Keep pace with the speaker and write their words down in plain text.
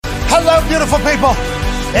Hello, beautiful people.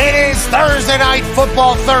 It is Thursday Night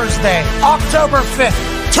Football Thursday, October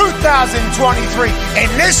 5th, 2023. And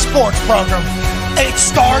this sports program, it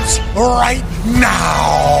starts right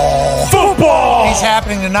now. Football! It's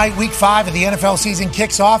happening tonight. Week 5 of the NFL season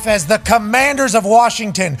kicks off as the Commanders of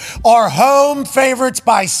Washington are home favorites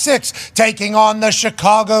by 6, taking on the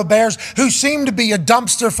Chicago Bears, who seem to be a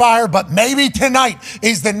dumpster fire, but maybe tonight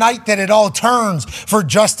is the night that it all turns for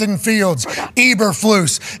Justin Fields,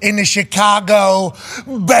 Eberflus, in the Chicago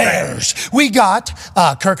Bears. We got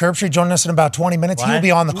Kirk Herbstreit joining us in about 20 minutes. He'll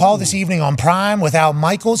be on the call this evening on Prime with Al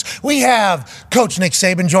Michaels. We have Coach Nick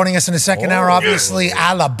Saban joining us in the second hour. Obviously,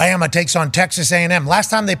 Alabama takes on Texas A&M. Last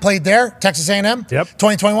time they played there, Texas A&M,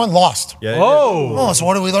 2021, lost. So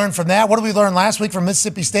what did we learn from that? What did we learn last week from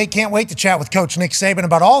Mississippi State? Can't wait to chat with Coach Nick Saban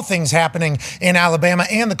about all things happening in Alabama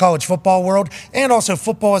and the college football world, and also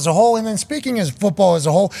football as a whole. And then speaking of football as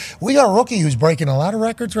a whole, we got a rookie who's breaking a lot of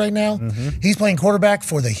records right now. He's playing quarterback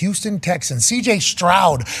for the Houston Texans. CJ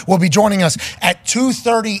Stroud will be joining us at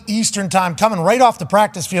 2:30 Eastern time, coming right off the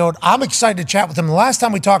practice field. I'm excited to chat with him. The last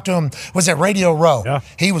time we talked to him was at Radio Row. Yeah.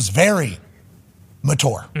 He was very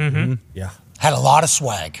mature. Yeah. Had a lot of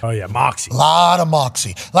swag. Oh, yeah, moxie. A lot of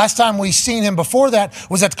moxie. Last time we seen him before that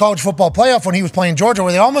was at the college football playoff when he was playing Georgia,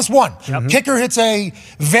 where they almost won. Kicker hits a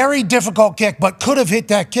very difficult kick, but could have hit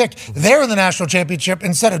that kick there in the national championship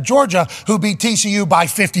instead of Georgia, who beat TCU by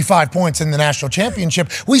 55 points in the national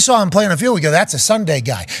championship. We saw him play on the field. We go, that's a Sunday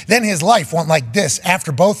guy. Then his life went like this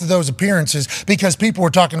after both of those appearances because people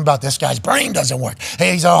were talking about this guy's brain doesn't work.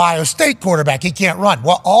 Hey, he's an Ohio State quarterback. He can't run.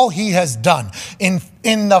 Well, all he has done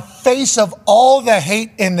in the face of all the hate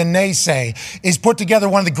and the naysay is put together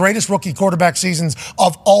one of the greatest rookie quarterback seasons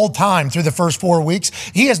of all time through the first 4 weeks.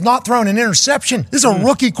 He has not thrown an interception. This is a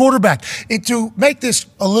rookie quarterback. To make this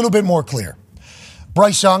a little bit more clear,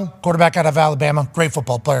 Bryce Young, quarterback out of Alabama, great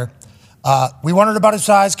football player. We wondered about his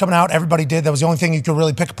size coming out. Everybody did. That was the only thing you could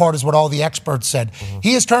really pick apart is what all the experts said.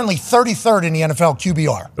 He is currently 33rd in the NFL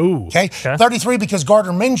QBR. Okay? 33 because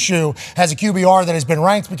Gardner Minshew has a QBR that has been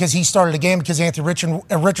ranked because he started a game because Anthony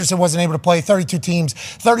Richardson wasn't able to play. 32 teams.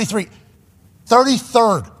 33rd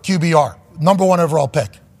QBR. Number 1 overall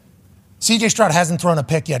pick. CJ Stroud hasn't thrown a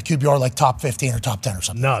pick yet, QBR like top 15 or top 10 or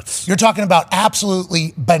something. Nuts. You're talking about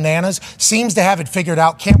absolutely bananas. Seems to have it figured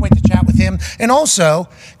out. Can't wait to chat with him. And also,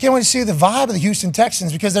 can't wait to see the vibe of the Houston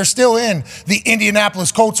Texans because they're still in the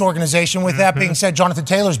Indianapolis Colts organization. With that being said, Jonathan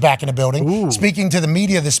Taylor's back in the building, speaking to the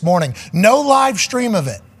media this morning. No live stream of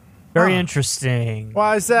it. Very interesting.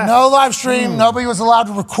 Why is that? No live stream. Nobody was allowed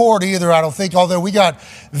to record either, I don't think, although we got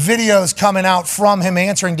videos coming out from him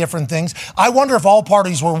answering different things. I wonder if all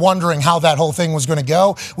parties were wondering how that whole thing was going to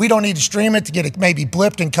go. We don't need to stream it to get it maybe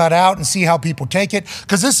blipped and cut out and see how people take it,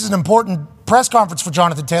 because this is an important press conference for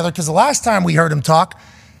Jonathan Taylor, because the last time we heard him talk,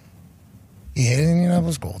 he hated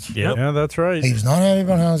Indianapolis Colts. Yeah, that's right. He was not happy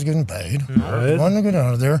about how he was getting paid. He wanted to get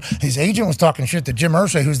out of there. His agent was talking shit to Jim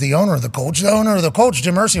Irsay, who's the owner of the Colts. The owner of the Colts,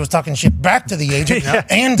 Jim Irsay, was talking shit back to the agent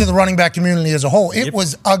and to the running back community as a whole. It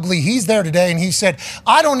was ugly. He's there today, and he said,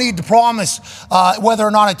 I don't need to promise whether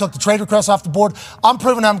or not I took the trade request off the board. I'm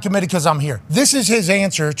proving I'm committed because I'm here. This is his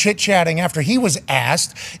answer, chit-chatting, after he was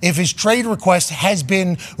asked if his trade request has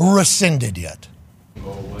been rescinded yet. The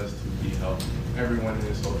goal was to be healthy. Everyone in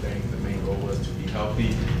this whole thing,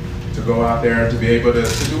 healthy, to go out there and to be able to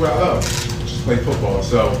do what I love, just play football.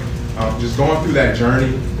 So just going through that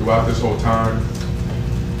journey throughout this whole time,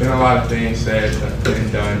 been a lot of things said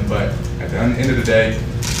and done, but at the end of the day,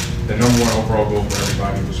 the number 1 overall goal for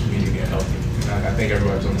everybody was for me to get healthy. And I think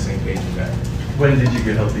everybody's on the same page with that. When did you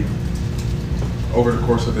get healthy? Over the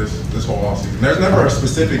course of this whole offseason. There's never a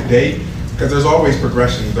specific date, because there's always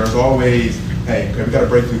progression. There's always, hey, okay, we got to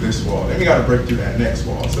break through this wall, then we got to break through that next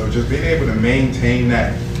wall. So just being able to maintain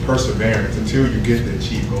that perseverance until you get the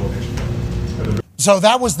achieve goal that you want. So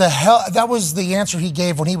that was the answer he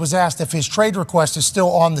gave when he was asked if his trade request is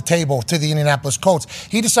still on the table to the Indianapolis Colts.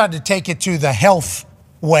 He decided to take it to the health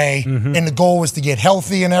way, and the goal was to get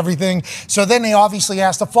healthy and everything. So then they obviously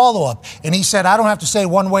asked a follow-up, and he said, I don't have to say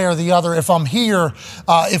one way or the other. If I'm here,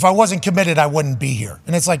 if I wasn't committed, I wouldn't be here.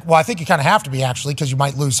 And it's like, well, I think you kind of have to be, actually, because you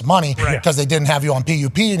might lose some money because they didn't have you on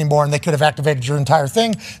PUP anymore, and they could have activated your entire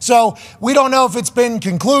thing. So we don't know if it's been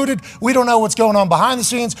concluded. We don't know what's going on behind the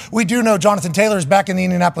scenes. We do know Jonathan Taylor is back in the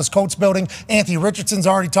Indianapolis Colts building. Anthony Richardson's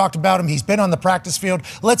already talked about him. He's been on the practice field.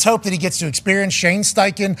 Let's hope that he gets to experience Shane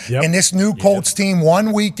Steichen and this new Colts team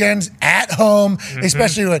one weekends at home,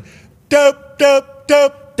 especially with dope, dope,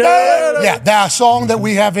 dope. Yeah, that song that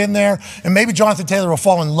we have in there, and maybe Jonathan Taylor will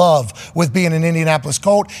fall in love with being an Indianapolis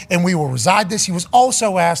Colt, and we will reside this. He was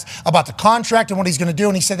also asked about the contract and what he's going to do,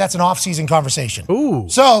 and he said that's an off-season conversation. Ooh,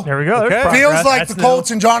 so there we go. Okay. Feels like the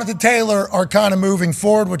Colts and Jonathan Taylor are kind of moving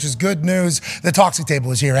forward, which is good news. The Toxic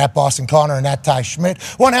Table is here at Boston Connor and at Ty Schmidt.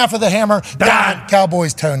 One half of the Hammer, Don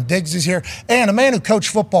Cowboys Tone Diggs is here, and a man who coached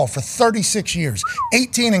football for 36 years,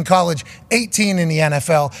 18 in college, 18 in the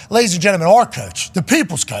NFL. Ladies and gentlemen, our coach, the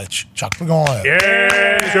people's coach, Chuck Pagano.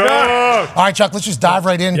 Yeah, Chuck. All right, Chuck, let's just dive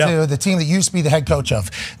right into the team that you used to be the head coach of.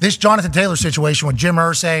 This Jonathan Taylor situation with Jim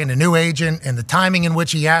Irsay and the new agent and the timing in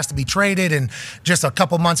which he asked to be traded, and just a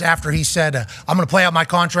couple months after he said, I'm going to play out my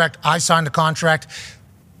contract, I signed the contract.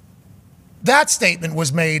 That statement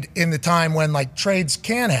was made in the time when, like, trades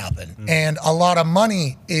can happen, and a lot of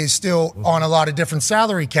money is still on a lot of different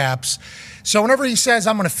salary caps. So whenever he says,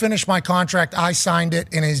 I'm going to finish my contract, I signed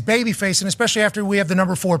it, in his baby face, and especially after we have the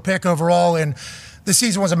number 4 pick overall, and the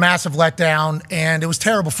season was a massive letdown, and it was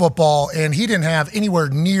terrible football, and he didn't have anywhere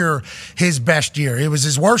near his best year. It was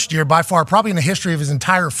his worst year by far, probably in the history of his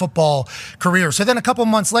entire football career. So then a couple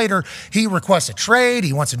months later, he requests a trade.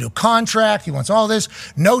 He wants a new contract. He wants all this.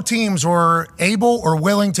 No teams were able or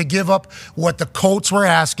willing to give up what the Colts were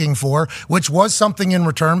asking for, which was something in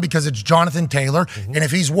return because it's Jonathan Taylor. And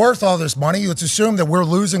if he's worth all this money, let's assume that we're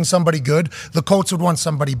losing somebody good. The Colts would want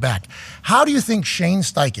somebody back. How do you think Shane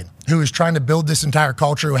Steichen, who is trying to build this entire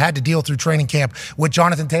culture, who had to deal through training camp with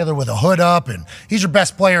Jonathan Taylor with a hood up, and he's your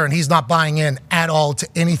best player, and he's not buying in at all to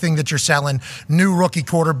anything that you're selling. New rookie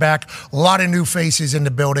quarterback, a lot of new faces in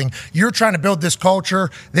the building. You're trying to build this culture.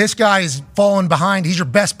 This guy is falling behind. He's your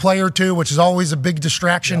best player, too, which is always a big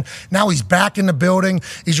distraction. Yep. Now he's back in the building.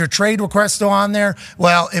 Is your trade request still on there?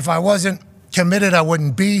 Well, if I wasn't committed, I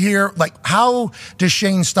wouldn't be here. Like, how does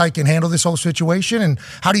Shane Steichen handle this whole situation, and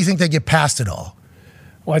how do you think they get past it all?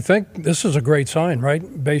 Well, I think this is a great sign,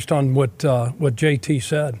 right? Based on what JT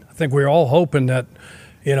said. I think we were all hoping that,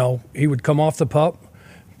 he would come off the pup,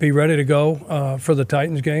 be ready to go for the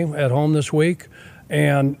Titans game at home this week.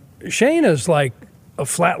 And Shane is like a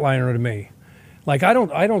flatliner to me. Like, I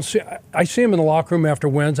see him in the locker room after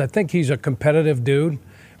wins. I think he's a competitive dude.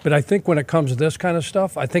 But I think when it comes to this kind of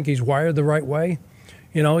stuff, I think he's wired the right way.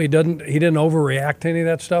 He didn't overreact to any of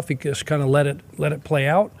that stuff. He just kind of let it play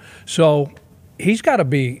out. So he's got to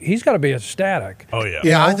be ecstatic. Oh yeah,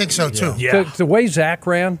 yeah, I think so too. Yeah, the way Zach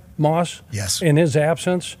ran Moss, yes, in his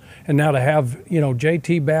absence, and now to have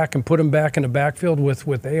JT back and put him back in the backfield with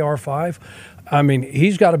AR5. I mean,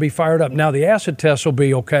 he's got to be fired up. Now the acid test will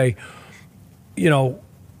be okay.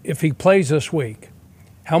 If he plays this week,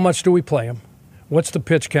 how much do we play him? What's the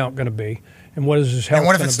pitch count going to be? And what is his health? And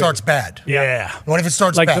what if it starts bad? Yeah. What if it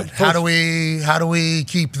starts bad? How do we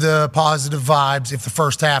keep the positive vibes if the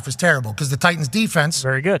first half is terrible? Because the Titans' defense,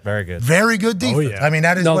 very good defense. Oh, yeah. I mean,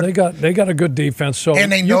 that is they got a good defense. So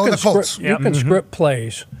and they know the Colts. You can script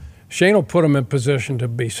plays. Shane will put them in position to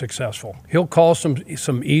be successful. He'll call some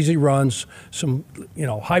easy runs, some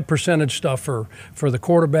high percentage stuff for the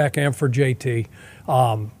quarterback and for JT.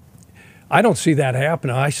 I don't see that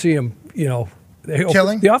happening. I see him,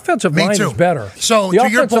 killing. The offensive line is better. So the to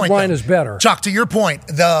offensive your point, line is better. Chuck, to your point,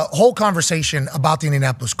 the whole conversation about the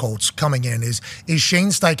Indianapolis Colts coming in is Shane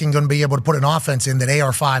Steichen going to be able to put an offense in that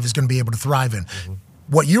AR5 is going to be able to thrive in? Mm-hmm.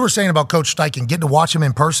 What you were saying about Coach Steichen, getting to watch him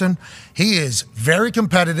in person, he is very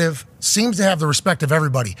competitive, seems to have the respect of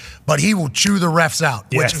everybody, but he will chew the refs out,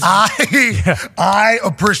 which I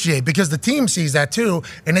appreciate because the team sees that too,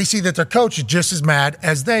 and they see that their coach is just as mad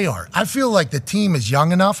as they are. I feel like the team is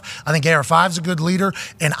young enough. I think AR5 is a good leader,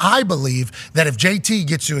 and I believe that if JT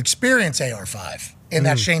gets to experience AR5, in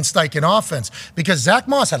that Shane Steichen offense, because Zach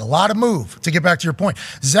Moss had a lot of move, to get back to your point.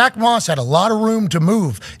 Zach Moss had a lot of room to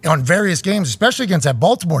move on various games, especially against that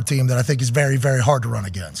Baltimore team that I think is very, very hard to run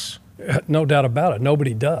against. No doubt about it.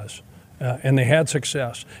 Nobody does. And they had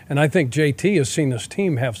success. And I think JT has seen this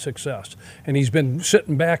team have success. And he's been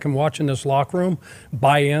sitting back and watching this locker room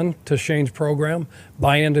buy in to Shane's program,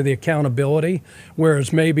 buy into the accountability,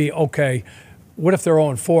 whereas maybe, okay, what if they're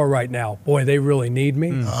 0-4 right now? Boy, they really need me.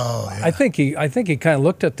 Oh, yeah. I think he kind of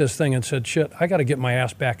looked at this thing and said, "Shit, I got to get my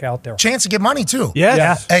ass back out there." Chance to get money too.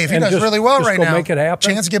 Yes. Hey, if he does really well right now, make it happen.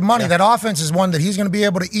 Chance to get money. Yeah. That offense is one that he's going to be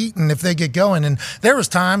able to eat, and if they get going. And there was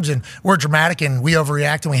times, and we're dramatic and we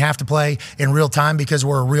overreact, and we have to play in real time because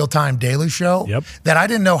we're a real time daily show. Yep. That I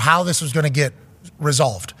didn't know how this was going to get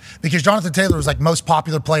resolved because Jonathan Taylor was like most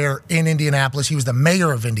popular player in Indianapolis. He was the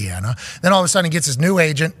mayor of Indiana. Then all of a sudden he gets his new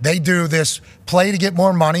agent. They do this play to get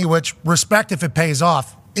more money, which respect if it pays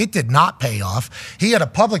off. It did not pay off. He had a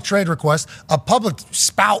public trade request, a public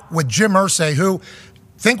spout with Jim Irsay, who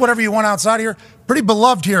think whatever you want outside here. Pretty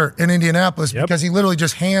beloved here in Indianapolis because he literally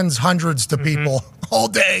just hands hundreds to people all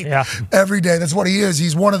day, every day. That's what he is.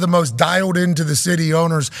 He's one of the most dialed into the city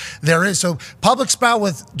owners there is. So public spout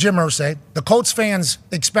with Jim Irsay. The Colts fans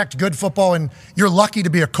expect good football, and you're lucky to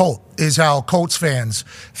be a Colt is how Colts fans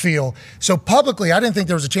feel. So publicly, I didn't think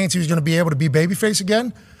there was a chance he was going to be able to be babyface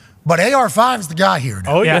again. But AR5 is the guy here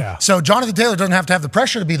now. Oh, yeah. So Jonathan Taylor doesn't have to have the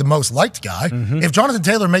pressure to be the most liked guy. If Jonathan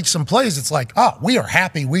Taylor makes some plays, it's like, oh, we are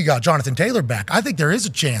happy we got Jonathan Taylor back. I think there is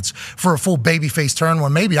a chance for a full babyface turn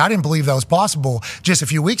when maybe I didn't believe that was possible just a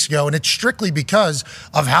few weeks ago, and it's strictly because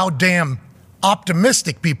of how damn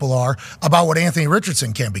optimistic people are about what Anthony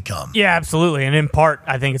Richardson can become. Yeah, absolutely. And in part,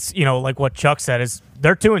 I think it's, like what Chuck said is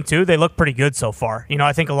they're 2-2. They look pretty good so far.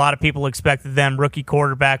 I think a lot of people expected them rookie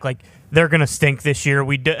quarterback, they're going to stink this year.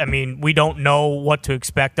 We don't know what to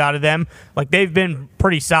expect out of them. They've been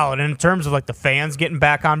pretty solid. And in terms of the fans getting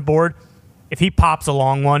back on board, if he pops a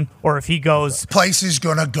long one or if he goes, place is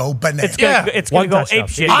going to go bananas. It's going to go ape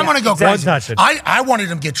shit. I'm going to go crazy. Touchdown. I wanted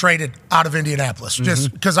him to get traded out of Indianapolis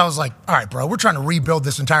just because I was like, all right, bro, we're trying to rebuild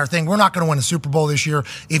this entire thing. We're not going to win the Super Bowl this year.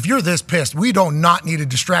 If you're this pissed, we do not need a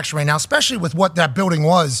distraction right now, especially with what that building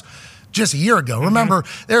was just a year ago. Remember,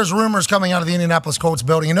 there's rumors coming out of the Indianapolis Colts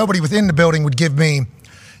building, and nobody within the building would give me,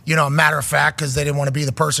 a matter of fact, because they didn't want to be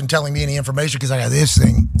the person telling me any information because I got this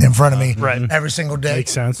thing in front of me every single day.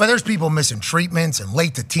 Makes sense. But there's people missing treatments and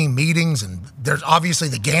late to team meetings, and there's obviously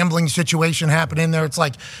the gambling situation happening there. It's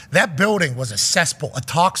like that building was a cesspool, a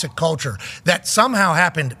toxic culture that somehow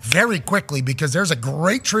happened very quickly because there's a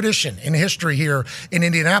great tradition in history here in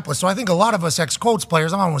Indianapolis. So I think a lot of us ex-Colts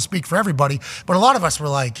players, I don't want to speak for everybody, but a lot of us were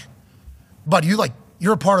like, but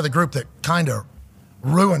you're a part of the group that kind of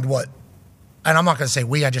ruined what, and I'm not going to say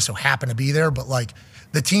we, I just so happen to be there, but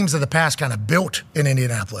the teams of the past kind of built in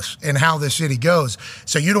Indianapolis and how this city goes.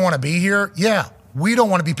 So you don't want to be here? Yeah. We don't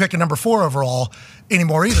want to be picking number 4 overall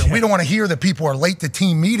anymore either. We don't want to hear that people are late to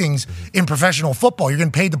team meetings in professional football. You're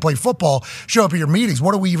getting paid to play football. Show up at your meetings.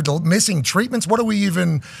 What are we even missing treatments? What are we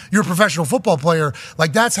even? You're a professional football player.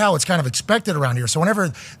 That's how it's kind of expected around here. So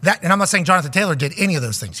whenever that, and I'm not saying Jonathan Taylor did any of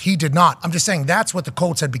those things. He did not. I'm just saying that's what the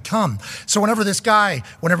Colts had become. So whenever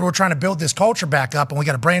we're trying to build this culture back up, and we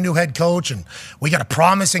got a brand new head coach, and we got a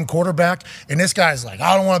promising quarterback, and this guy's like,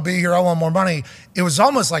 I don't want to be here. I want more money. It was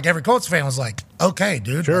almost like every Colts fan was like, okay,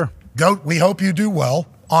 dude. Sure. Go. We hope you do well,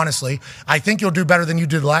 honestly. I think you'll do better than you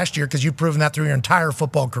did last year because you've proven that through your entire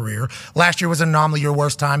football career. Last year was an anomaly, your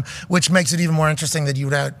worst time, which makes it even more interesting that you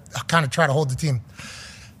would kind of try to hold the team.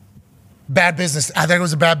 Bad business. I think it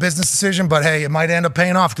was a bad business decision, but hey, it might end up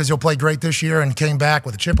paying off because he'll play great this year and came back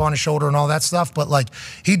with a chip on his shoulder and all that stuff. But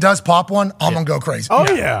he does pop one, I'm going to go crazy. Oh,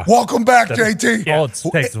 yeah. Welcome back, JT. Yeah. It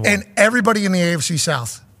takes one. And everybody in the AFC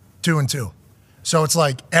South, 2-2. So it's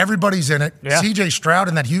everybody's in it. Yeah. CJ Stroud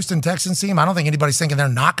and that Houston Texans team, I don't think anybody's thinking they're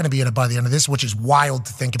not going to be in it by the end of this, which is wild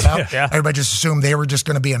to think about. Yeah. Everybody just assumed they were just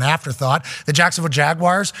going to be an afterthought. The Jacksonville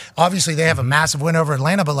Jaguars, obviously they have a massive win over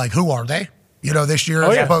Atlanta, but who are they? This year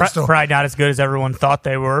as opposed to probably not as good as everyone thought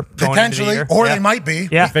they were going potentially, into the year. or they might be.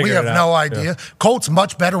 Yeah. We have no idea. Yeah. Colts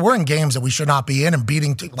much better. We're in games that we should not be in and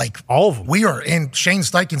beating all of them. We are in. Shane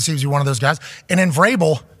Steichen seems to be one of those guys, and in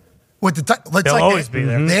Vrabel. With They'll always be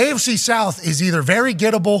there. The AFC South is either very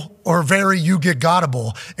gettable or very you get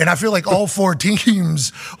gottable. And I feel like all 4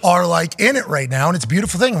 teams are in it right now. And it's a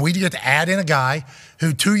beautiful thing. We get to add in a guy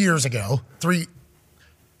who 2 years ago,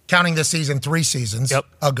 counting this season, 3 seasons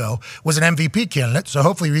ago, was an MVP candidate. So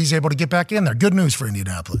hopefully he's able to get back in there. Good news for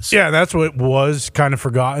Indianapolis. Yeah, that's what was kind of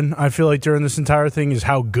forgotten, I feel like, during this entire thing is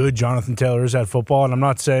how good Jonathan Taylor is at football. And I'm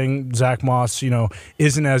not saying Zach Moss,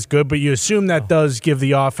 isn't as good, but you assume that does give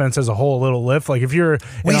the offense as a whole a little lift. If you're...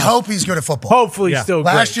 We hope he's good at football. Hopefully he's still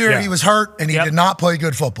Last great. year he was hurt and he did not play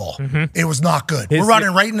good football. It was not good. We're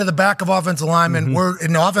running right into the back of offensive linemen.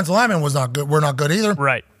 And the offensive lineman was not good. We're not good either.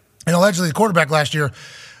 Right. And allegedly the quarterback last year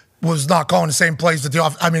was not calling the same plays that the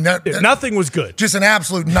off. I mean, nothing was good. Just an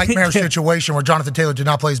absolute nightmare situation where Jonathan Taylor did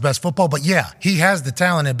not play his best football. But yeah, he has the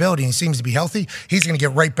talent and ability, and he seems to be healthy. He's going to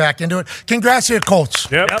get right back into it. Congrats to the Colts.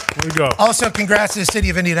 Yep. We go. Also, congrats to the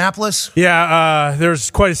city of Indianapolis. Yeah,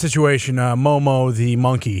 there's quite a situation. Momo, the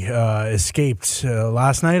monkey, escaped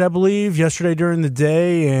last night, I believe, yesterday during the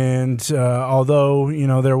day. And although,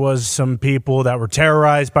 there was some people that were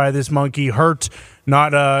terrorized by this monkey, hurt,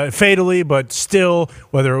 not fatally, but still,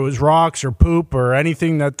 whether it was rocks or poop or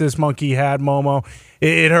anything that this monkey had, Momo,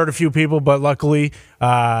 it hurt a few people, but luckily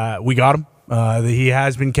we got him. that he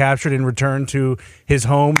has been captured and returned to his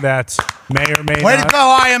home that may or may Way not. to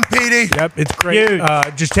go, IMPD. Yep, it's great.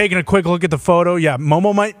 Just taking a quick look at the photo. Yeah,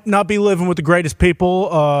 Momo might not be living with the greatest people,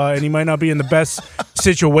 and he might not be in the best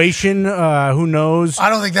situation. Who knows? I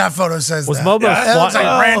don't think that photo says Was that. Momo It looks like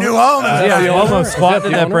a brand new home. Momo squatting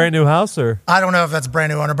in that brand new house, or I don't know if that's a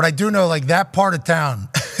brand new owner, but I do know like that part of town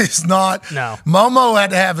is not. No. Momo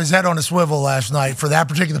had to have his head on a swivel last night for that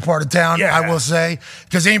particular part of town, Yeah. I will say,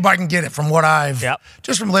 because anybody can get it from what I've,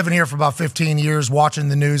 just from living here for about 15 years, watching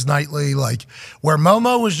the news nightly, like where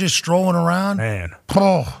Momo was just strolling around. Man.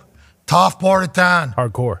 Oh, tough part of town.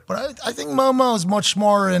 Hardcore. But I think Momo is much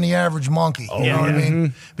smarter than the average monkey. You know what I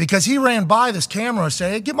mean? Because he ran by this camera and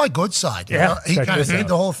said, hey, get my good side. You know? He check kind of this did out.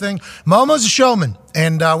 the whole thing. Momo's a showman,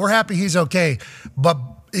 and we're happy he's okay. But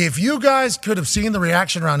if you guys could have seen the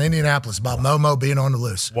reaction around Indianapolis about Momo being on the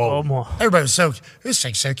loose. Whoa. Momo. Everybody was this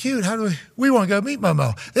thing's so cute. How do we want to go meet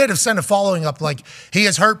Momo? They had to send a following up like, he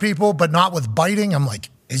has hurt people, but not with biting. I'm like,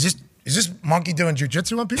 is this monkey doing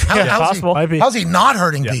jujitsu on people? How's he not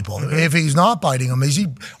hurting people if he's not biting them? Is he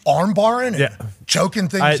arm barring and choking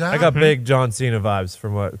things out? I got big John Cena vibes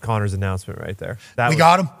from what Connor's announcement right there. We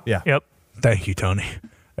got him? Yeah. Yep. Thank you, Tony.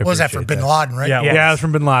 What was that for Bin Laden, right? Yeah. Yeah, it was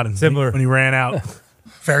from Bin Laden. Similar. When he ran out.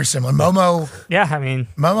 Very similar.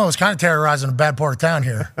 Momo was kind of terrorizing a bad part of town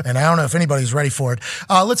here, and I don't know if anybody's ready for it.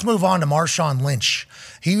 Let's move on to Marshawn Lynch.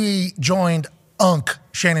 He joined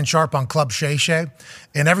Shannon Sharp on Club Shay Shay,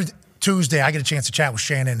 and every Tuesday I get a chance to chat with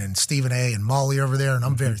Shannon and Stephen A. and Molly over there, and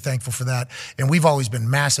I'm very thankful for that. And we've always been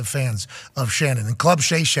massive fans of Shannon. And Club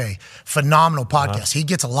Shay Shay, phenomenal podcast. He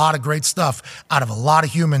gets a lot of great stuff out of a lot of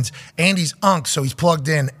humans, and he's so he's plugged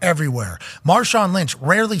in everywhere. Marshawn Lynch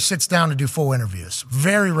rarely sits down to do full interviews.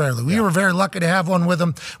 Very rarely. We were very lucky to have one with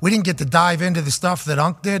him. We didn't get to dive into the stuff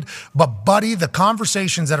that did, but buddy, the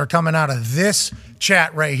conversations that are coming out of this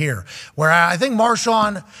chat right here, where I think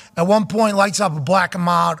Marshawn at one point lights up a black and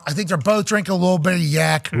mild. I think they're both drinking a little bit of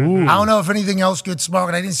yak. Ooh. I don't know if anything else gets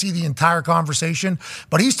smoked. I didn't see the entire conversation,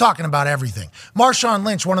 but he's talking about everything. Marshawn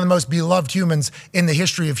Lynch, one of the most beloved humans in the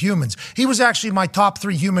history of humans. He was actually my top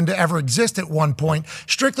 3 human to ever exist at one point,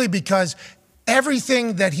 strictly because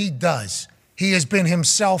everything that he does, he has been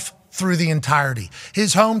himself through the entirety.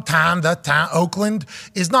 His hometown, Oakland,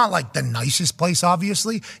 is not like the nicest place,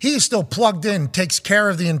 obviously. He is still plugged in, takes care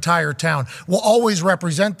of the entire town, will always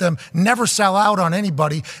represent them, never sell out on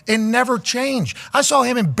anybody, and never change. I saw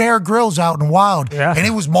him in Bear Grylls out in Wild, and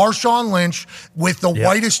it was Marshawn Lynch with the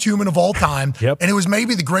whitest human of all time, and it was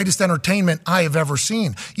maybe the greatest entertainment I have ever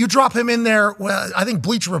seen. You drop him in there, well, I think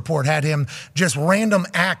Bleacher Report had him just random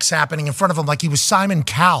acts happening in front of him like he was Simon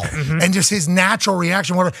Cowell, and just his natural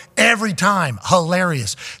reaction, whatever. Every time,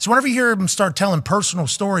 hilarious. So whenever you hear him start telling personal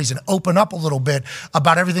stories and open up a little bit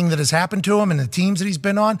about everything that has happened to him and the teams that he's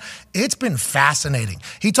been on, it's been fascinating.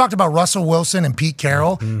 He talked about Russell Wilson and Pete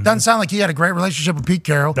Carroll. Doesn't sound like he had a great relationship with Pete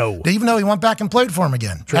Carroll. No. Even though he went back and played for him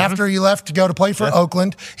again. After he left to go to play for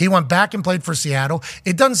Oakland, he went back and played for Seattle.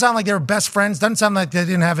 It doesn't sound like they were best friends. Doesn't sound like they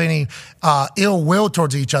didn't have any ill will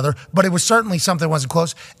towards each other, but it was certainly something that wasn't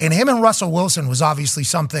close. And him and Russell Wilson was obviously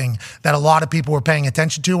something that a lot of people were paying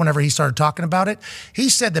attention to whenever he started talking about it. He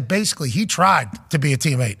said that basically he tried to be a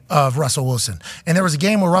teammate of Russell Wilson. And there was a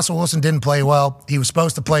game where Russell Wilson didn't play well. He was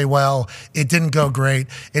supposed to play well. It didn't go great.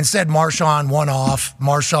 Instead, Marshawn won off.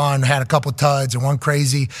 Marshawn had a couple tuds and one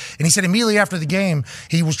crazy. And he said immediately after the game,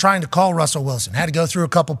 he was trying to call Russell Wilson. Had to go through a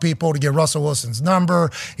couple people to get Russell Wilson's number.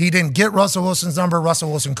 He didn't get Russell Wilson's number. Russell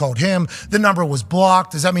Wilson called him. The number was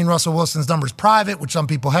blocked. Does that mean Russell Wilson's number is private, which some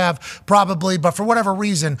people have? Probably. But for whatever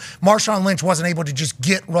reason, Marshawn Lynch wasn't able to just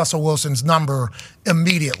get Russell Wilson's number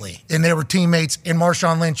immediately. And they were teammates, and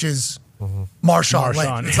Marshawn Lynch is Marshawn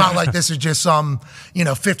Lynch. It's not like this is just some,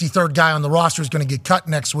 53rd guy on the roster who's going to get cut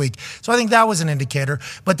next week. So I think that was an indicator.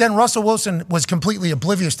 But then Russell Wilson was completely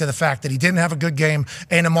oblivious to the fact that he didn't have a good game,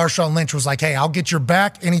 and then Marshawn Lynch was like, hey, I'll get your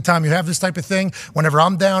back anytime you have this type of thing. Whenever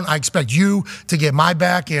I'm down, I expect you to get my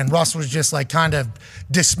back. And Russ was just like kind of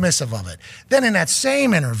dismissive of it. Then in that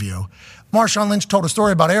same interview, Marshawn Lynch told a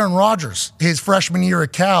story about Aaron Rodgers, his freshman year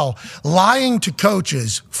at Cal, lying to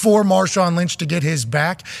coaches for Marshawn Lynch to get his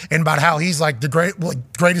back, and about how he's like the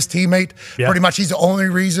greatest teammate. Yeah. Pretty much he's the only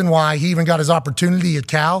reason why he even got his opportunity at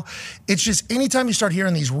Cal. It's just anytime you start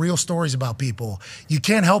hearing these real stories about people, you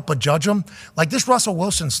can't help but judge them. Like this Russell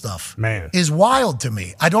Wilson stuff is wild to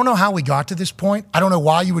me. I don't know how we got to this point. I don't know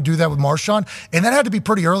why you would do that with Marshawn. And that had to be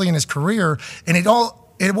pretty early in his career. And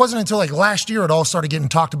it wasn't until like last year it all started getting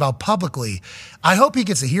talked about publicly. I hope he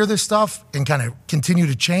gets to hear this stuff and kind of continue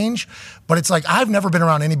to change. But it's like I've never been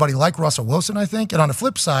around anybody like Russell Wilson, I think. And on the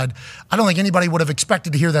flip side, I don't think anybody would have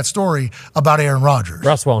expected to hear that story about Aaron Rodgers.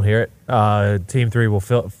 Russ won't hear it. Team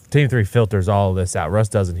 3 filters all of this out. Russ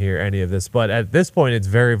doesn't hear any of this. But at this point, it's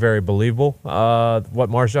very, very believable what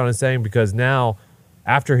Marshawn is saying, because now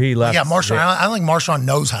after he left. Yeah, Marshawn. I don't think Marshawn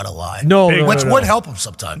knows how to lie. Which would help him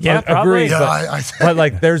sometimes. Yeah, probably. Agreed. But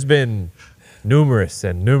like, there's been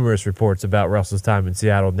numerous reports about Russell's time in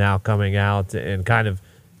Seattle now coming out, and kind of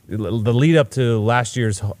the lead up to last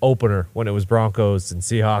year's opener when it was Broncos and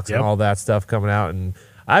Seahawks and all that stuff coming out. And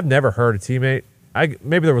I've never heard a teammate.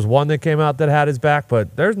 Maybe there was one that came out that had his back,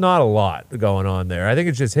 but there's not a lot going on there. I think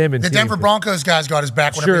it's just him and the Denver Broncos guys got his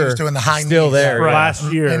back whenever he was doing the high still knees there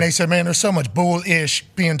last year. And they said, man, there's so much bull-ish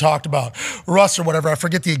being talked about Russ or whatever. I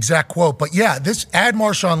forget the exact quote. But yeah, add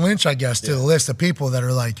Marshawn Lynch, I guess, to the list of people that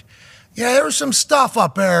are like, yeah, there was some stuff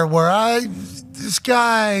up there where this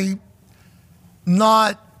guy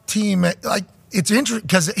not team, like, it's interesting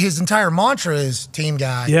because his entire mantra is team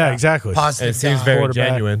guy. Yeah, exactly. Positive it seems guy. very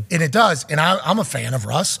genuine. And it does. And I'm a fan of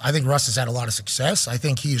Russ. I think Russ has had a lot of success. I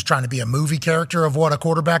think he's trying to be a movie character of what a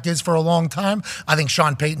quarterback is for a long time. I think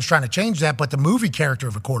Sean Payton's trying to change that. But the movie character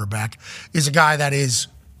of a quarterback is a guy that is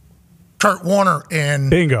Kurt Warner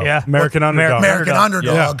in Bingo. Yeah. American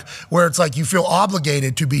Underdog. Where it's like you feel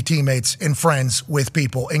obligated to be teammates and friends with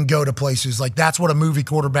people and go to places. Like that's what a movie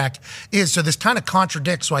quarterback is. So this kind of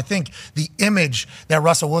contradicts. So I think the image that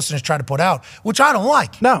Russell Wilson is trying to put out, which I don't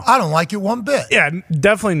like. No. I don't like it one bit. Yeah,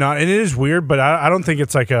 definitely not. And it is weird, but I don't think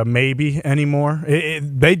it's like a maybe anymore.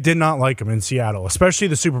 They did not like him in Seattle, especially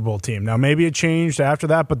the Super Bowl team. Now, maybe it changed after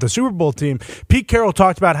that, but the Super Bowl team, Pete Carroll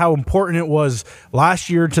talked about how important it was last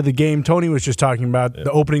year to the game. Tony was just talking about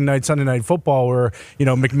the opening night, Sunday Night Football, where,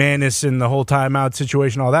 McManus and the whole timeout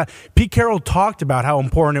situation, all that. Pete Carroll talked about how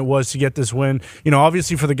important it was to get this win,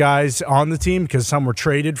 obviously for the guys on the team, because some were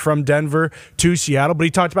traded from Denver to Seattle, but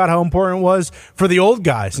he talked about how important it was for the old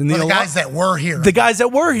guys. And the guys that were here. The guys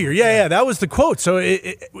that were here. Yeah, that was the quote. So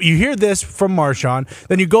you hear this from Marshawn,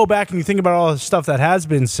 then you go back and you think about all the stuff that has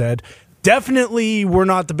been said. Definitely, we're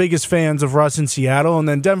not the biggest fans of Russ in Seattle. And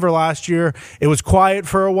then Denver last year, it was quiet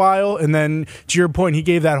for a while. And then, to your point, he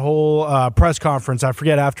gave that whole press conference, I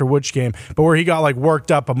forget after which game, but where he got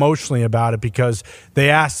worked up emotionally about it because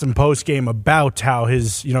they asked him post-game about how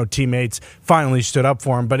his teammates finally stood up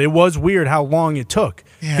for him. But it was weird how long it took.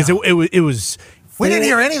 Because it was... We didn't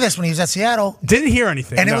hear any of this when he was at Seattle. Didn't hear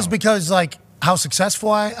anything. And it was because, how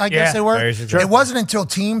successful I guess they were. It wasn't until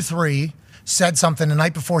Team 3 said something the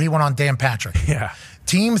night before he went on Dan Patrick. Yeah.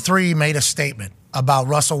 Team 3 made a statement about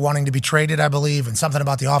Russell wanting to be traded, I believe, and something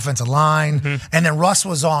about the offensive line. Mm-hmm. And then Russ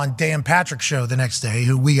was on Dan Patrick's show the next day,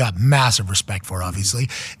 who we got massive respect for, obviously.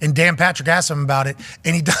 And Dan Patrick asked him about it,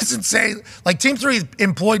 and he doesn't say, Team 3 is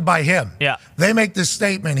employed by him. Yeah. They make this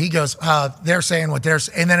statement. He goes, they're saying what they're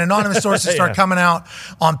saying. And then anonymous sources start coming out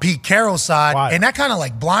on Pete Carroll's side. Why? And that kind of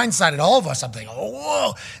blindsided all of us. I'm thinking, oh,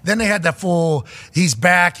 whoa. Then they had that full, he's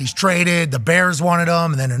back, he's traded, the Bears wanted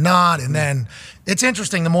him, and then they're not. And then it's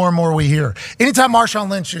interesting the more and more we hear. Anytime Marshawn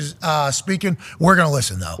Lynch is speaking, we're going to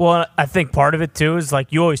listen, though. Well, I think part of it, too, is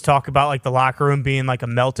you always talk about the locker room being a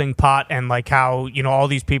melting pot and how, all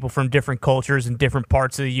these people from different cultures and different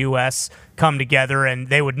parts of the U.S. come together and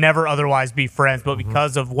they would never otherwise be friends. But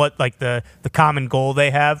because of what, the common goal they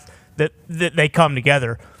have, that they come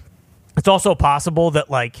together. It's also possible that,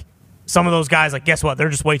 some of those guys, guess what? They're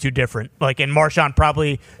just way too different. And Marshawn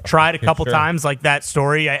probably tried a couple times, that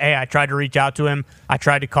story. I tried to reach out to him. I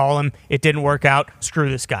tried to call him. It didn't work out. Screw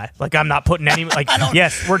this guy. I'm not putting any,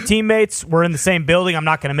 yes, we're teammates. We're in the same building. I'm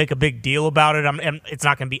not going to make a big deal about it. It's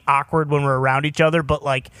not going to be awkward when we're around each other. But,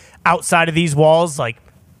 outside of these walls,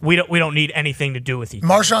 we don't need anything to do with each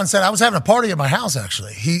other. Marshawn said, I was having a party at my house,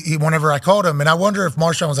 actually. He whenever I called him, and I wonder if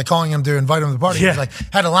Marshawn was calling him to invite him to the party. Yeah. He was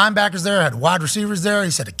had the linebackers there, had wide receivers there. He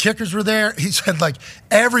said the kickers were there. He said,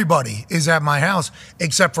 everybody is at my house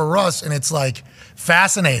except for Russ, and it's,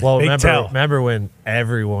 fascinating. Well, remember when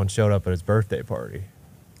everyone showed up at his birthday party?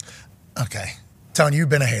 Okay. Tony, you've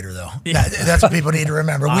been a hater, though. That's what people need to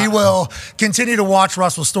remember. We will continue to watch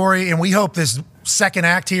Russell's story, and we hope this second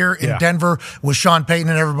act here in Denver with Sean Payton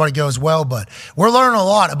and everybody goes well. But we're learning a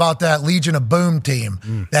lot about that Legion of Boom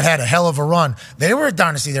team that had a hell of a run. They were a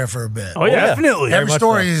dynasty there for a bit. Oh, yeah, definitely. Every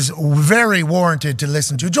story is very warranted to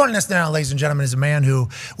listen to. Joining us now, ladies and gentlemen, is a man who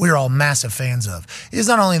we are all massive fans of. He's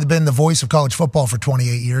not only been the voice of college football for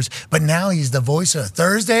 28 years, but now he's the voice of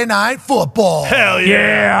Thursday Night Football. Hell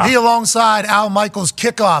yeah. He, alongside Al Michaels,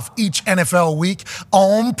 kickoff each NFL week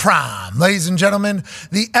on Prime. Ladies and gentlemen,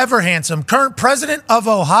 the ever handsome current president president of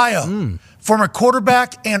Ohio, former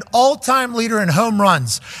quarterback and all-time leader in home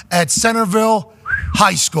runs at Centerville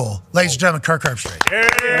High School. Ladies and gentlemen, Kirk Herbstreit. Hey.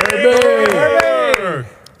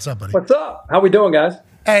 What's up, buddy? What's up? How we doing, guys?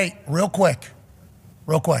 Hey, real quick.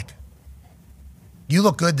 You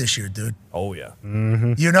look good this year, dude. Oh, yeah.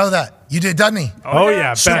 You know that. You did, doesn't he? Oh,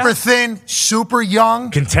 yeah. Super thin, super young.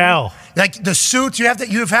 Can tell. Like the suits,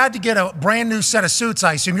 you've had to get a brand new set of suits,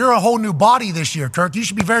 I assume. You're a whole new body this year, Kirk. You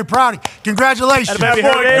should be very proud. Congratulations.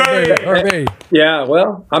 Herbie. Yeah,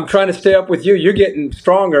 well, I'm trying to stay up with you. You're getting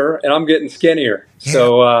stronger, and I'm getting skinnier. Yeah.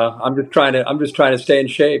 So I'm just trying to stay in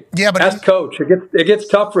shape. Yeah, but as coach, it gets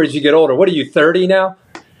tougher as you get older. What are you, 30 now?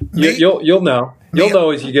 You'll know. You'll know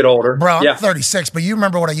as you get older. Bro, I'm 36, but you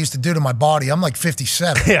remember what I used to do to my body. I'm like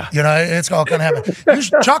 57. Yeah. You know, it's all kind of happen.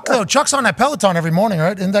 Chuck, though. Chuck's on that Peloton every morning,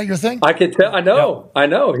 right? Isn't that your thing? I can tell. I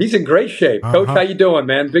know. He's in great shape. Coach, how you doing,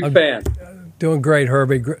 man? Big fan. Doing great,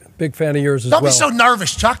 Herbie. Big fan of yours as Don't well. be so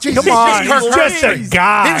nervous, Chuck. Jeez, Come on. Kirk He's just a Herbstreit.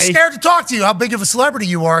 guy. He was scared to talk to you. How big of a celebrity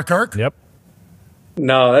you are, Kirk. Yep.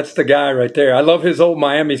 No, that's the guy right there. I love his old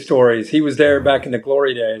Miami stories. He was there back in the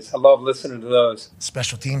glory days. I love listening to those.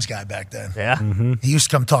 Special teams guy back then. Yeah. He used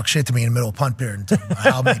to come talk shit to me in the middle of punt period and tell me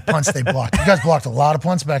how many punts they blocked. You guys blocked a lot of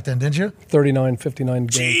punts back then, didn't you? 39, 59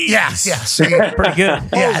 games. Yeah. See, Pretty good.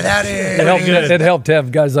 yeah, that is. It helped to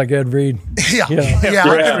have guys like Ed Reed. Yeah.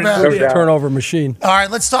 Turnover machine. All right,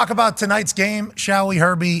 let's talk about tonight's game, shall we,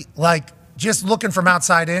 Herbie? Just looking from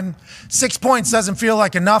outside in, 6 points doesn't feel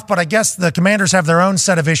like enough, but I guess the Commanders have their own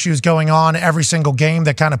set of issues going on every single game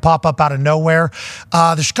that kind of pop up out of nowhere.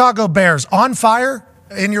 The Chicago Bears, on fire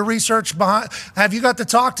in your research behind. Have you got to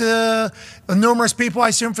talk to numerous people, I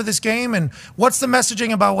assume, for this game? And what's the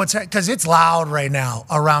messaging about because it's loud right now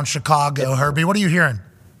around Chicago, Herbie. What are you hearing?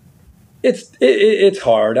 It's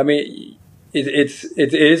hard. I mean, it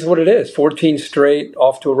is what it is. 14 straight,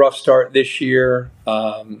 off to a rough start this year.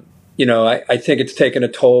 I think it's taken a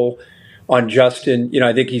toll on Justin.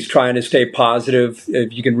 I think he's trying to stay positive.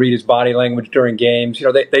 If you can read his body language during games,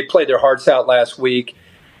 they played their hearts out last week,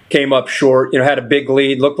 came up short, had a big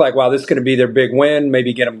lead, looked like, wow, this is going to be their big win,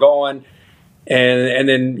 maybe get them going. And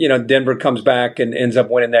then, Denver comes back and ends up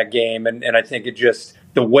winning that game. And I think it just,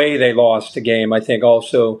 the way they lost the game, I think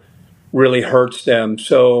also really hurts them.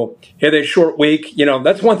 So, they short week.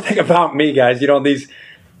 That's one thing about me, guys.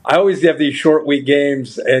 I always have these short week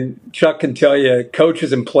games, and Chuck can tell you,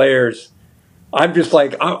 coaches and players, I'm just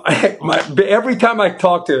like, every time I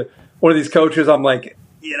talk to one of these coaches, I'm like,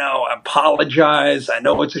 apologize. I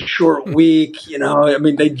know it's a short week.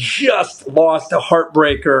 They just lost a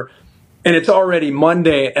heartbreaker, and it's already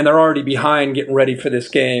Monday, and they're already behind getting ready for this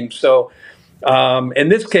game. So in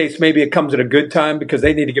this case, maybe it comes at a good time because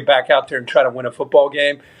they need to get back out there and try to win a football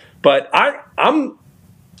game. But I'm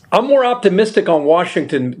more optimistic on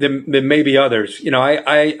Washington than maybe others.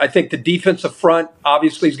 I think the defensive front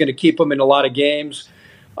obviously is going to keep them in a lot of games.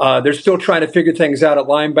 They're still trying to figure things out at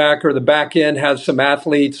linebacker. The back end has some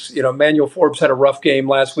athletes. Emmanuel Forbes had a rough game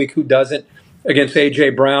last week. Who doesn't against A.J.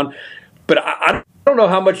 Brown? But I don't know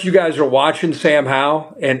how much you guys are watching Sam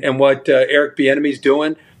Howell and what Eric Bieniemy's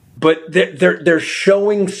doing, but they're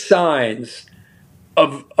showing signs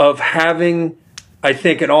of having, I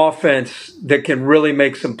think, an offense that can really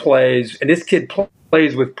make some plays. And this kid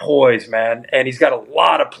plays with poise, man. And he's got a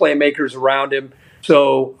lot of playmakers around him.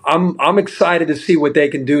 So I'm excited to see what they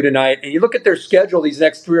can do tonight. And you look at their schedule these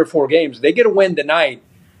next 3 or 4 games. They get a win tonight,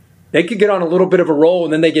 they could get on a little bit of a roll,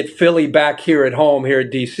 and then they get Philly back here at home here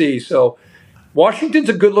at D.C. So Washington's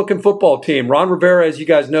a good-looking football team. Ron Rivera, as you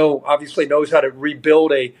guys know, obviously knows how to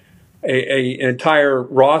rebuild an entire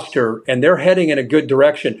roster, and they're heading in a good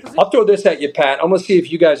direction. I'll throw this at you, Pat. I'm going to see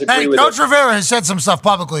if you guys agree with it. Coach Rivera has said some stuff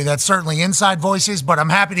publicly that's certainly inside voices, but I'm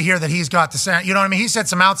happy to hear that he's got the sound. You know what I mean? He said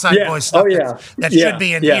some outside voice stuff that should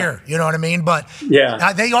be in here. You know what I mean? But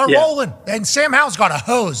they are rolling. And Sam Howell's got a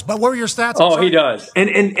hose. But what were your stats? Oh, he does. And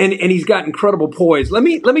he's got incredible poise. Let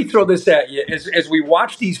me throw this at you. As we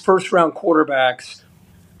watch these first-round quarterbacks,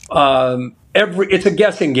 it's a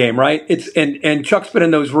guessing game, right? And Chuck's been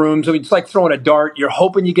in those rooms. I mean, it's like throwing a dart. You're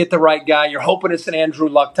hoping you get the right guy. You're hoping it's an Andrew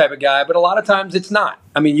Luck type of guy, but a lot of times it's not.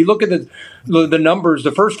 I mean, you look at the numbers,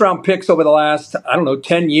 the first round picks over the last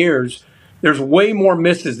 10 years. There's way more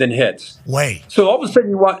misses than hits. So all of a sudden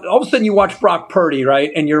you watch Brock Purdy,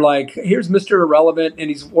 right? And you're like, here's Mr. Irrelevant, and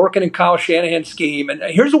he's working in Kyle Shanahan's scheme. And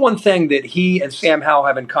here's the one thing that he and Sam Howell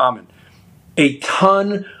have in common: a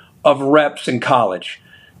ton of reps in college.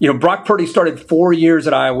 Brock Purdy started 4 years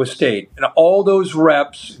at Iowa State, and all those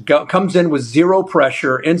reps comes in with zero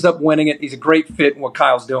pressure, ends up winning it. He's a great fit in what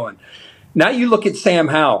Kyle's doing. Now you look at Sam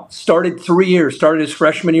Howell, started 3 years, started his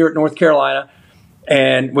freshman year at North Carolina,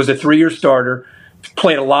 and was a 3-year starter.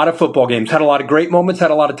 Played a lot of football games, had a lot of great moments,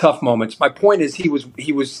 had a lot of tough moments. My point is he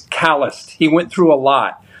was calloused. He went through a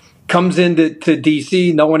lot. Comes into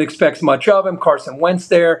D.C., no one expects much of him. Carson Wentz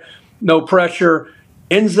there, no pressure.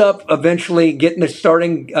 Ends up eventually getting a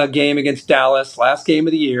starting game against Dallas, last game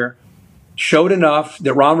of the year. Showed enough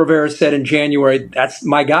that Ron Rivera said in January, that's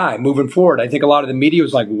my guy moving forward. I think a lot of the media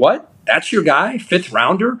was like, what? That's your guy? 5th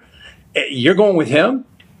rounder? You're going with him?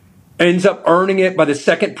 Ends up earning it by the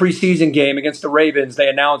second preseason game against the Ravens. They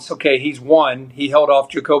announced, okay, he's won. He held off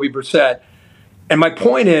Jacoby Brissett. And my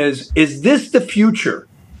point is this the future?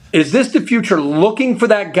 Is this the future, looking for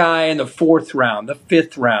that guy in the 4th round, the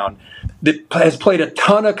 5th round, that has played a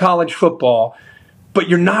ton of college football, but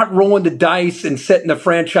you're not rolling the dice and setting the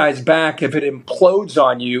franchise back if it implodes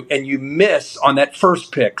on you and you miss on that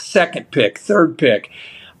first pick, second pick, third pick?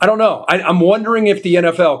 I don't know. I'm wondering if the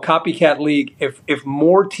NFL copycat league, if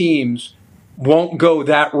more teams won't go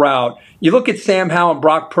that route. You look at Sam Howell and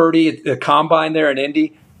Brock Purdy at the combine there in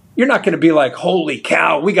Indy. You're not going to be like, holy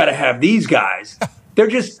cow, we got to have these guys. They're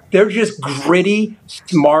just gritty,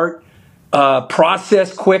 smart,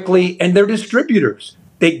 process quickly, and they're distributors.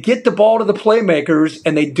 They get the ball to the playmakers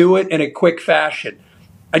and they do it in a quick fashion.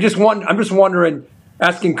 I'm just wondering,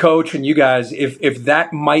 asking Coach and you guys, if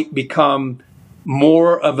that might become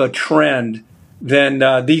more of a trend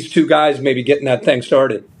than these two guys maybe getting that thing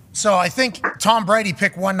started. So I think Tom Brady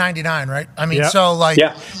picked 199, right? I mean,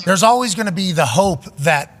 yeah. There's always going to be the hope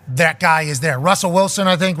that that guy is there. Russell Wilson,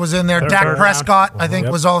 I think, was in there. Dak Prescott, I think,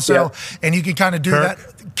 was also. And you can kind of do that.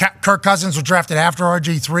 Kirk Cousins was drafted after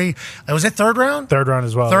RG3. Was it 3rd round? 3rd round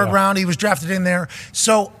as well. Third round, he was drafted in there.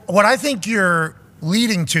 So what I think you're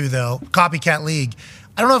leading to, though, copycat league,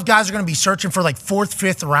 I don't know if guys are going to be searching for like 4th,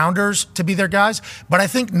 5th rounders to be their guys, but I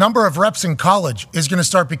think number of reps in college is going to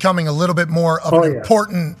start becoming a little bit more of an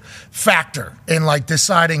important factor in like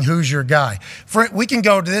deciding who's your guy. We can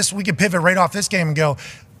go to this, we can pivot right off this game and go,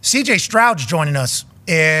 CJ Stroud's joining us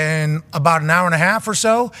in about an hour and a half or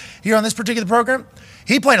so here on this particular program.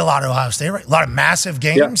 He played a lot at Ohio State, right? A lot of massive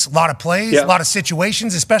games, a lot of plays, a lot of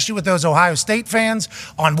situations, especially with those Ohio State fans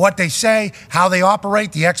on what they say, how they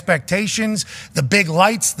operate, the expectations, the big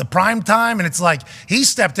lights, the prime time. And it's like he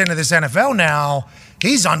stepped into this NFL now.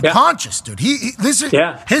 He's unconscious, dude. His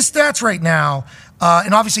stats right now,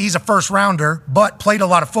 and obviously he's a first rounder, but played a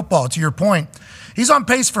lot of football, to your point. He's on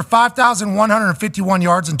pace for 5,151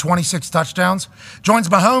 yards and 26 touchdowns. Joins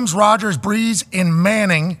Mahomes, Rodgers, Breeze, and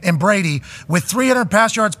Manning and Brady with 300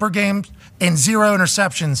 pass yards per game and 0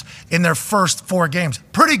 interceptions in their first 4 games.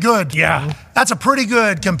 Pretty good. Yeah. That's a pretty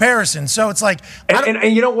good comparison. So it's like...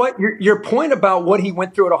 And you know what? Your point about what he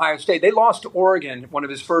went through at Ohio State, they lost to Oregon, one of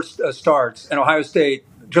his first starts, and Ohio State,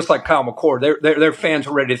 just like Kyle McCord, their fans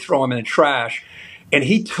were ready to throw him in the trash. And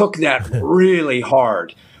he took that really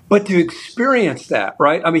hard. But to experience that,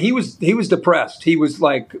 right? I mean, he was depressed. He was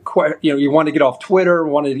like, you wanted to get off Twitter,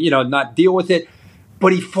 wanted to, not deal with it.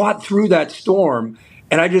 But he fought through that storm.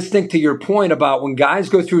 And I just think to your point about when guys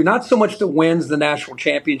go through, not so much the wins, the national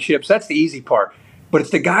championships, that's the easy part. But it's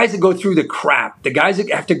the guys that go through the crap, the guys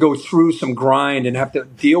that have to go through some grind and have to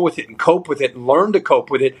deal with it and cope with it and learn to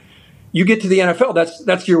cope with it. You get to the NFL,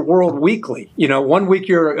 that's your world weekly. 1 week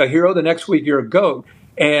you're a hero, the next week you're a GOAT.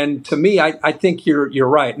 And to me, I think you're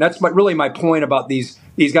right. And that's really my point about these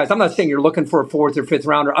guys. I'm not saying you're looking for a 4th or 5th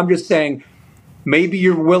rounder. I'm just saying maybe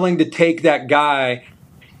you're willing to take that guy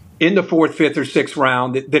in the 4th, 5th, or 6th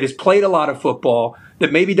round that has played a lot of football,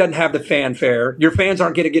 that maybe doesn't have the fanfare. Your fans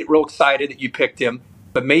aren't going to get real excited that you picked him.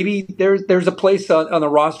 But maybe there's a place on the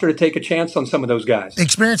roster to take a chance on some of those guys.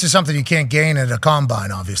 Experience is something you can't gain at a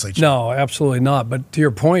combine, obviously. No, absolutely not. But to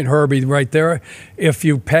your point, Herbie, right there, if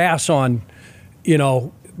you pass on –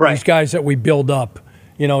 these guys that we build up,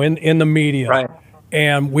 in the media, right,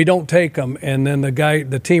 and we don't take them, and then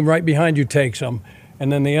the team right behind you takes them,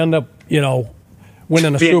 and then they end up,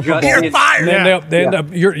 winning a Super Bowl. You're fired. And they end up,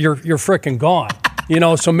 you're freaking gone.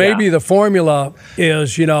 So maybe the formula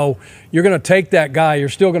is, you're going to take that guy, you're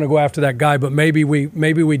still going to go after that guy, but maybe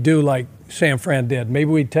we do like San Fran did. Maybe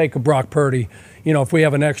we take a Brock Purdy. If we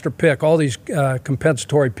have an extra pick, all these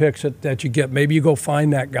compensatory picks that you get, maybe you go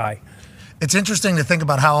find that guy. It's interesting to think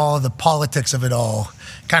about how all of the politics of it all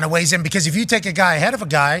kind of weighs in, because if you take a guy ahead of a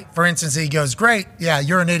guy, for instance, he goes, great, yeah,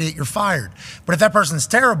 you're an idiot, you're fired. But if that person's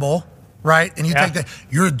terrible, right, and you take that,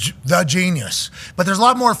 you're the genius. But there's a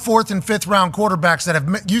lot more 4th and 5th round quarterbacks that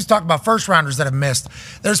have, you talk about first rounders that have missed.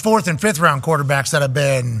 There's 4th and 5th round quarterbacks that have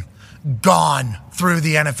been gone through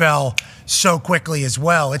the NFL so quickly as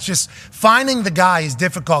well. It's just finding the guy is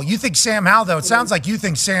difficult. You think Sam Howell, though, it sounds like you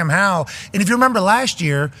think Sam Howell, and if you remember last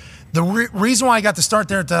year, The reason why I got to start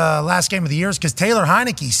there at the last game of the year is because Taylor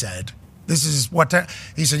Heineke said, this is what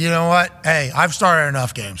he said, you know what? Hey, I've started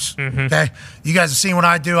enough games. Okay? You guys have seen what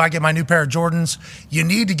I do. I get my new pair of Jordans. You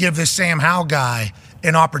need to give this Sam Howell guy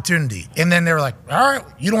an opportunity. And then they were like, all right,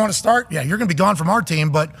 you don't want to start? Yeah, you're going to be gone from our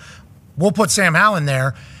team, but we'll put Sam Howell in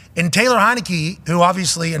there. And Taylor Heineke, who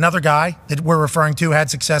obviously another guy that we're referring to had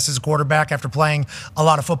success as a quarterback after playing a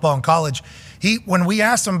lot of football in college, when we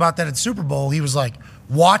asked him about that at Super Bowl, he was like,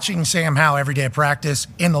 watching Sam Howell every day at practice,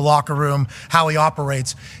 in the locker room, how he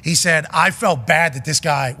operates, he said, I felt bad that this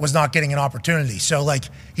guy was not getting an opportunity. So, like,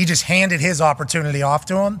 he just handed his opportunity off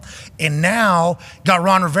to him. And now got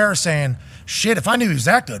Ron Rivera saying, shit, if I knew he was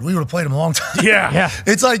that good, we would have played him a long time. Yeah.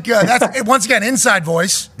 It's like, that's, once again, inside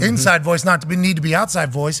voice, not to need to be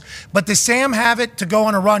outside voice. But does Sam have it to go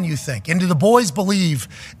on a run, you think? And do the boys believe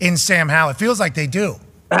in Sam Howell? It feels like they do.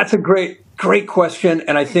 That's a great question,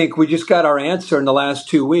 and I think we just got our answer in the last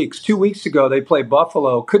 2 weeks. 2 weeks ago, they played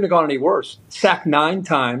Buffalo. Couldn't have gone any worse. Sacked 9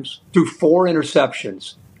 times, threw 4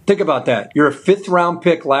 interceptions. Think about that. You're a 5th-round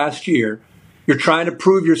pick last year. You're trying to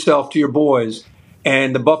prove yourself to your boys.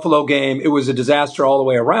 And the Buffalo game, it was a disaster all the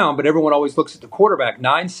way around, but everyone always looks at the quarterback.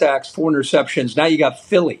 9 sacks, 4 interceptions. Now you got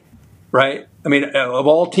Philly, right? I mean, of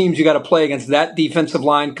all teams you got to play against that defensive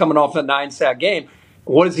line coming off a 9-sack game,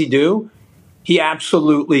 what does he do? He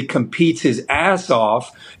absolutely competes his ass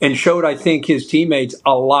off and showed, I think, his teammates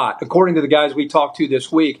a lot. According to the guys we talked to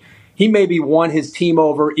this week, he maybe won his team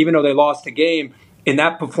over, even though they lost the game, in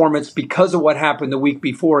that performance because of what happened the week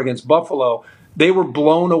before against Buffalo. They were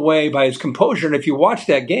blown away by his composure. And if you watch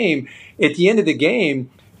that game, at the end of the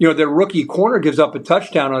game, you know, their rookie corner gives up a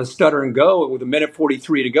touchdown on a stutter and go with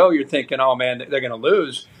 1:43 to go. You're thinking, oh, man, they're going to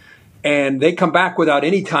lose. And they come back without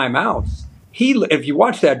any timeouts. If you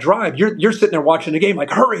watch that drive, you're sitting there watching the game like,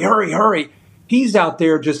 hurry, hurry, hurry. He's out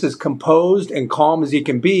there just as composed and calm as he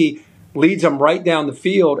can be, leads them right down the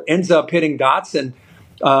field, ends up hitting Dotson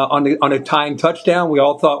on a tying touchdown. We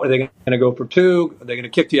all thought, are they going to go for 2? Are they going to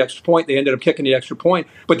kick the extra point? They ended up kicking the extra point.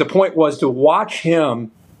 But the point was to watch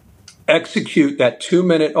him execute that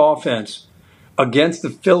 2-minute offense against the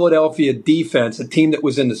Philadelphia defense, a team that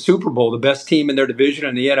was in the Super Bowl, the best team in their division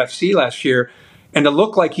in the NFC last year, and to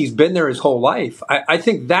look like he's been there his whole life. I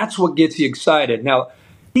think that's what gets you excited. Now,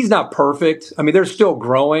 he's not perfect. I mean, they're still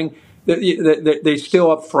growing. They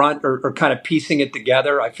still up front are kind of piecing it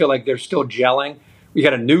together. I feel like they're still gelling. We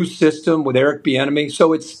got a new system with Eric Bieniemy,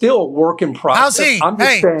 so it's still a work in progress. How's he?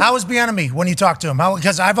 How is Bieniemy when you talk to him?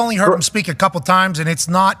 Because I've only heard him speak a couple times, and he's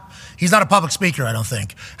not a public speaker, I don't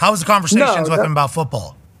think. How was the conversations with him about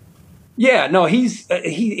football? Yeah, no, he's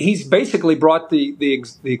basically brought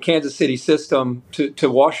the Kansas City system to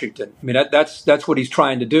Washington. I mean, that's what he's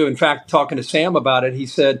trying to do. In fact, talking to Sam about it, he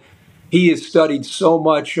said he has studied so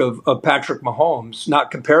much of Patrick Mahomes,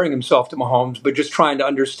 not comparing himself to Mahomes, but just trying to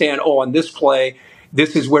understand, on this play,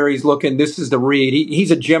 this is where he's looking, this is the read.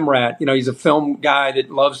 He's a gym rat. You know, he's a film guy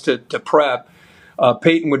that loves to prep.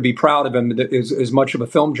 Peyton would be proud of him as much of a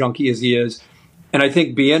film junkie as he is. And I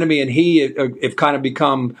think Bieniemy and he have kind of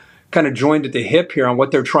become kind of joined at the hip here on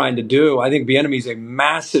what they're trying to do. I think Bieniemy's a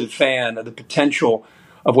massive fan of the potential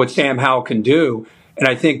of what Sam Howell can do. And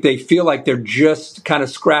I think they feel like they're just kind of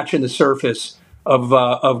scratching the surface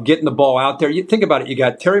of getting the ball out there. You think about it. You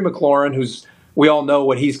got Terry McLaurin, who's, we all know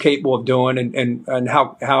what he's capable of doing and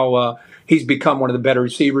how he's become one of the better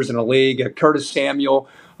receivers in the league. Curtis Samuel,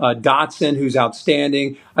 Dotson, who's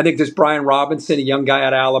outstanding. I think this Brian Robinson, a young guy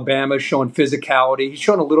out of Alabama, is showing physicality. He's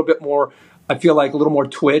showing a little bit more, I feel like, a little more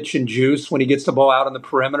twitch and juice when he gets the ball out on the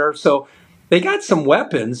perimeter. So they got some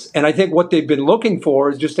weapons. And I think what they've been looking for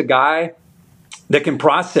is just a guy that can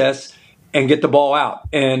process and get the ball out.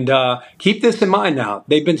 And keep this in mind now.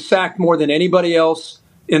 They've been sacked more than anybody else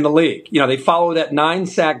in the league. You know, they follow that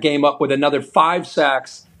 9-sack game up with another 5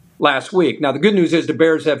 sacks last week. Now, the good news is the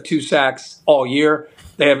Bears have 2 sacks all year.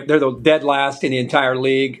 They're the dead last in the entire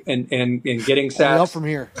league in getting sacks. Up from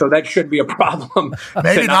here. So that should be a problem.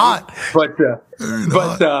 Maybe not. But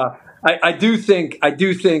I do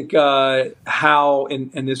think Howe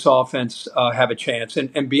and this offense have a chance.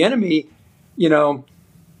 And Bieniemy, you know,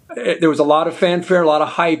 there was a lot of fanfare, a lot of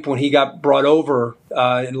hype when he got brought over,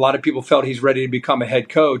 and a lot of people felt he's ready to become a head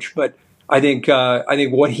coach. But I think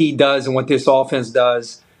what he does and what this offense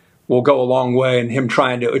does will go a long way in him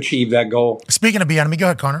trying to achieve that goal. Speaking of Bieniemy, go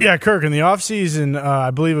ahead, Connor. Yeah, Kirk, in the offseason,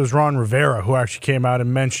 I believe it was Ron Rivera who actually came out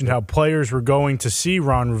and mentioned how players were going to see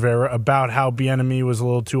Ron Rivera about how Bieniemy was a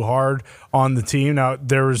little too hard on the team. Now,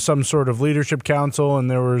 there was some sort of leadership council and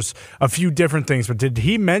there was a few different things, but did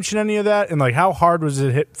he mention any of that? And, like, how hard was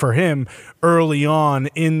it hit for him early on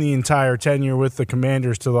in the entire tenure with the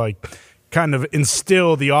Commanders to, like, kind of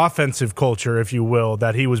instill the offensive culture, if you will,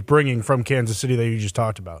 that he was bringing from Kansas City that you just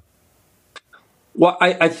talked about? Well,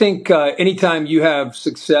 I think anytime you have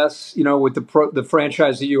success, with the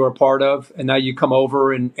franchise that you are a part of, and now you come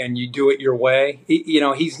over and you do it your way,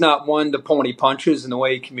 he's not one to pull any punches in the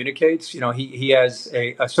way he communicates. He has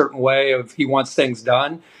a certain way of he wants things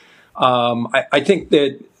done. I think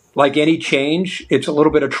that like any change, it's a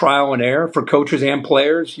little bit of trial and error for coaches and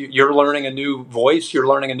players. You're learning a new voice, you're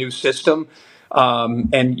learning a new system,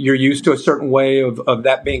 and you're used to a certain way of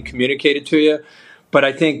that being communicated to you. But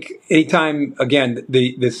I think anytime, again,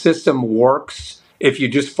 the system works, if you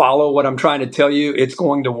just follow what I'm trying to tell you, it's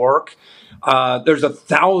going to work. There's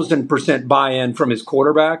 1,000% buy-in from his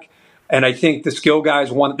quarterback. And I think the skill guys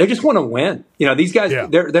they just want to win. These guys,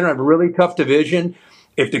 they're in a really tough division.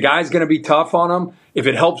 If the guy's going to be tough on them, if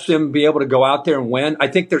it helps them be able to go out there and win, I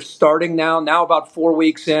think they're starting now about 4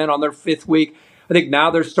 weeks in on their 5th week. I think now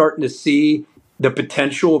they're starting to see the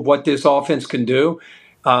potential of what this offense can do.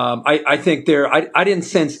 I think I didn't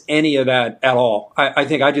sense any of that at all. I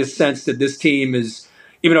think I just sensed that this team is,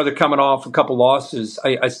 even though they're coming off a couple losses,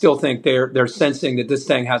 I still think they're sensing that this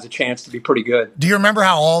thing has a chance to be pretty good. Do you remember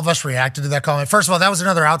how all of us reacted to that comment? First of all, that was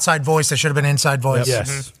another outside voice that should have been inside voice. Yep.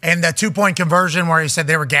 Yes. And that 2-point conversion where he said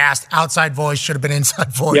they were gassed, outside voice should have been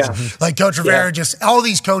inside voice. Yeah. Like Coach Rivera, just all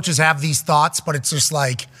these coaches have these thoughts, but it's just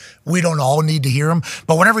like we don't all need to hear them.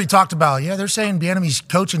 But whenever he talked about, they're saying Bieniemy's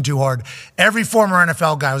coaching too hard, every former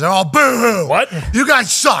NFL guy was like, oh, boo-hoo. What? You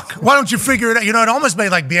guys suck. Why don't you figure it out? It almost made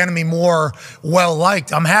like Bieniemy more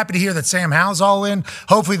well-liked. I'm happy to hear that Sam Howell's all in.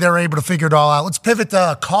 Hopefully they're able to figure it all out. Let's pivot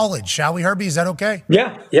to college, shall we, Herbie? Is that okay?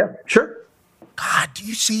 Yeah, sure. God, do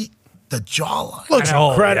you see the jawline? Looks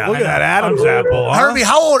incredible. Look at that Adam's apple. Huh? Herbie,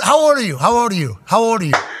 how old are you? How old are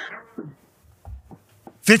you?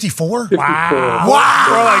 54? 54. Wow.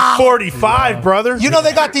 We're like 45, brother.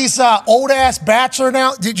 They got these old-ass Bachelor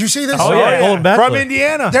now. Did you see this? Oh, yeah. Golden Bachelor. From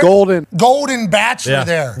Indiana. They're Golden Bachelor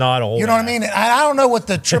there. Not old. You know what I mean? I don't know what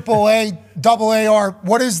the AAA, AAR,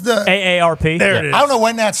 what is the... AARP. There it is. I don't know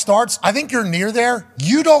when that starts. I think you're near there.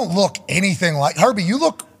 You don't look anything like... Herbie, you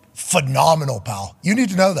look phenomenal, pal. You need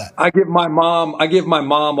to know that. I give my mom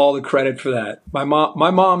all the credit for that. My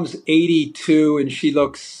mom's 82 and she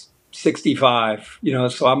looks 65,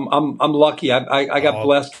 so I'm lucky. I got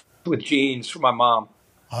blessed with genes from my mom.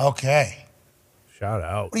 Okay. Shout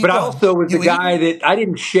out. But I also was the guy that I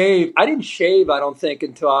didn't shave. I don't think,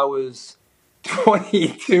 until I was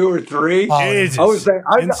 22 or 3. Jesus. I was there.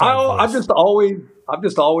 I'm just always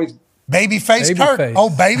Babyface Kirk. Oh,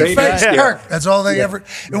 babyface Kirk. That's all they ever.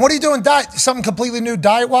 And what are you doing? Something completely new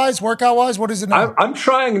diet-wise, workout-wise? What is it now? I'm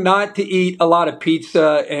trying not to eat a lot of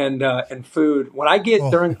pizza and food. When I get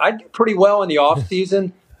I do pretty well in the off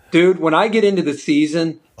season, dude. When I get into the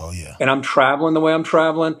season, and I'm traveling the way I'm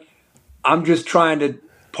traveling, I'm just trying to.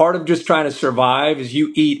 Part of just trying to survive is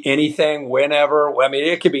you eat anything whenever. I mean,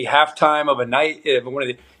 it could be halftime of a night.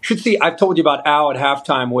 Should see. I've told you about Al at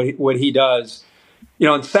halftime. What he does.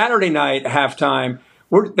 On Saturday night halftime,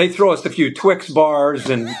 they throw us a few Twix bars,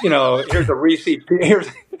 and here's a Reese. Here's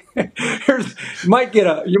you might get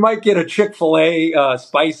a Chick-fil-A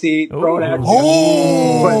spicy thrown at you.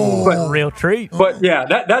 Oh, but real treat. But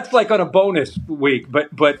yeah, that's like on a bonus week.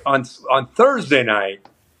 But on Thursday night,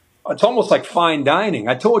 it's almost like fine dining.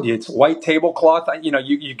 I told you, it's white tablecloth.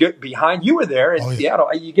 You get behind. You were there in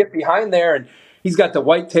Seattle. You get behind there, and he's got the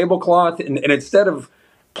white tablecloth, and instead of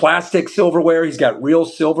plastic silverware, he's got real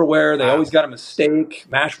silverware. They always got him a steak,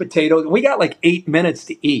 mashed potatoes. We got like 8 minutes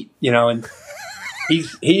to eat, and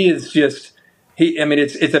it's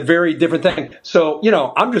a very different thing. So,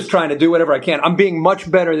 I'm just trying to do whatever I can. I'm being much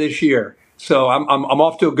better this year. So I'm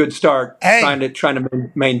off to a good start, trying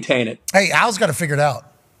to maintain it. Hey, Al's got to figure it out.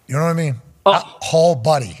 You know what I mean? Whole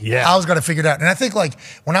buddy. Yeah. Al's got to figure it out. And I think like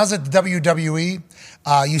when I was at the WWE,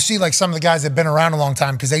 you see like some of the guys that have been around a long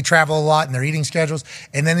time because they travel a lot and their eating schedules.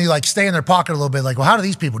 And then you like stay in their pocket a little bit like, well, how do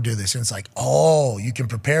these people do this? And it's like, oh, you can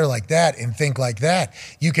prepare like that and think like that.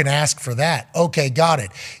 You can ask for that. Okay, got it.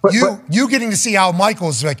 You getting to see Al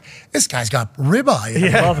Michaels, like, this guy's got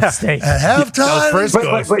ribeye. I love a steak. At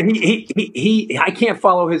halftime. But he I can't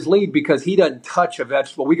follow his lead because he doesn't touch a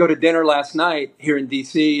vegetable. We go to dinner last night here in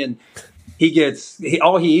D.C. and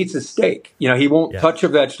all he eats is steak. He won't touch a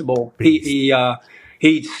vegetable. He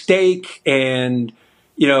eats steak, and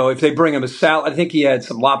if they bring him a salad, I think he had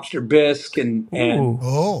some lobster bisque, and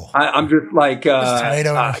I'm just like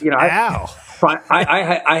tomato. I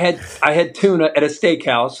had tuna at a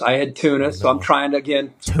steakhouse. I had tuna, so I'm trying to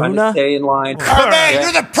stay in line. Oh, man,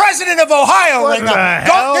 you're the president of Ohio right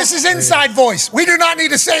now. This is inside voice. We do not need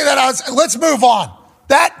to say that. Let's move on.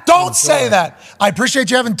 Don't say that. I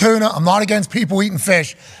appreciate you having tuna. I'm not against people eating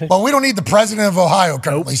fish, but we don't need the president of Ohio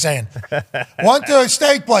currently saying. Went to a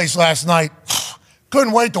steak place last night.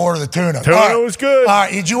 Couldn't wait to order the tuna. Tuna was good. All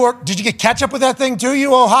right, did you get ketchup with that thing too,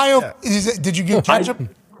 you Ohio? Yeah. Did you get ketchup?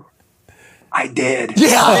 I did.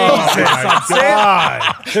 Yeah. Oh,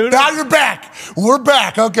 God. Now you're back. We're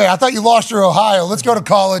back. Okay, I thought you lost your Ohio. Let's go to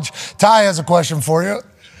college. Ty has a question for you.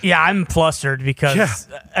 Yeah, I'm flustered because,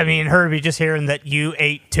 I mean, Herbie, just hearing that you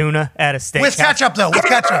ate tuna at a steak. With ketchup, though. With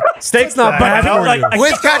ketchup. Steak's not bad for you.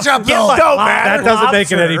 With ketchup, though. That doesn't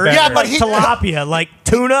make it any better. Yeah, but tilapia, like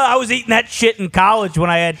tuna. I was eating that shit in college when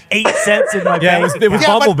I had 8 cents in my bank. It was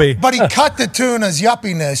Bumblebee. But he cut the tuna's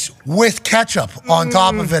yuppiness with ketchup on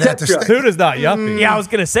top of it at the steak. Tuna's not yuppie. Yeah, I was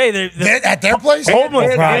gonna say at their place.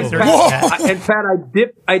 Homeless guys. In fact,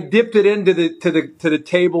 I dipped it into the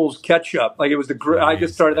table's ketchup. Like it was I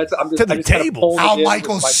just started. To the table. Al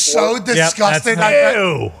Michael's so disgusted.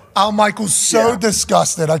 Al Michael's so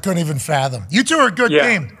disgusted. I couldn't even fathom. You two are a good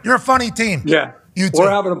team. You're a funny team. Yeah.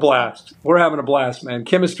 We're having a blast. We're having a blast, man.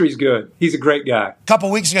 Chemistry's good. He's a great guy. A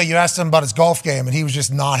couple weeks ago, you asked him about his golf game, and he was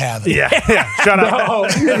just not having it. Yeah. Shut up. No,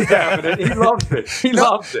 he was having it. He loves it. He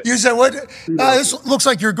loves it. You said, "What? This looks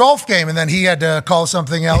like your golf game," and then he had to call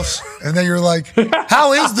something else, and then you're like,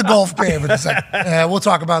 "How is the golf game?" And it's like, we'll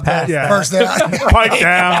talk about that first. Pipe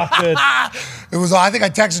down. It was. I think I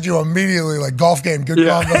texted you immediately, like golf game, good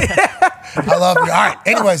combo. I love you. All right.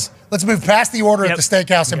 Anyways, let's move past the order at the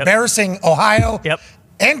steakhouse. Embarrassing Ohio.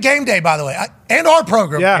 And game day, by the way, and our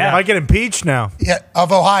program. Yeah, might get impeached now. Yeah,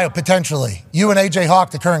 of Ohio potentially. You and AJ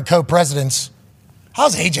Hawk, the current co-presidents.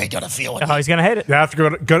 How's AJ gonna feel? He's gonna hate it. You have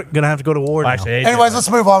to gonna have to go to war now. Anyways, let's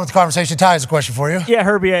move on with the conversation. Ty has a question for you. Yeah,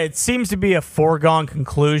 Herbie. It seems to be a foregone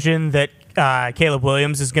conclusion that Caleb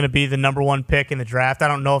Williams is going to be the number 1 pick in the draft. I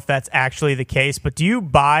don't know if that's actually the case, but do you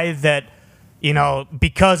buy that? You know,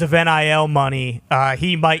 because of NIL money,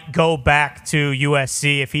 he might go back to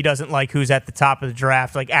USC if he doesn't like who's at the top of the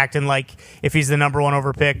draft, like acting like if he's the number 1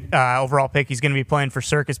 overall pick, he's going to be playing for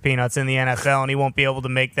circus peanuts in the NFL, and he won't be able to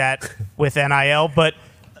make that with NIL. But,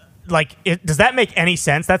 does that make any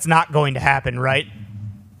sense? That's not going to happen, right?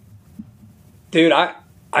 Dude, I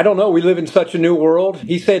don't know. We live in such a new world.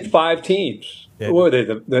 He said 5 teams. What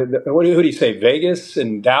did he say? Vegas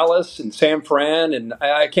and Dallas and San Fran, and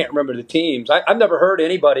I can't remember the teams. I've never heard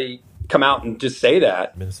anybody come out and just say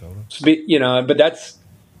that. Minnesota. But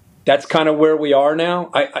that's kind of where we are now.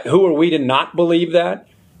 Who are we to not believe that?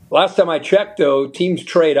 Last time I checked, though, teams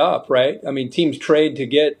trade up, right? I mean, teams trade to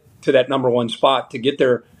get to that number 1 spot to get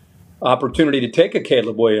their opportunity to take a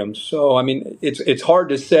Caleb Williams. So, I mean, it's hard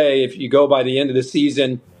to say if you go by the end of the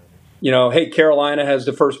season. Hey, Carolina has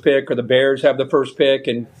the first pick or the Bears have the first pick,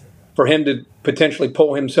 and for him to potentially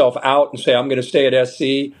pull himself out and say, I'm going to stay at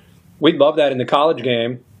SC, we'd love that in the college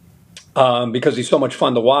game because he's so much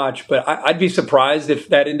fun to watch. But I'd be surprised if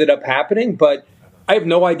that ended up happening, but I have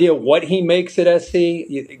no idea what he makes at SC.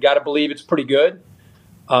 You got to believe it's pretty good.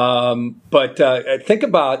 But think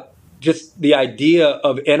about just the idea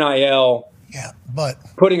of NIL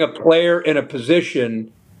putting a player in a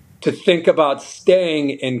position to think about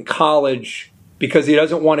staying in college because he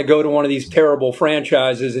doesn't want to go to one of these terrible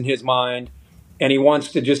franchises in his mind, and he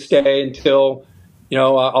wants to just stay until,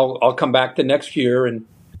 I'll come back the next year. And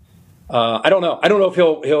I don't know. I don't know if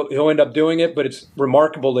he'll end up doing it, but it's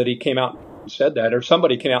remarkable that he came out and said that, or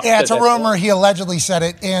somebody came out. Yeah, and it's said a rumor. He allegedly said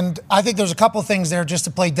it, and I think there's a couple things there just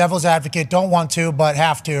to play devil's advocate. Don't want to, but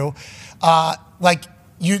have to.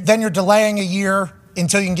 Then you're delaying a year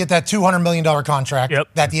until you can get that $200 million contract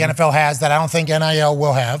that the NFL has that I don't think NIL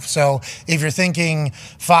will have. So if you're thinking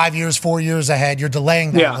 5 years, 4 years ahead, you're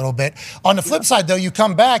delaying that a little bit. On the flip side, though, you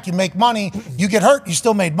come back, you make money, you get hurt, you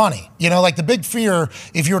still made money. The big fear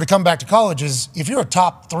if you were to come back to college is if you're a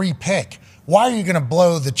top 3 pick, why are you going to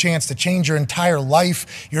blow the chance to change your entire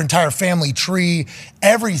life, your entire family tree,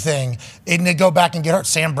 everything, and then go back and get hurt?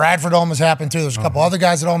 Sam Bradford almost happened to. There's a couple other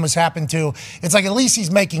guys that almost happened to. It's like at least he's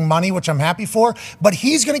making money, which I'm happy for, but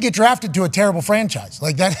he's going to get drafted to a terrible franchise.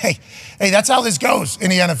 Like that, hey, that's how this goes in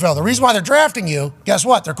the NFL. The reason why they're drafting you, guess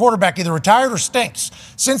what? Their quarterback either retired or stinks.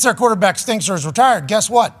 Since their quarterback stinks or is retired, guess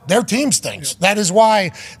what? Their team stinks. That is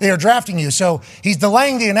why they are drafting you. So he's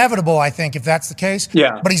delaying the inevitable, I think, if that's the case.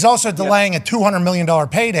 Yeah. But he's also delaying a $200 million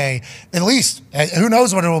payday, at least. Who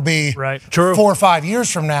knows what it will be 4 or 5 years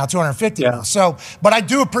from now, $250 million. So, but I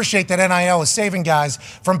do appreciate that NIL is saving guys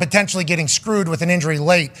from potentially getting screwed with an injury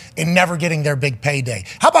late and never getting their big payday.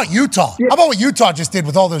 How about Utah? How about what Utah just did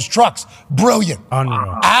with all those trucks? Brilliant.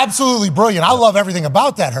 Unreal. Absolutely brilliant. I love everything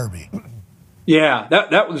about that, Herbie. Yeah,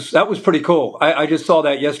 that was pretty cool. I just saw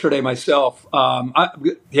that yesterday myself.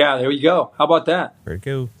 There you go. How about that? Very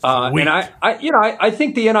cool. And I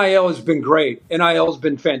think the NIL has been great. NIL has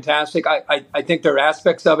been fantastic. I think there are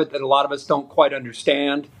aspects of it that a lot of us don't quite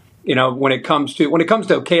understand. When it comes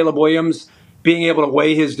to Caleb Williams being able to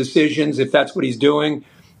weigh his decisions, if that's what he's doing,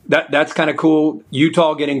 that's kind of cool.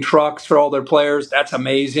 Utah getting trucks for all their players, that's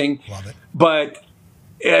amazing. Love it. But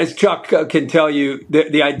as Chuck can tell you,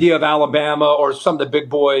 the idea of Alabama or some of the big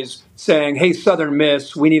boys saying, hey, Southern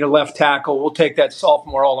Miss, we need a left tackle. We'll take that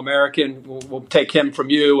sophomore All-American. We'll take him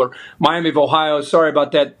from you. Or Miami of Ohio, sorry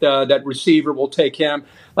about that receiver. We'll take him.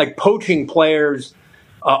 Like poaching players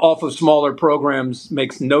off of smaller programs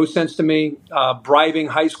makes no sense to me. Bribing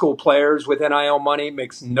high school players with NIL money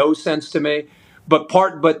makes no sense to me. But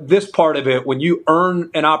this part of it, when you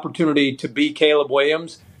earn an opportunity to be Caleb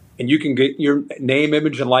Williams, and you can get your name,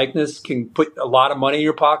 image, and likeness, can put a lot of money in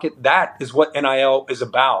your pocket. That is what NIL is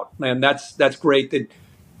about, and that's great that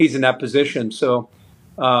he's in that position. So,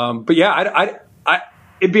 but yeah,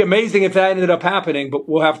 it'd be amazing if that ended up happening, but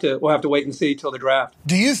we'll have to wait and see till the draft.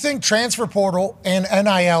 Do you think transfer portal and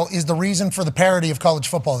NIL is the reason for the parity of college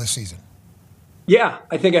football this season? Yeah,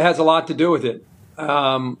 I think it has a lot to do with it.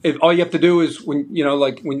 If all you have to do is when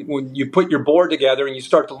you put your board together and you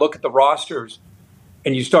start to look at the rosters.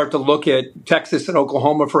 And you start to look at Texas and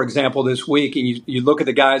Oklahoma, for example, this week, and you look at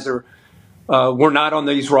the guys that were not on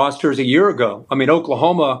these rosters a year ago. I mean,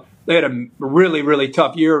 Oklahoma, they had a really, really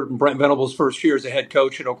tough year in Brent Venables' first year as a head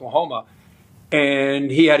coach at Oklahoma. And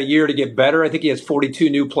he had a year to get better. I think he has 42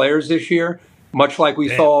 new players this year, much like we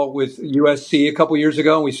saw with USC a couple years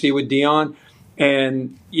ago, and we see with Dion.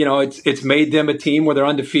 And, it's made them a team where they're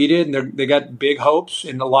undefeated, and they got big hopes.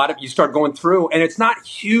 And you start going through, and it's not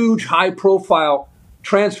huge, high-profile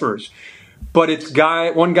transfers, but it's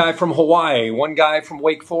one guy from Hawaii, one guy from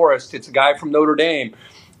Wake Forest, it's a guy from Notre Dame,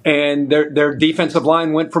 and their defensive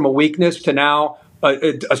line went from a weakness to now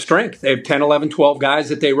a strength. They have 10, 11, 12 guys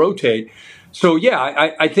that they rotate. So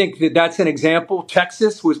yeah, I think that's an example.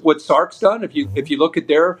 Texas was what Sark's done. If you look at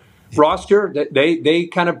their roster, they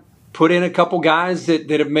kind of put in a couple guys that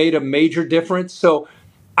have made a major difference. So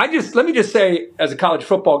let me just say, as a college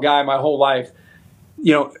football guy my whole life,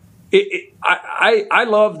 I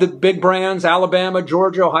love the big brands, Alabama,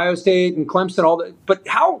 Georgia, Ohio State, and Clemson, all that. But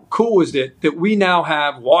how cool is it that we now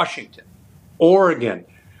have Washington, Oregon,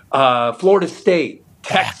 Florida State,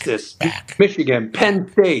 Texas, Michigan, Penn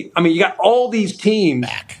State? I mean, you got all these teams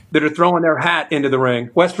that are throwing their hat into the ring.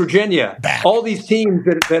 West Virginia, all these teams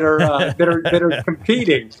that are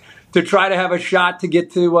competing to try to have a shot to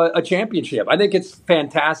get to a championship. I think it's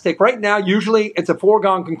fantastic. Right now, usually it's a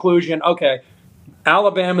foregone conclusion. Okay,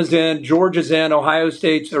 Alabama's in, Georgia's in, Ohio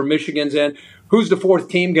State's or Michigan's in. Who's the fourth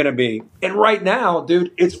team going to be? And right now,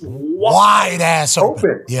 dude, it's wide ass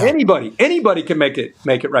open. Yeah. Anybody can make it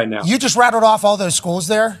right now. You just rattled off all those schools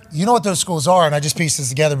there. You know what those schools are, and I just pieced this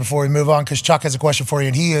together before we move on because Chuck has a question for you,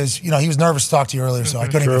 and he was nervous to talk to you earlier, so I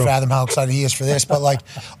couldn't even fathom how excited he is for this. But like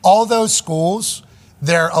all those schools,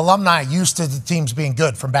 their alumni used to the teams being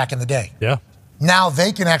good from back in the day. Yeah. Now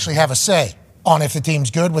they can actually have a say on if the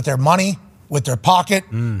team's good with their money, with their pocket,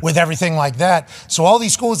 with everything like that. So all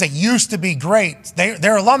these schools that used to be great,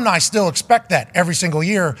 their alumni still expect that every single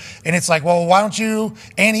year. And it's like, well, why don't you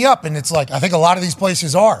ante up? And it's like, I think a lot of these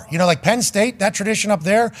places are. Like Penn State, that tradition up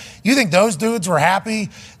there, you think those dudes were happy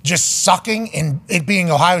just sucking in it being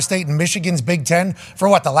Ohio State and Michigan's Big Ten for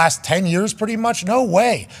the last 10 years pretty much? No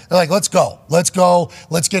way. They're like, let's go, let's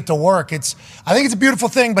get to work. I think it's a beautiful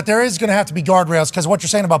thing, but there is going to have to be guardrails because what you're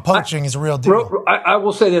saying about poaching is a real deal. I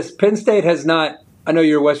will say this, Penn State has not, I know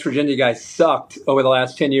you're a West Virginia guy, sucked over the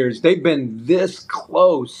last 10 years. They've been this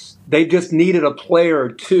close. They just needed a player or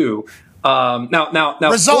two. Now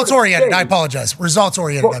results-oriented, I apologize.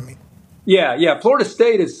 Results-oriented, I mean. Yeah. Florida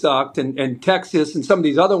State has sucked, and Texas and some of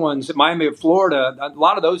these other ones, Miami of Florida, a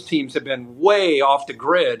lot of those teams have been way off the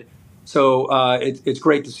grid. So it's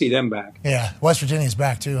great to see them back. Yeah, West Virginia's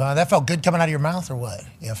back too. That felt good coming out of your mouth or what?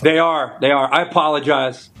 Yeah, they are. I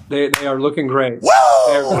apologize. They are looking great.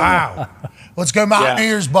 Whoa! Wow. Let's go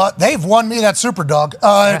Mountaineers, but they've won me that super dog.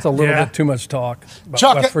 That's a little bit too much talk about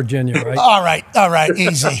Chuck, West Virginia, right? All right,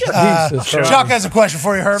 easy. Chuck has a question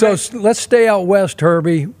for you, Herbie. So let's stay out west,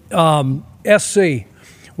 Herbie. SC,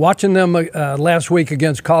 watching them last week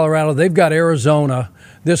against Colorado, they've got Arizona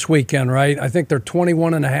this weekend, right? I think they're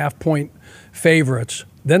 21.5-point favorites.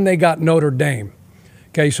 Then they got Notre Dame.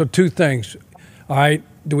 Okay, so two things. All right,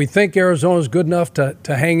 do we think Arizona's good enough to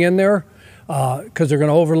hang in there? Because they're going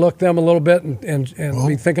to overlook them a little bit and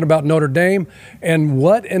be thinking about Notre Dame. And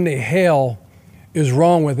what in the hell is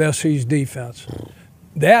wrong with SC's defense?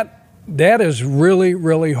 That that is really,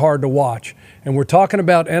 really hard to watch. And we're talking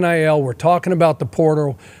about NIL. We're talking about the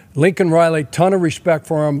portal. Lincoln Riley, ton of respect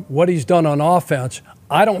for him, what he's done on offense.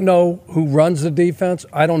 I don't know who runs the defense.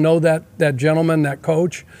 I don't know that gentleman, that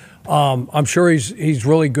coach. I'm sure he's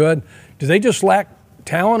really good. Do they just lack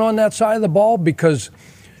talent on that side of the ball? Because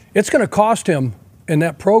it's going to cost him in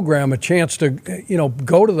that program a chance to,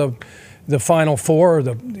 go to the Final Four or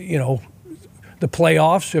the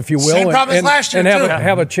playoffs, if you will, Same problem as last year, and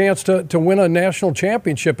have a chance to win a national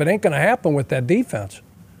championship. It ain't going to happen with that defense.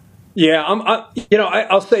 Yeah,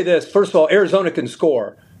 I'll say this. First of all, Arizona can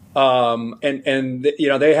score, and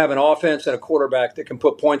they have an offense and a quarterback that can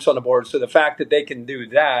put points on the board. So the fact that they can do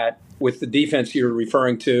that with the defense you're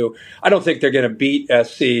referring to, I don't think they're going to beat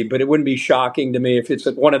SC, but it wouldn't be shocking to me if it's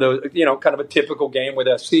one of those, kind of a typical game with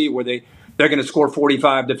SC where they're going to score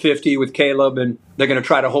 45-50 with Caleb, and they're going to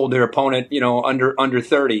try to hold their opponent, under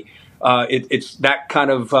 30. It's that kind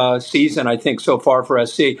of season, I think, so far for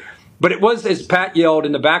SC. But it was, as Pat yelled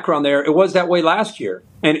in the background there, it was that way last year.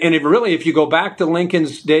 And if you go back to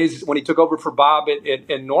Lincoln's days when he took over for Bob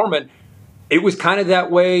and Norman, it was kind of that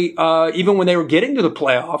way even when they were getting to the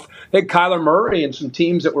playoff. They had Kyler Murray and some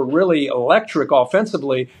teams that were really electric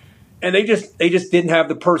offensively, and they just didn't have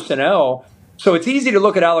the personnel. So it's easy to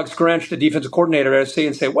look at Alex Grinch, the defensive coordinator at SC,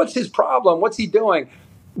 and say, what's his problem? What's he doing?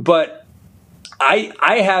 But I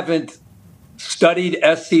haven't studied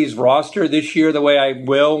SC's roster this year the way I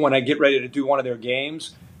will when I get ready to do one of their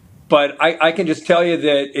games. But I can just tell you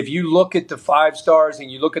that if you look at the 5 stars and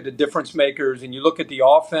you look at the difference makers and you look at the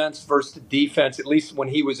offense versus the defense, at least when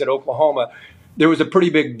he was at Oklahoma, there was a pretty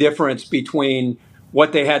big difference between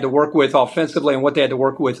what they had to work with offensively and what they had to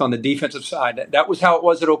work with on the defensive side. That was how it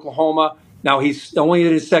was at Oklahoma. Now he's only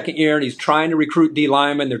in his second year and he's trying to recruit D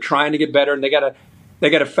linemen. They're trying to get better, and they got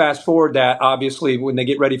to fast forward that, obviously, when they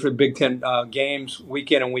get ready for the Big Ten games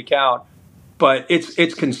week in and week out. But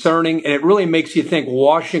it's concerning, and it really makes you think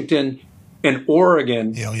Washington and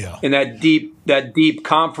Oregon in that deep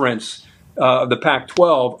conference of the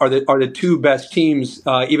Pac-12 are the 2 best teams.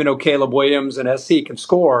 Even though Caleb Williams and SC can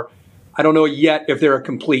score, I don't know yet if they're a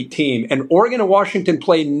complete team. And Oregon and Washington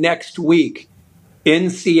play next week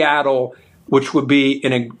in Seattle, which would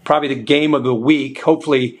be probably the game of the week.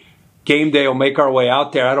 Hopefully, game day will make our way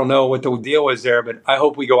out there. I don't know what the deal is there, but I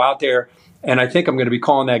hope we go out there. And I think I'm going to be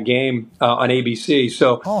calling that game on ABC.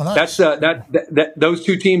 So nice. That's those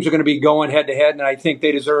 2 teams are going to be going head to head, and I think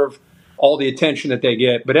they deserve all the attention that they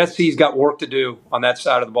get. But SC's got work to do on that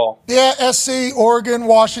side of the ball. Yeah, SC, Oregon,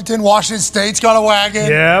 Washington State's got a wagon.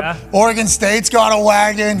 Yep. Oregon State's got a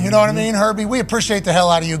wagon. You know what I mean, Herbie? We appreciate the hell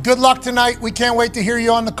out of you. Good luck tonight. We can't wait to hear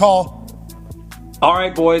you on the call. All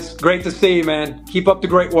right, boys. Great to see you, man. Keep up the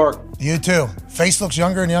great work. You too. Face looks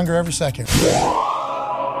younger and younger every second.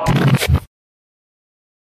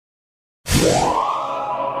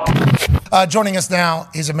 Joining us now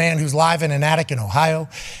is a man who's live in an attic in Ohio.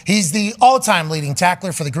 He's the all-time leading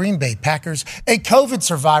tackler for the Green Bay Packers, a COVID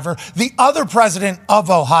survivor, the other president of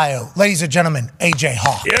Ohio. Ladies and gentlemen, AJ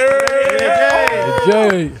Hawk.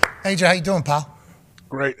 AJ, how you doing, pal?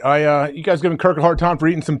 Great. You guys giving Kirk a hard time for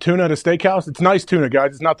eating some tuna at a steakhouse? It's nice tuna,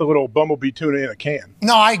 guys. It's not the little bumblebee tuna in a can.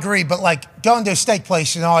 No, I agree, but going to a steak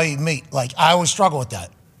place and all you eat meat, I always struggle with that.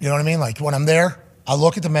 You know what I mean? When I'm there, I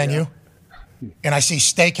look at the menu. And I see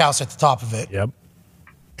steakhouse at the top of it. Yep.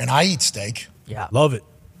 And I eat steak. Yeah. Love it.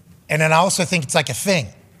 And then I also think it's like a thing,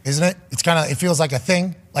 isn't it? It feels like a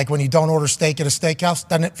thing. Like when you don't order steak at a steakhouse,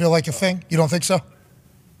 doesn't it feel like a thing? You don't think so?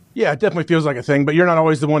 Yeah, it definitely feels like a thing, but you're not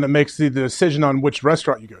always the one that makes the decision on which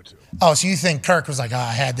restaurant you go to. Oh, so you think Kirk was like,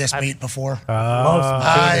 I had this meat before?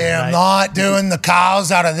 I am not doing the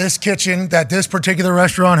cows out of this kitchen that this particular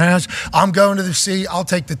restaurant has. I'm going to the sea. I'll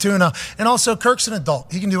take the tuna. And also, Kirk's an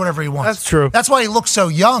adult. He can do whatever he wants. That's true. That's why he looks so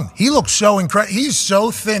young. He looks so incredible. He's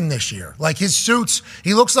so thin this year. His suits,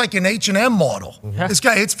 he looks like an H&M model. Yeah. This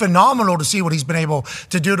guy, it's phenomenal to see what he's been able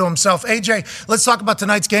to do to himself. AJ, let's talk about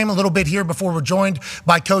tonight's game a little bit here before we're joined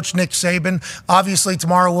by Coach Nick Saban. Obviously,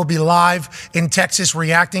 tomorrow we'll be live in Texas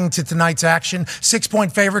reacting to tonight's action.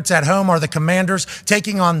 6-point favorites at home are the Commanders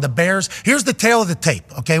taking on the Bears. Here's the tail of the tape,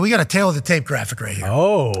 okay? We got a tail of the tape graphic right here.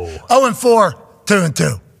 0-4,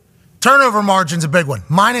 2-2. Turnover margin's a big one.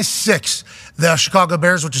 -6. the Chicago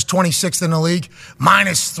Bears, which is 26th in the league.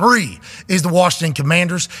 -3 is the Washington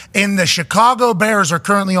Commanders. And the Chicago Bears are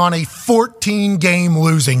currently on a 14-game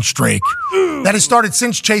losing streak. That has started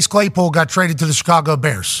since Chase Claypool got traded to the Chicago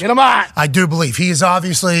Bears. Get him out. I do believe he is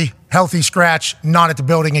obviously healthy scratch, not at the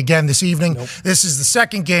building again this evening. Nope. This is the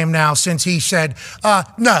second game now since he said,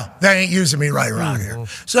 no, they ain't using me right around here.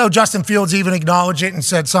 So Justin Fields even acknowledged it and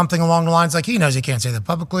said something along the lines like he knows he can't say that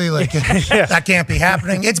publicly. Like, that can't be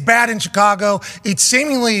happening. It's bad in Chicago. It's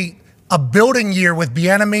seemingly a building year with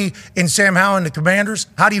Bieniemy and Sam Howell and the Commanders.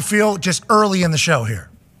 How do you feel just early in the show here?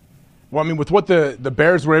 Well, I mean, with what the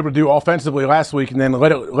Bears were able to do offensively last week and then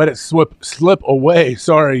let it slip away,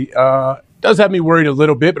 does have me worried a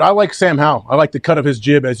little bit, but I like Sam Howell. I like the cut of his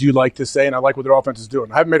jib, as you like to say, and I like what their offense is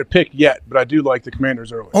doing. I haven't made a pick yet, but I do like the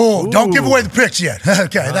Commanders early. Oh, don't give away the picks yet.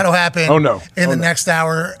 Okay, that'll happen in the next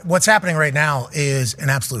hour. What's happening right now is an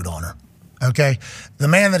absolute honor, okay? The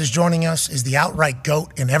man that is joining us is the outright GOAT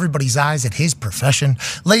in everybody's eyes at his profession.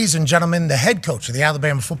 Ladies and gentlemen, the head coach of the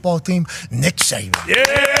Alabama football team, Nick Saban.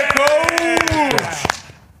 Yeah, coach!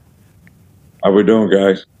 How we doing,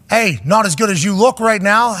 guys? Hey, not as good as you look right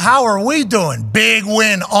now. How are we doing? Big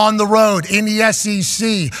win on the road in the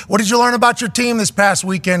SEC. What did you learn about your team this past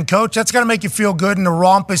weekend, Coach? That's got to make you feel good in a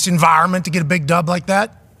rompous environment to get a big dub like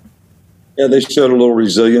that. Yeah, they showed a little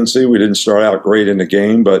resiliency. We didn't start out great in the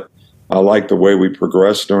game, but I liked the way we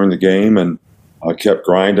progressed during the game and kept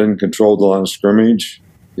grinding, controlled the line of scrimmage,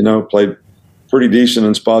 played pretty decent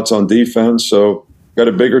in spots on defense. So got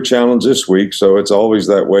a bigger challenge this week, so it's always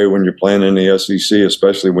that way when you're playing in the SEC,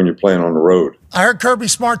 especially when you're playing on the road. I heard Kirby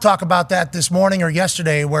Smart talk about that this morning or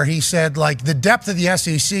yesterday where he said, like, the depth of the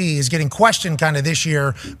SEC is getting questioned kind of this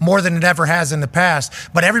year more than it ever has in the past.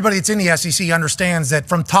 But everybody that's in the SEC understands that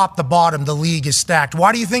from top to bottom, the league is stacked.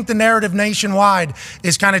 Why do you think the narrative nationwide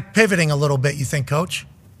is kind of pivoting a little bit, you think, Coach?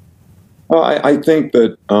 Well, I think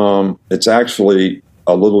that it's actually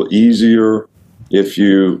a little easier if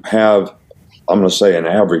you have, I'm going to say, an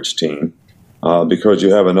average team, because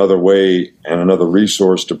you have another way and another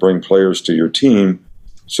resource to bring players to your team.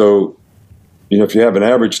 So, if you have an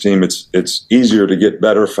average team, it's easier to get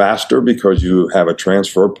better faster because you have a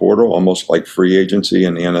transfer portal, almost like free agency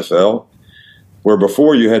in the NFL, where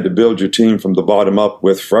before you had to build your team from the bottom up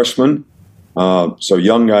with freshmen. So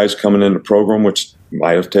young guys coming in the program, which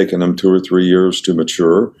might have taken them 2 or 3 years to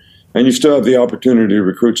mature. And you still have the opportunity to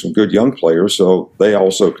recruit some good young players, so they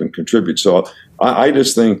also can contribute. So I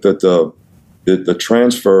just think that the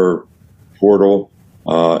transfer portal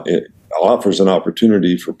it offers an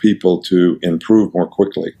opportunity for people to improve more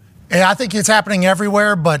quickly. Yeah, I think it's happening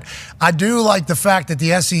everywhere, but I do like the fact that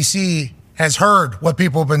the SEC has heard what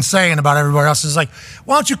people have been saying about everybody else. It's like,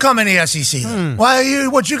 why don't you come in the SEC?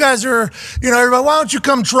 What you guys are, everybody, why don't you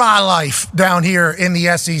come try life down here in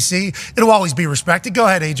the SEC? It'll always be respected. Go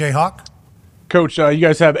ahead, AJ Hawk. Coach, you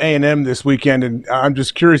guys have A&M this weekend, and I'm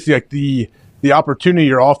just curious, like the opportunity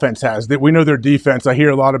your offense has. We know their defense. I hear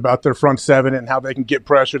a lot about their front seven and how they can get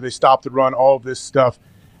pressure. They stop the run, all of this stuff.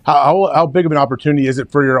 How big of an opportunity is it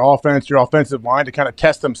for your offense, your offensive line, to kind of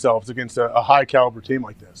test themselves against a high-caliber team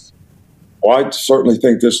like this? Well, I certainly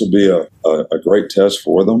think this will be a great test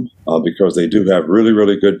for them because they do have really,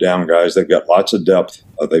 really good down guys. They've got lots of depth.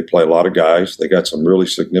 They play a lot of guys. They got some really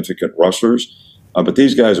significant rushers. But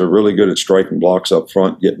these guys are really good at striking blocks up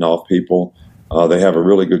front, getting off people. They have a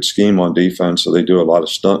really good scheme on defense, so they do a lot of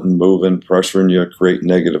stunting, moving, pressuring you, create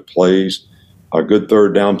negative plays. A good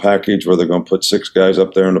third down package where they're going to put 6 guys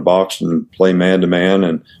up there in the box and play man-to-man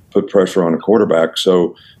and put pressure on a quarterback.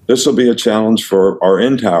 So this will be a challenge for our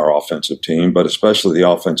entire offensive team, but especially the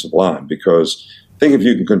offensive line, because I think if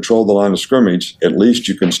you can control the line of scrimmage, at least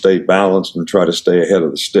you can stay balanced and try to stay ahead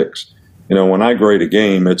of the sticks. When I grade a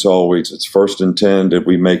game, it's 1st and 10. Did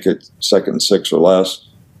we make it 2nd and 6 or less?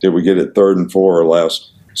 Did we get it 3rd and 4 or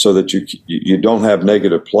less? So that you don't have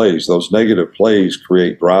negative plays. Those negative plays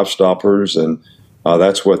create drive stoppers, and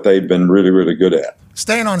that's what they've been really, really good at.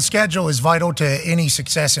 Staying on schedule is vital to any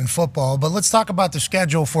success in football, but let's talk about the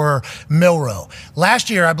schedule for Milroe. Last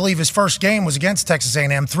year, I believe his first game was against Texas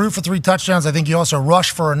A&M, threw for 3 touchdowns. I think he also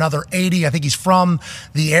rushed for another 80. I think he's from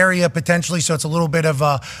the area potentially, so it's a little bit of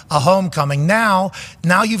a homecoming. Now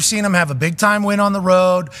you've seen him have a big-time win on the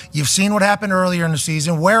road. You've seen what happened earlier in the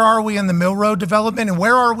season. Where are we in the Milroe development, and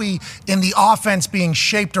where are we in the offense being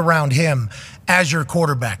shaped around him as your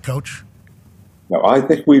quarterback, Coach? Now, I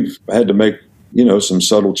think we've had to make some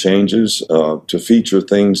subtle changes to feature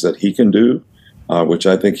things that he can do, which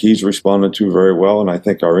I think he's responded to very well, and I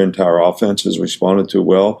think our entire offense has responded to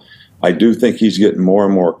well. I do think he's getting more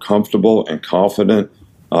and more comfortable and confident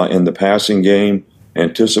in the passing game,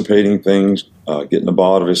 anticipating things, getting the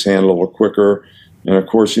ball out of his hand a little quicker. And, of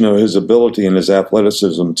course, his ability and his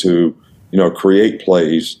athleticism to, create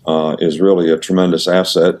plays is really a tremendous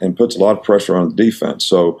asset and puts a lot of pressure on the defense.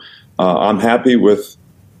 So I'm happy with,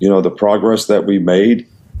 the progress that we made,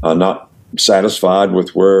 not satisfied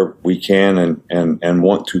with where we can and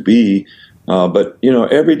want to be. But,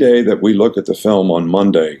 every day that we look at the film on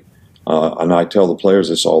Monday, and I tell the players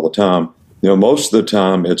this all the time, most of the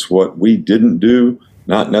time it's what we didn't do,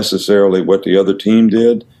 not necessarily what the other team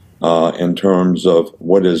did in terms of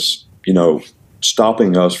what is,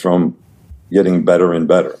 stopping us from getting better and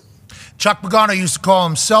better. Chuck Pagano used to call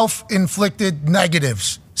them self-inflicted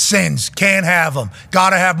negatives. Sins. Can't have them.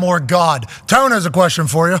 Got to have more God. Tone has a question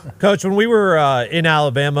for you. Coach, when we were in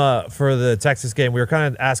Alabama for the Texas game, we were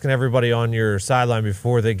kind of asking everybody on your sideline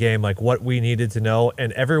before the game, like what we needed to know.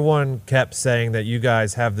 And everyone kept saying that you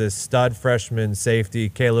guys have this stud freshman safety,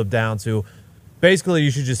 Caleb Downs, who basically you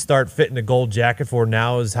should just start fitting a gold jacket for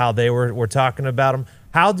now is how they were talking about him.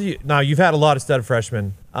 How do you, now you've had a lot of stud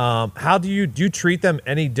freshmen. How do you treat them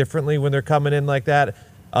any differently when they're coming in like that?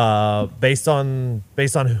 Based on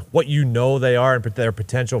what they are and their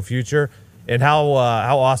potential future, and how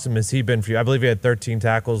awesome has he been for you? I believe he had 13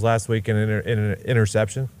 tackles last week and an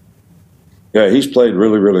interception. Yeah, he's played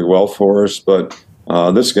really, really well for us, but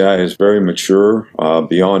this guy is very mature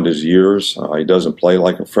beyond his years. He doesn't play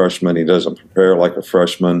like a freshman. He doesn't prepare like a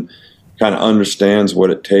freshman. Kind of understands what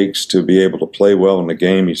it takes to be able to play well in the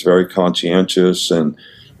game. He's very conscientious, and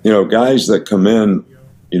guys that come in,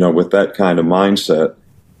 with that kind of mindset,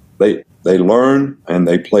 they learn and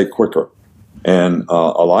they play quicker. And a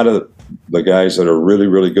lot of the guys that are really,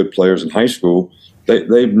 really good players in high school,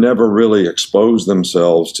 they've never really exposed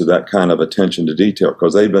themselves to that kind of attention to detail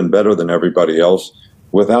because they've been better than everybody else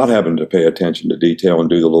without having to pay attention to detail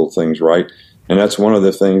and do the little things right. And that's one of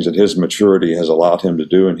the things that his maturity has allowed him to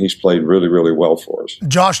do, and he's played really, really well for us.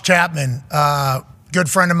 Josh Chapman, good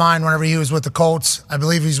friend of mine whenever he was with the Colts. I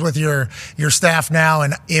believe he's with your staff now.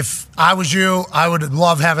 And if I was you, I would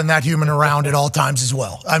love having that human around at all times as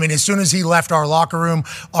well. I mean, as soon as he left our locker room,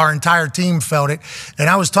 our entire team felt it. And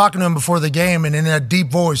I was talking to him before the game, and in that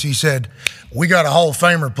deep voice, he said, we got a Hall of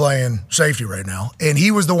Famer playing safety right now. And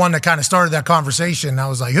he was the one that kind of started that conversation. And I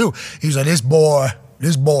was like, who? He was like, this boy.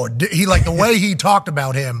 He like the way he talked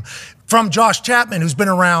about him from Josh Chapman, who's been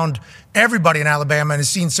around everybody in Alabama and has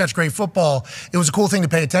seen such great football. It was a cool thing to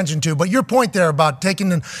pay attention to. But your point there about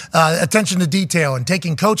taking attention to detail and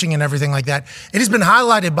taking coaching and everything like that, it has been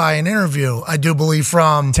highlighted by an interview, I do believe,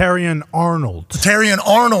 from Terrion Arnold. Terrion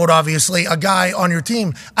Arnold, obviously, a guy on your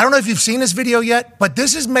team. I don't know if you've seen this video yet, but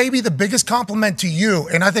this is maybe the biggest compliment to you,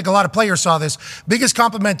 and I think a lot of players saw this, biggest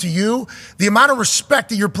compliment to you. The amount of respect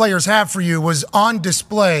that your players have for you was on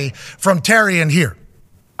display from Terrion here.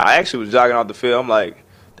 I actually was jogging off the field. I'm like,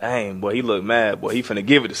 dang, boy, he looked mad. Boy, he finna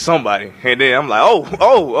give it to somebody. And then I'm like,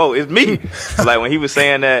 oh, it's me. Like when he was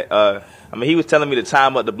saying that, he was telling me to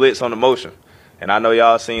time up the blitz on the motion. And I know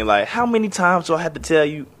y'all seen like, how many times do I have to tell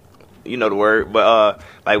you, the word? But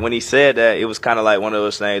like when he said that, it was kind of like one of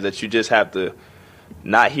those things that you just have to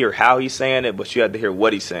not hear how he's saying it, but you have to hear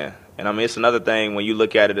what he's saying. And it's another thing when you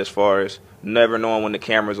look at it as far as never knowing when the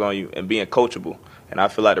camera's on you and being coachable. And I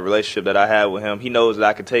feel like the relationship that I have with him, he knows that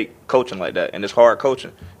I can take coaching like that. And it's hard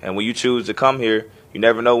coaching. And when you choose to come here, you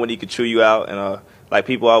never know when he could chew you out. And like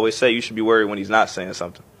people always say, you should be worried when he's not saying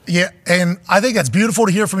something. Yeah, and I think that's beautiful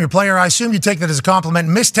to hear from your player. I assume you take that as a compliment.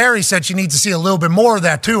 Miss Terry said she needs to see a little bit more of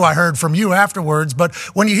that, too, I heard from you afterwards. But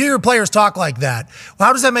when you hear your players talk like that,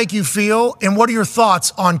 how does that make you feel? And what are your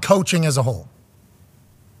thoughts on coaching as a whole?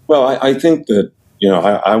 Well, I think that,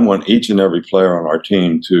 I want each and every player on our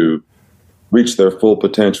team to reach their full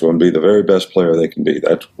potential and be the very best player they can be.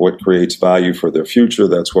 That's what creates value for their future.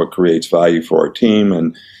 That's what creates value for our team.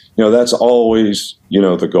 And, that's always,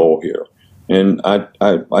 the goal here. And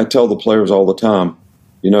I tell the players all the time,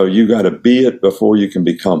 you got to be it before you can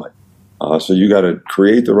become it. So you got to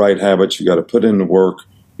create the right habits. You got to put in the work.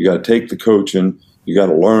 You got to take the coaching. You got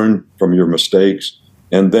to learn from your mistakes.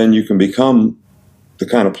 And then you can become the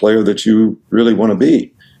kind of player that you really want to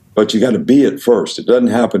be. But you got to be it first. It doesn't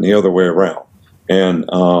happen the other way around. And,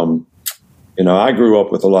 I grew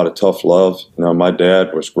up with a lot of tough love. My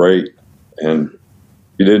dad was great. And if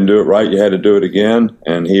you didn't do it right, you had to do it again.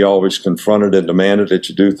 And he always confronted and demanded that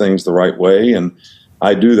you do things the right way. And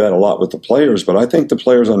I do that a lot with the players. But I think the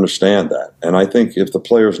players understand that. And I think if the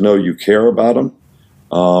players know you care about them,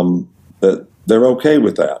 that they're okay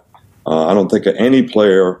with that. I don't think any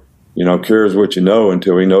player cares what you know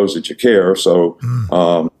until he knows that you care. So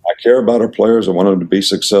I care about our players. I want them to be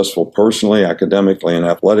successful personally, academically, and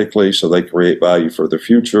athletically so they create value for the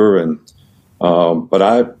future. And but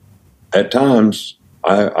at times,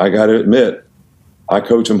 I got to admit, I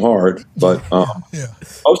coach them hard, but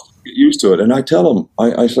most get used to it. And I tell them,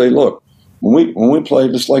 I say, look, when we play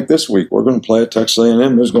just like this week, we're going to play at Texas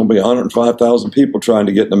A&M. There's going to be 105,000 people trying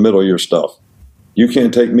to get in the middle of your stuff. You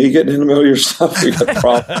can't take me getting in the middle of your stuff. We got a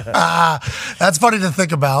problem. That's funny to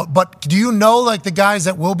think about. But do you know, like, the guys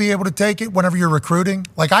that will be able to take it whenever you're recruiting?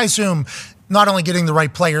 Like, I assume not only getting the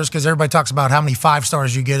right players, because everybody talks about how many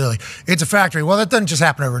 5-stars you get. Like, it's a factory. Well, that doesn't just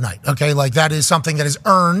happen overnight, okay? Like, that is something that is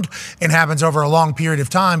earned and happens over a long period of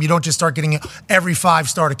time. You don't just start getting every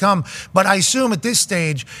 5-star to come. But I assume at this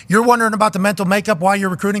stage, you're wondering about the mental makeup while you're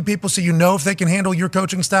recruiting people so you know if they can handle your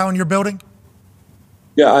coaching style and your building?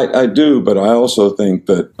 Yeah, I do, but I also think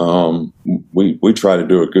that we try to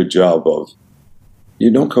do a good job of,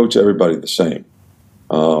 you don't coach everybody the same.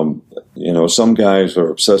 Some guys are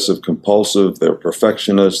obsessive compulsive, they're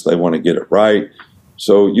perfectionists, they want to get it right.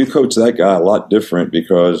 So you coach that guy a lot different,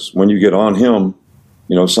 because when you get on him,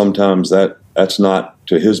 sometimes that's not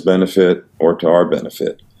to his benefit or to our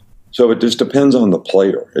benefit. So it just depends on the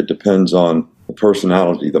player. It depends on the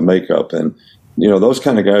personality, the makeup. And, those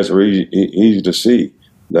kind of guys are easy to see,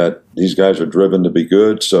 that these guys are driven to be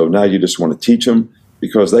good. So now you just want to teach them,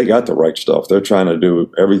 because they got the right stuff. They're trying to do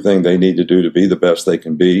everything they need to do to be the best they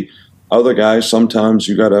can be. Other guys, sometimes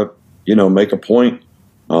you got to, make a point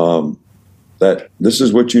that this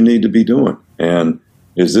is what you need to be doing. And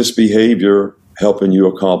is this behavior helping you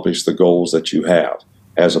accomplish the goals that you have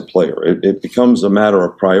as a player? It becomes a matter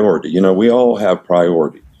of priority. We all have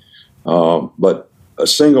priority. But a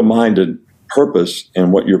single-minded purpose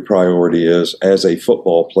and what your priority is as a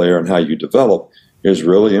football player and how you develop is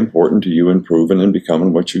really important to you improving and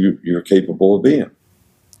becoming what you're capable of being.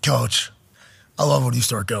 Coach, I love when you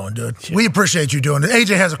start going, dude. We appreciate you doing it.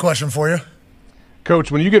 AJ has a question for you.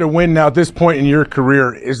 Coach, when you get a win now at this point in your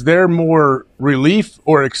career, is there more relief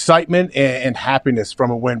or excitement and happiness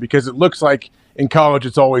from a win? Because it looks like in college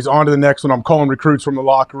it's always on to the next one. I'm calling recruits from the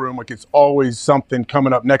locker room, like it's always something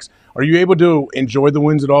coming up next. Are you able to enjoy the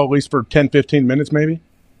wins at all, at least for 10, 15 minutes maybe?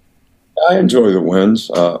 I enjoy the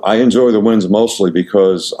wins. I enjoy the wins mostly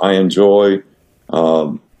because I enjoy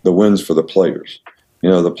the wins for the players.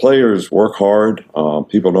 The players work hard.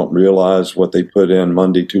 People don't realize what they put in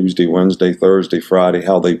Monday, Tuesday, Wednesday, Thursday, Friday,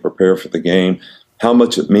 how they prepare for the game, how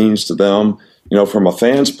much it means to them. From a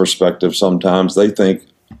fan's perspective, sometimes they think,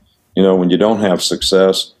 when you don't have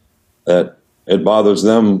success, that it bothers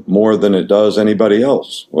them more than it does anybody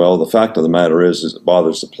else. Well, the fact of the matter is it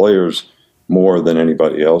bothers the players more than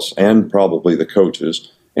anybody else, and probably the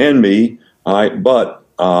coaches and me. But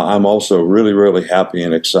I'm also really, really happy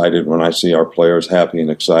and excited when I see our players happy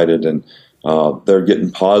and excited, and they're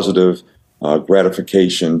getting positive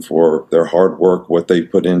gratification for their hard work, what they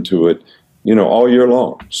put into it, all year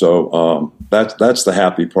long. So that's the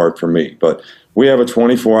happy part for me. But we have a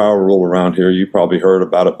 24-hour rule around here. You probably heard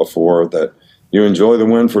about it before, that you enjoy the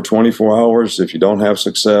win for 24 hours. If you don't have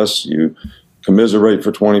success, you commiserate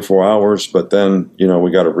for 24 hours, but then,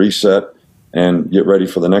 we got to reset and get ready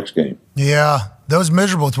for the next game. Yeah. Those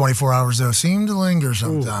miserable 24 hours, though, seem to linger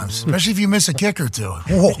sometimes, especially if you miss a kick or two.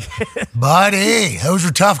 Whoa. Buddy, those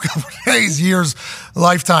are tough couple of days, years,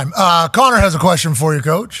 lifetime. Connor has a question for you,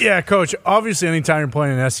 Coach. Yeah, Coach, obviously anytime you're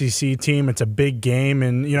playing an SEC team, it's a big game.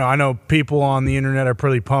 And, I know people on the internet are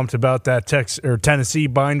pretty pumped about that Tennessee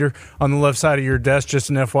binder on the left side of your desk. Just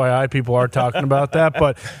an FYI, people are talking about that.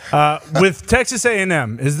 But with Texas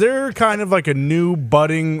A&M, is there kind of like a new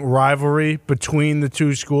budding rivalry between the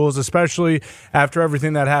two schools, especially after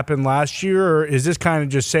everything that happened last year, or is this kind of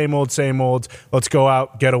just same old, let's go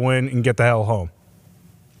out, get a win, and get the hell home?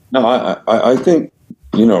 No, I think,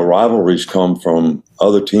 rivalries come from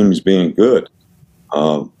other teams being good.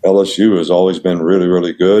 LSU has always been really,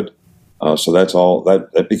 really good. So that's all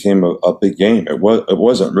that became a big game. It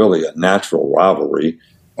wasn't really a natural rivalry.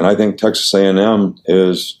 And I think Texas A&M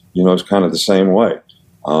is kind of the same way.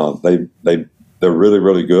 They're really,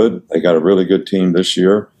 really good. They got a really good team this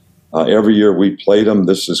year. Every year we played them,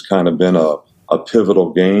 this has kind of been a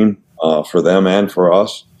pivotal game for them and for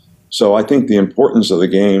us. So I think the importance of the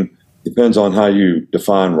game depends on how you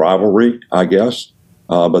define rivalry, I guess.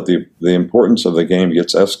 But the importance of the game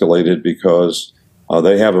gets escalated because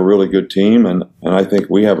they have a really good team, and I think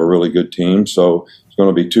we have a really good team. So it's going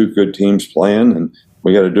to be two good teams playing, and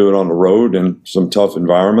we got to do it on the road in some tough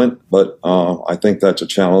environment. But I think that's a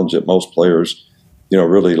challenge that most players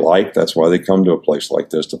really like. That's why they come to a place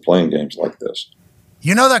like this, to playing games like this.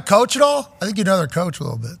 You know that coach at all? I think you know their coach a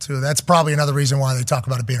little bit, too. That's probably another reason why they talk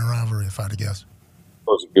about it being a rivalry, if I had to guess.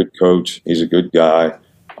 He's a good coach. He's a good guy.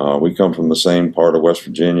 We come from the same part of West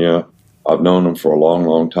Virginia. I've known him for a long,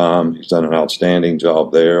 long time. He's done an outstanding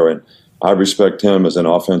job there. And, I respect him as an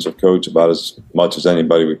offensive coach about as much as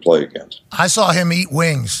anybody we play against. I saw him eat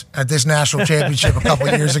wings at this national championship a couple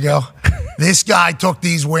of years ago. This guy took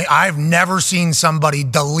these wings. I've never seen somebody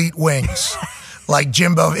delete wings like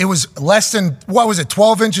Jimbo. It was less than,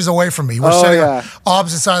 12 inches away from me. We're sitting on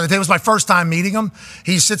opposite side of the table. It was my first time meeting him.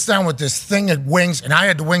 He sits down with this thing of wings, and I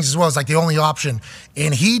had the wings as well. It's like the only option.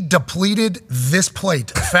 And he depleted this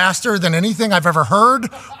plate faster than anything I've ever heard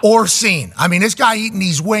or seen. I mean, this guy eating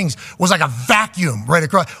these wings was like a vacuum right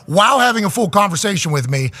across while having a full conversation with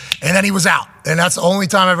me, and then he was out. And that's the only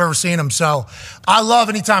time I've ever seen him. So I love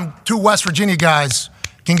anytime two West Virginia guys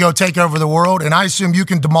can go take over the world, and I assume you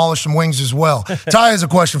can demolish some wings as well. Ty has a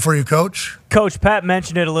question for you, Coach. Coach, Pat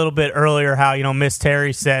mentioned it a little bit earlier how, Miss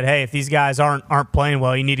Terry said, hey, if these guys aren't playing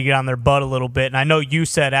well, you need to get on their butt a little bit. And I know you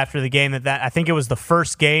said after the game that I think it was the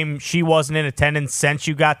first game she wasn't in attendance since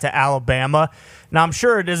you got to Alabama. Now, I'm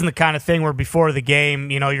sure it isn't the kind of thing where before the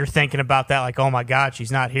game, you're thinking about that like, oh, my God,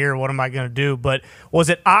 she's not here. What am I going to do? But was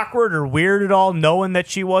it awkward or weird at all knowing that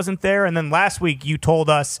she wasn't there? And then last week you told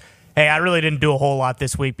us, hey, I really didn't do a whole lot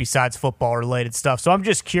this week besides football-related stuff. So I'm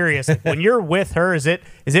just curious, when you're with her, is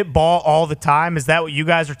it ball all the time? Is that what you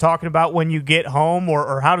guys are talking about when you get home,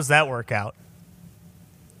 or how does that work out?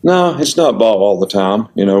 No, it's not ball all the time.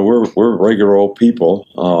 We're regular old people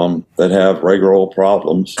that have regular old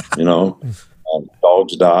problems.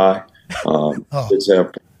 Dogs die,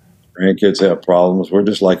 grandkids have problems. We're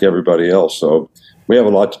just like everybody else. So we have a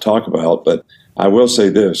lot to talk about. But I will say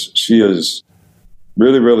this: she is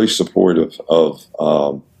really, really supportive of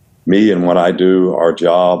me and what I do, our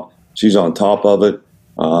job. She's on top of it.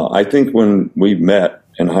 I think when we met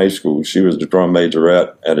in high school, she was the drum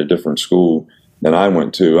majorette at a different school than I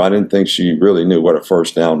went to. I didn't think she really knew what a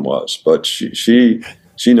first down was, but she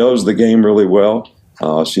knows the game really well.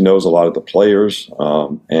 She knows a lot of the players,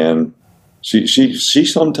 and she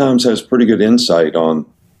sometimes has pretty good insight on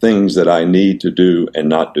things that I need to do and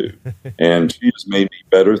not do. And she has made me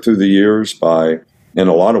better through the years in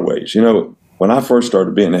a lot of ways. When I first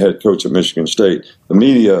started being the head coach at Michigan State, the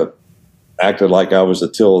media acted like I was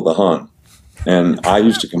Attila the Hun. And I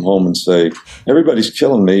used to come home and say, everybody's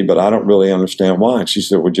killing me, but I don't really understand why. And she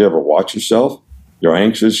said, would you ever watch yourself? You're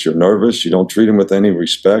anxious, you're nervous, you don't treat them with any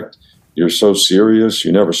respect. You're so serious,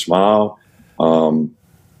 you never smile.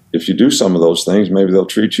 If you do some of those things, maybe they'll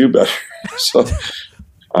treat you better. So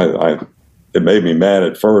it made me mad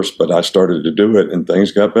at first, but I started to do it, and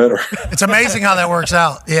things got better. It's amazing how that works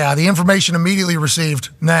out. Yeah, the information immediately received,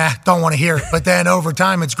 don't want to hear it. But then over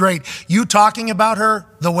time, it's great. You talking about her,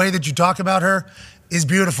 the way that you talk about her, is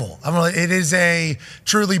beautiful. It is a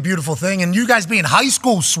truly beautiful thing. And you guys being high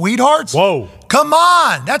school sweethearts? Whoa. Come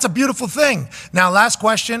on. That's a beautiful thing. Now, last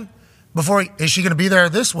question. Is she going to be there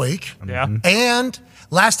this week? Yeah. And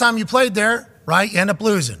last time you played there, right, you end up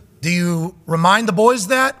losing. Do you remind the boys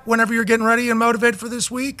that whenever you're getting ready and motivated for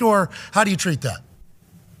this week, or how do you treat that?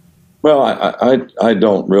 Well, I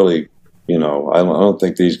don't really, I don't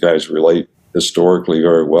think these guys relate historically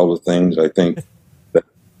very well to things. I think that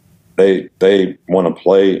they want to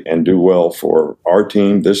play and do well for our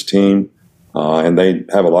team, this team, and they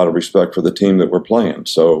have a lot of respect for the team that we're playing.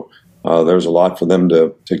 So there's a lot for them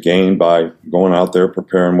to gain by going out there,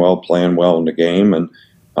 preparing well, playing well in the game, and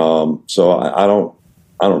so I don't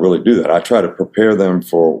really do that. I try to prepare them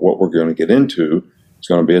for what we're going to get into. It's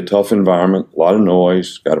going to be a tough environment, a lot of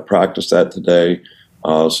noise. Got to practice that today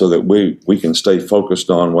so that we can stay focused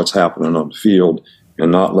on what's happening on the field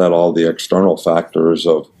and not let all the external factors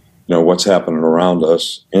of what's happening around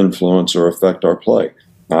us influence or affect our play.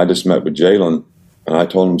 I just met with Jalen, and I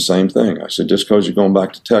told him the same thing. I said, just because you're going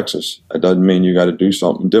back to Texas, that doesn't mean you got to do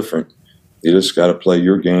something different. You just got to play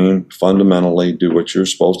your game fundamentally, do what you're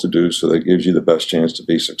supposed to do so that it gives you the best chance to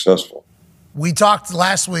be successful. We talked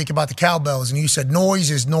last week about the cowbells, and you said noise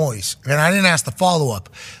is noise. And I didn't ask the follow-up.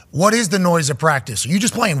 What is the noise of practice? Are you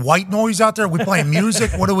just playing white noise out there? Are we playing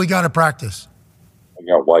music? What do we got to practice? We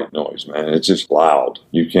got white noise, man. It's just loud.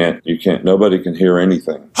 You can't, nobody can hear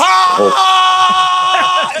anything.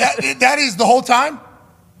 That is the whole time?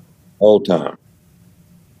 Whole time.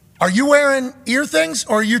 Are you wearing ear things,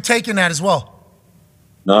 or are you taking that as well?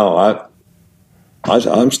 No,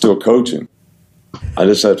 I'm still coaching. I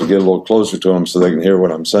just have to get a little closer to them so they can hear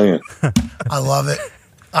what I'm saying. I love it.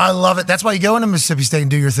 I love it. That's why you go into Mississippi State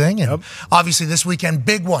and do your thing. And obviously this weekend,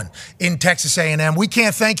 big one in Texas A&M. We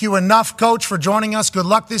can't thank you enough, Coach, for joining us. Good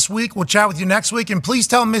luck this week. We'll chat with you next week. And please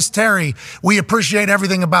tell Miss Terry we appreciate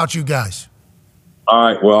everything about you guys. All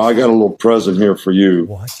right. Well, I got a little present here for you.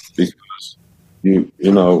 What? Because we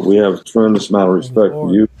have a tremendous amount of respect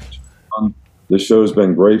for you. This show's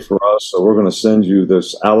been great for us, so we're going to send you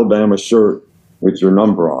this Alabama shirt with your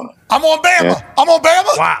number on it. I'm on Bama. Yeah. I'm on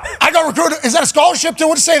Bama. Wow. I got recruited. Is that a scholarship?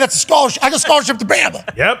 What to say? That's a scholarship. I got a scholarship to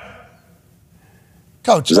Bama. Yep.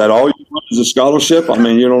 Coach. Is that all you want is a scholarship? I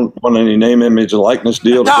mean, you don't want any name, image, and likeness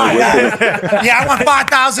deal to go with it? Yeah, I want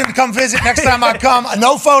 5,000 to come visit next time I come.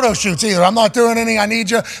 No photo shoots either. I'm not doing any. I need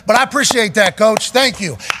you. But I appreciate that, Coach. Thank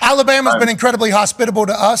you. Alabama's been incredibly hospitable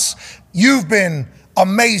to us. You've been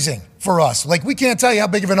amazing for us. Like, we can't tell you how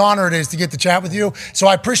big of an honor it is to get to chat with you. So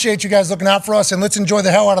I appreciate you guys looking out for us, and let's enjoy the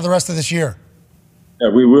hell out of the rest of this year. Yeah,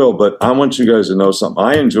 we will. But I want you guys to know something.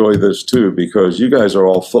 I enjoy this, too, because you guys are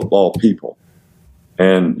all football people.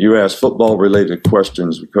 And you ask football-related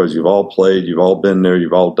questions because you've all played, you've all been there,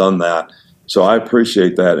 you've all done that. So I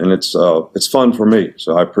appreciate that, and it's fun for me.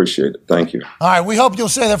 So I appreciate it. Thank you. All right, we hope you'll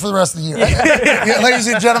say that for the rest of the year. Yeah, ladies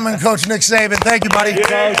and gentlemen, Coach Nick Saban, thank you, buddy.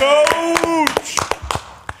 Yeah, Coach!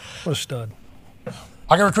 What a stud.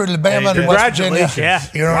 I got recruited to Bama and West Virginia. Yeah.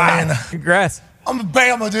 You know what I mean? Congrats. I'm a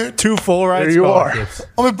Bama, dude. 2 full ride There you are. scholarships.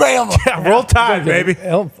 I'm a Bama. Yeah, roll tide, baby.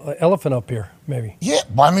 Elephant up here, maybe. Yeah,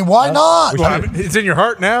 I mean, why not? Well, I mean, it's in your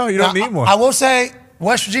heart now. You don't need one. I will say,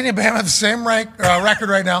 West Virginia and Bama have the same record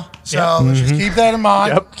right now. So let's just keep that in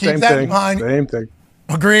mind. Yep, Keep same that thing. in mind. Same thing.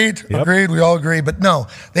 Agreed. We all agree. But no,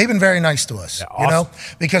 they've been very nice to us, Yeah, you know,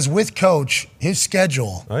 because with Coach, his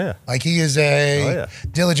schedule, like he is a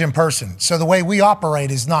diligent person. So the way we operate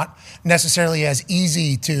is not necessarily as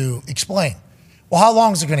easy to explain. Well, how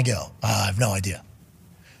long is it going to go? I have no idea.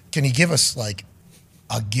 Can you give us like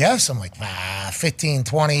a guess? I'm like, 15,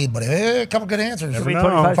 20, but a couple good answers.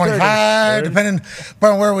 25, depending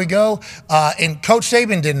on where we go. And Coach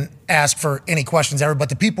Saban didn't ask for any questions ever, but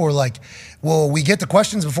the people were like, will we get the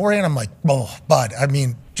questions beforehand? I'm like, oh, bud, I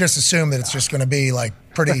mean, just assume that it's just going to be like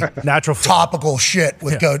pretty natural topical shit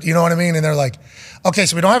with Coach. You know what I mean? And they're like, okay,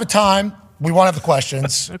 so we don't have a time. We won't have the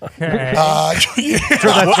questions. Okay. I'm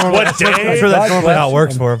sure that's normally how it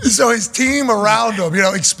works for him. So his team around him, you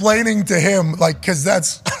know, explaining to him, like, because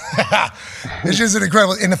that's, it's just an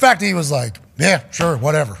incredible. And the fact that he was like, yeah, sure,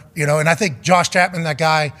 whatever. You know, and I think Josh Chapman, that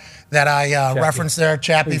guy that I referenced there,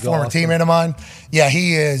 Chappie, former teammate of mine, yeah,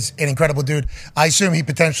 he is an incredible dude. I assume he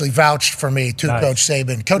potentially vouched for me to Coach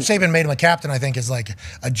Saban. Coach Saban made him a captain, I think, as like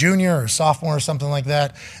a junior or sophomore or something like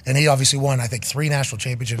that. And he obviously won, I think, 3 national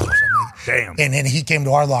championships or something. Damn. And then he came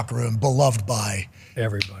to our locker room, beloved by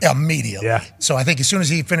everybody. Immediately. Yeah. So I think as soon as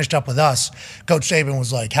he finished up with us, Coach Saban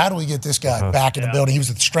was like, how do we get this guy back in the building? He was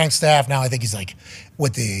with the strength staff. Now I think he's like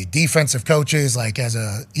with the defensive coaches, like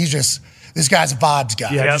this guy's a vibes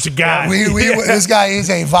guy. Yeah, just a guy. This guy is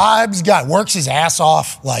a vibes guy. Works his ass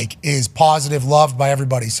off, like is positive, loved by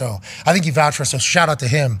everybody. So I think he vouched for us. So shout out to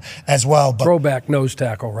him as well. But throwback nose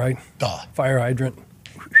tackle, right? Fire hydrant.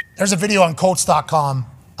 There's a video on Colts.com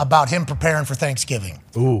about him preparing for Thanksgiving.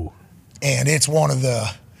 Ooh. And it's one of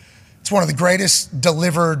the greatest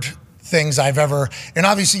delivered things I've ever, and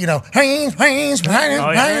obviously, you know, Haynes, you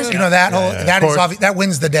know, that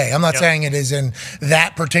wins the day. I'm not saying it is in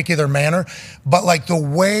that particular manner, but like the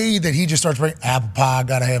way that he just starts bringing apple pie,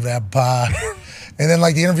 gotta have apple pie. And then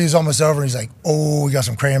like the interview's almost over and he's like, oh, we got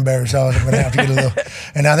some cranberry sauce. I'm gonna have to get a little.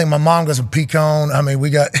 And I think my mom got some pecan. I mean,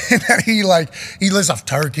 we got, he lists off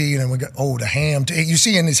turkey and then we got, the ham. You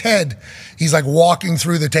see in his head, he's like walking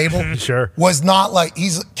through the table. Sure. Was not like,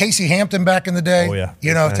 he's Casey Hampton back in the day. Oh, yeah.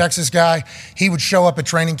 You know, Texas guy. He would show up at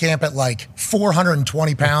training camp at like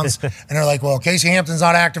 420 pounds. And they're like, well, Casey Hampton's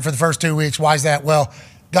not active for the first 2 weeks. Why is that? Well,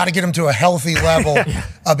 got to get him to a healthy level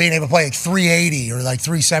of being able to play like 380 or like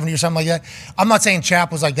 370 or something like that. I'm not saying Chap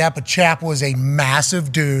was like that, but Chap was a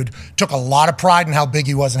massive dude, took a lot of pride in how big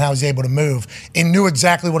he was and how he was able to move, and knew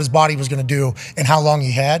exactly what his body was going to do and how long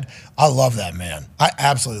he had. I love that man. I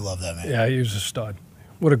absolutely love that man. Yeah, he was a stud.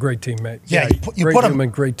 What a great teammate. Yeah, you great put him,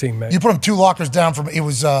 human, great teammate. You put him 2 lockers down from, it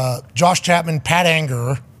was Josh Chapman, Pat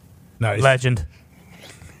Anger. Nice. Legend.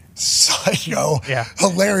 Psycho,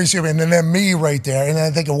 hilarious human, and then me right there. And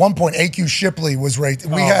then I think at one point AQ Shipley was right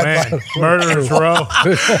there. We had like, murderers row.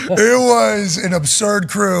 It was an absurd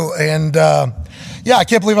crew, and I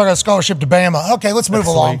can't believe I got a scholarship to Bama. Okay, let's move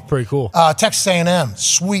along. Pretty cool. Texas A&M,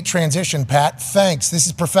 sweet transition, Pat. Thanks. This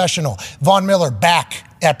is professional. Von Miller back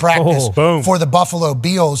at practice for the Buffalo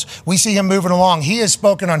Bills. We see him moving along. He has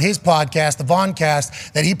spoken on his podcast, the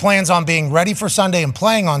Voncast, that he plans on being ready for Sunday and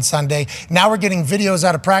playing on Sunday. Now we're getting videos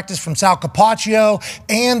out of practice from Sal Capaccio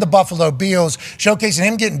and the Buffalo Bills, showcasing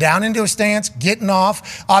him getting down into a stance, getting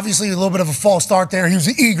off. Obviously, a little bit of a false start there. He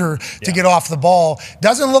was eager to get off the ball.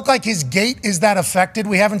 Doesn't look like his gait is that affected.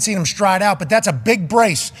 We haven't seen him stride out, but that's a big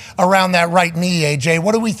brace around that right knee, AJ.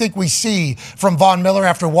 What do we think we see from Von Miller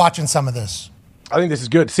after watching some of this? I think this is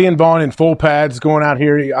good. Seeing Vaughn in full pads going out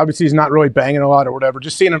here, obviously he's not really banging a lot or whatever.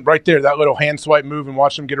 Just seeing him right there, that little hand swipe move and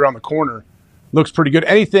watching him get around the corner looks pretty good.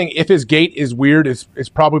 Anything, if his gait is weird, it's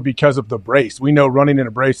probably because of the brace. We know running in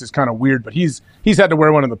a brace is kind of weird, but he's had to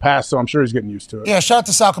wear one in the past, so I'm sure he's getting used to it. Yeah, shout out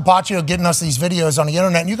to Sal Capaccio getting us these videos on the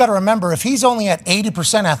internet. And you got to remember, if he's only at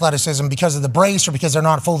 80% athleticism because of the brace or because they're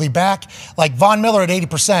not fully back, like Von Miller at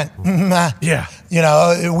 80%,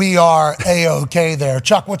 yeah, we are A-OK there.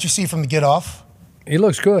 Chuck, what you see from the get off? He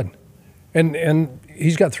looks good. And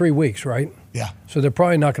he's got 3 weeks, right? Yeah. So they're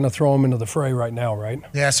probably not going to throw him into the fray right now, right?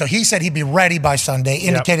 Yeah, so he said he'd be ready by Sunday,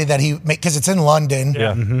 indicated that because it's in London.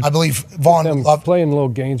 Yeah. I believe Vaughn playing a little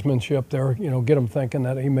gamesmanship there, get him thinking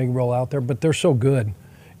that he may roll out there. But they're so good,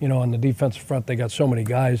 on the defensive front. They got so many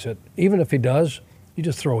guys that even if he does, you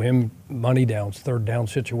just throw him money downs, third down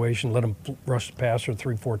situation, let him rush the passer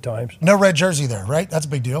 3-4 times. No red jersey there, right? That's a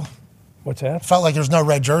big deal. What's that? Felt like there's no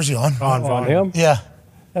red jersey on. On him? Yeah.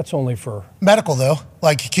 That's only for medical, though,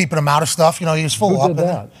 like keeping him out of stuff. He was full Who up. Did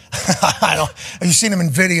that? I don't. You've seen him in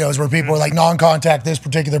videos where people are like non-contact this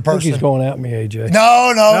particular person. I think he's going at me, AJ.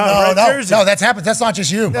 No. That's happened. That's not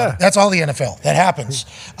just you. Yeah. That's all the NFL. That happens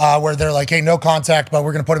where they're like, hey, no contact, but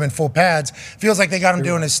we're going to put him in full pads. Feels like they got him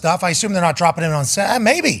doing his stuff. I assume they're not dropping him on set.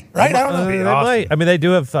 Maybe, right? I don't know. They might. I mean, they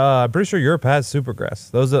do have. I'm pretty sure Europe has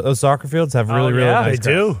supergrass. Those soccer fields have really nice. They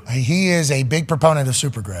do. He is a big proponent of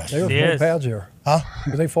supergrass. They were full pads here. Huh?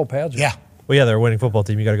 Were they full pads here? Yeah. Well, yeah, they're a winning football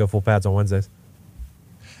team. You got to go full pads on Wednesdays.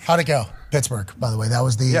 How'd it go? Pittsburgh, by the way. That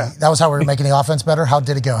was how we were making the offense better. How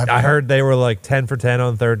did it go? I heard they were like 10 for 10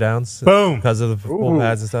 on third downs. Boom. Because of the full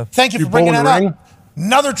pads and stuff. Thank you for bringing that up.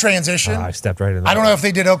 Another transition. I stepped right in there. I don't know if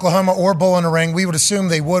they did Oklahoma or Bull in the Ring. We would assume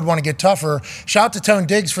they would want to get tougher. Shout out to Tone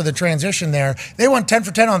Diggs for the transition there. They went 10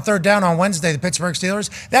 for 10 on third down on Wednesday, the Pittsburgh Steelers.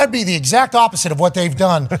 That would be the exact opposite of what they've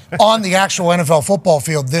done on the actual NFL football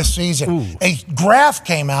field this season. Ooh. A graph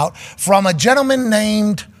came out from a gentleman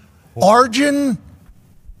named Arjun.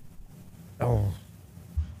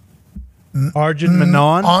 Arjun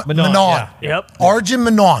Menon? Menon. Yeah. Yep. Arjun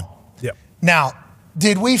Menon. Yep. Now,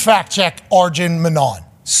 did we fact check Arjun Menon?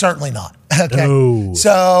 Certainly not. Okay. No.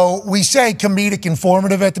 So we say comedic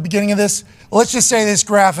informative at the beginning of this. Let's just say this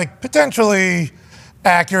graphic potentially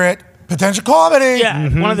accurate, potential comedy. Yeah,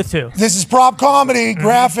 one of the two. This is prop comedy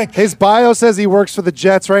graphic. His bio says he works for the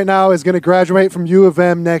Jets right now, is going to graduate from U of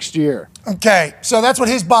M next year. Okay, so that's what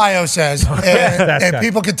his bio says. And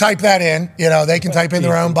people can type that in. They can type in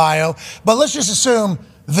their own bio. But let's just assume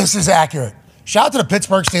this is accurate. Shout out to the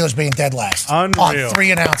Pittsburgh Steelers being dead last. Unreal. On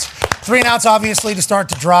 3 and outs. 3 and outs, obviously, to start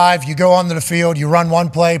the drive. You go onto the field, you run one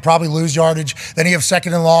play, probably lose yardage. Then you have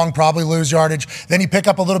second and long, probably lose yardage. Then you pick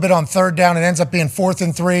up a little bit on third down. It ends up being 4th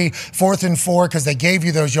and 3, 4th and 4, because they gave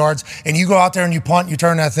you those yards. And you go out there and you punt, you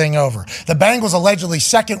turn that thing over. The Bengals allegedly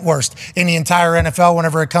second worst in the entire NFL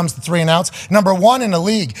whenever it comes to 3 and outs. Number 1 in the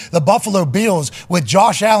league, the Buffalo Bills, with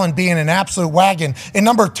Josh Allen being an absolute wagon. And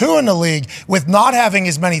number 2 in the league, with not having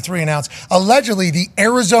as many 3 and outs, allegedly the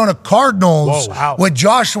Arizona Cardinals with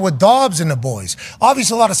Joshua Dobbs and the boys.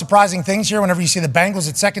 Obviously, a lot of surprising things here whenever you see the Bengals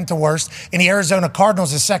at second to worst and the Arizona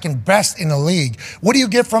Cardinals is second best in the league. What do you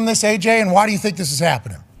get from this, AJ, and why do you think this is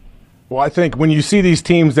happening? Well, I think when you see these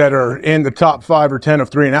teams that are in the top 5 or 10 of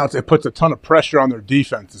 3 and outs, it puts a ton of pressure on their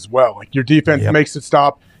defense as well. Like your defense makes it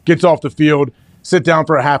stop, gets off the field, sit down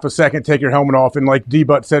for a half a second, take your helmet off, and like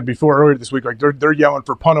D-Butt said before earlier this week, like they're yelling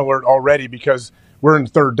for punt alert already because we're in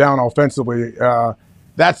third down offensively.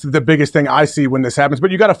 That's the biggest thing I see when this happens.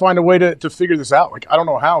 But you got to find a way to figure this out. Like, I don't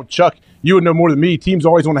know how. Chuck, you would know more than me. Teams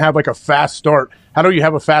always want to have like a fast start. How do you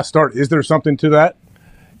have a fast start? Is there something to that?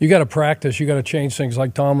 You got to practice. You got to change things.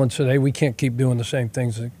 Like Tomlin said, hey, we can't keep doing the same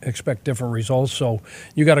things and expect different results. So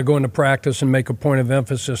you got to go into practice and make a point of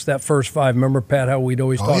emphasis. That first 5, remember, Pat, how we'd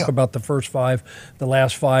always talk about the first 5, the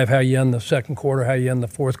last 5, how you end the second quarter, how you end the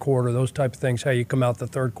fourth quarter, those type of things, how you come out the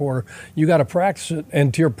third quarter. You got to practice it.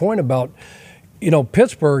 And to your point about,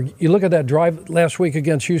 Pittsburgh, you look at that drive last week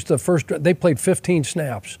against Houston, they played 15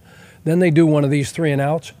 snaps. Then they do one of these 3 and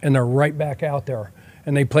outs, and they're right back out there.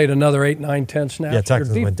 And they played another 8, 9, 10 snaps. Yeah,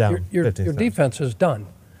 Texas went down. Your defense is done.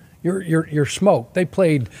 You're smoked. They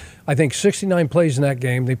played, I think, 69 plays in that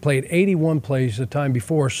game. They played 81 plays the time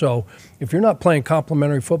before. So if you're not playing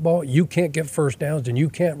complementary football, you can't get first downs and you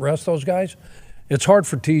can't rest those guys. It's hard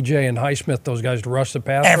for TJ and Highsmith, those guys, to rush the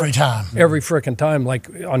passer. Every time. Every freaking time, like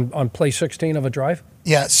on play 16 of a drive.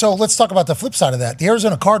 Yeah, so let's talk about the flip side of that. The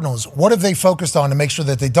Arizona Cardinals, what have they focused on to make sure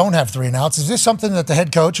that they don't have 3 and outs? Is this something that the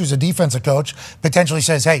head coach, who's a defensive coach, potentially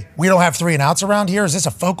says, hey, we don't have 3 and outs around here? Is this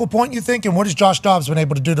a focal point, you think? And what has Josh Dobbs been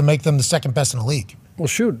able to do to make them the second best in the league? Well,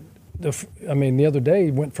 shoot, the other day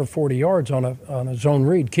he went for 40 yards on a zone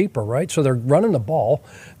read keeper, right? So they're running the ball,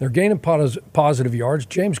 they're gaining positive yards.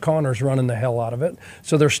 James Conner's running the hell out of it,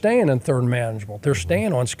 so they're staying in third and manageable. They're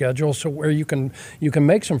staying on schedule, so where you can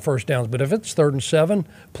make some first downs. But if it's 3rd and 7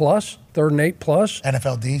 plus, 3rd and 8 plus,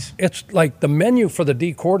 NFLDs, it's like the menu for the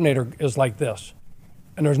D coordinator is like this,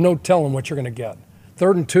 and there's no telling what you're going to get.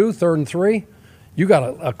 3rd and 2, 3rd and 3, you got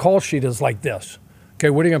a call sheet is like this. Okay,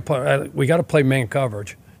 what are you going to play? We got to play man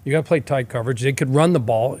coverage. You got to play tight coverage. They could run the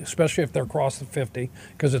ball, especially if they're across the 50,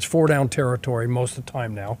 because it's 4-down territory most of the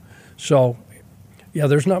time now. So, yeah,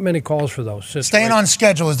 there's not many calls for those situations. Staying on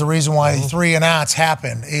schedule is the reason why 3 and outs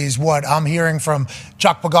happen, is what I'm hearing from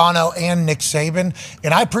Chuck Pagano and Nick Saban.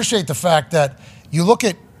 And I appreciate the fact that you look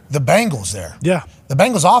at the Bengals there. Yeah. The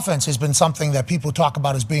Bengals offense has been something that people talk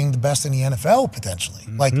about as being the best in the NFL potentially.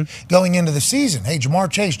 Like going into the season, hey, Jamar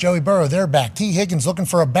Chase, Joey Burrow, they're back. T. Higgins looking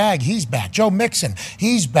for a bag, he's back. Joe Mixon,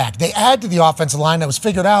 he's back. They add to the offensive line that was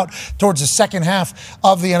figured out towards the second half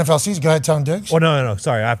of the NFL season. Go ahead, Tone Diggs. Oh, no.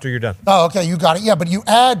 Sorry, after you're done. Oh, okay, you got it. Yeah, but you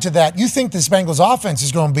add to that, you think this Bengals offense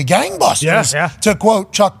is going to be gangbusters, to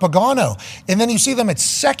quote Chuck Pagano. And then you see them at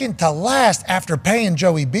second to last after paying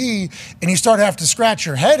Joey B, and you start to have to scratch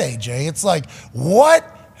your head, AJ. It's like, what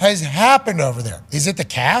has happened over there? Is it the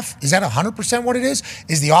calf? Is that 100% what it is?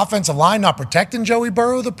 Is the offensive line not protecting Joey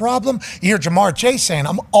Burrow the problem? You hear Jamar Chase saying,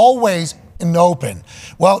 I'm always in the open.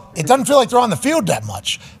 Well, it doesn't feel like they're on the field that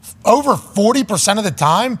much. Over 40% of the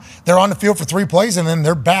time, they're on the field for 3 plays and then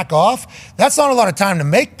they're back off. That's not a lot of time to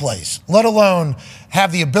make plays, let alone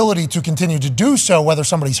have the ability to continue to do so, whether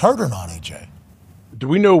somebody's hurt or not, AJ. Do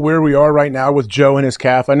we know where we are right now with Joe and his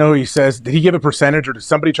calf? I know he says, did he give a percentage or did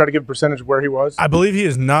somebody try to give a percentage of where he was? I believe he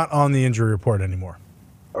is not on the injury report anymore.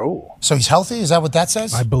 Oh. So he's healthy? Is that what that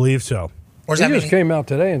says? I believe so. Or he just came out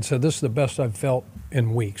today and said, this is the best I've felt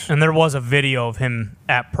in weeks. And there was a video of him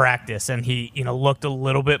at practice, and he looked a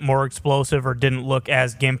little bit more explosive or didn't look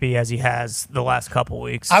as gimpy as he has the last couple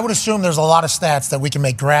weeks. I would assume there's a lot of stats that we can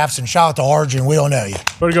make graphs, and shout out to Arjun. We don't know you.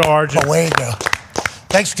 Way to go, Arjun. But way to go.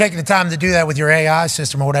 Thanks for taking the time to do that with your AI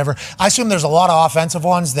system or whatever. I assume there's a lot of offensive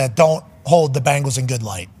ones that don't hold the Bengals in good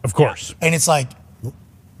light. Of course. And it's like,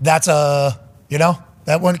 that's that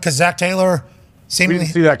one, because Zach Taylor seemingly. We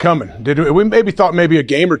didn't see that coming. We maybe thought maybe a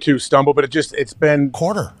game or two stumble, but it's been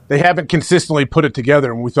quarter. They haven't consistently put it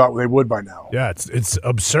together, and we thought they would by now. Yeah, it's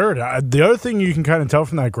absurd. The other thing you can kind of tell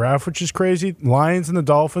from that graph, which is crazy, Lions and the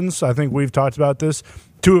Dolphins, I think we've talked about this,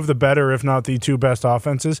 2 of the better, if not the 2 best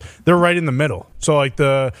offenses, they're right in the middle. So like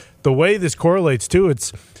the way this correlates too,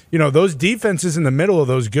 it's, those defenses in the middle of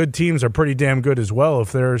those good teams are pretty damn good as well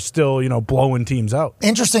if they're still, blowing teams out.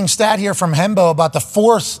 Interesting stat here from Hembo about the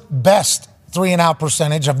 4th best 3 and out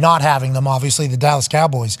percentage of not having them, obviously, the Dallas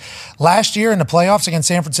Cowboys. Last year in the playoffs against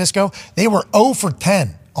San Francisco, they were 0 for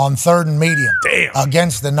 10 on 3rd and medium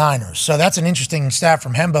against the Niners. So that's an interesting stat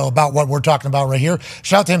from Hembo about what we're talking about right here.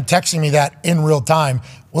 Shout out to him texting me that in real time.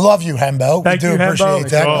 We love you, Hembo. Thank we do you, appreciate Hembo.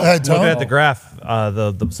 that. Well, Go ahead, Tom. looking at the graph,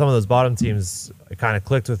 some of those bottom teams kind of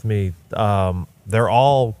clicked with me. They're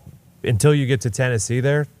all, until you get to Tennessee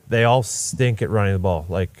there, they all stink at running the ball.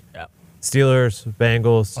 Like Steelers,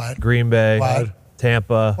 Bengals, Green Bay,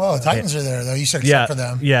 Tampa. Well, the Titans are there, though. You said except for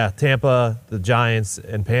them. Yeah, Tampa, the Giants,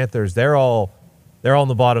 and Panthers, they're all in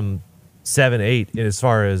the bottom 7, 8 as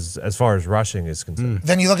far as rushing is concerned.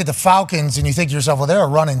 Then you look at the Falcons and you think to yourself, well, they're a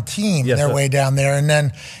running team. Yes, they're way down there. And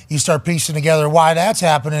then you start piecing together why that's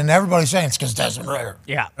happening. And everybody's saying it's because Desmond Ridder.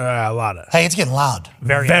 Yeah. A lot of. Hey, it's getting loud.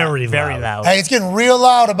 Very loud. Hey, it's getting real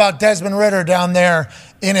loud about Desmond Ridder down there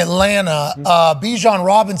in Atlanta. Bijan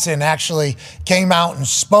Robinson actually came out and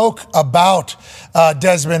spoke about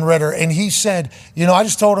Desmond Ridder. And he said, I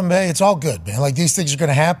just told him, hey, it's all good, man. Like, these things are going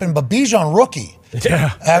to happen. But Bijan, rookie,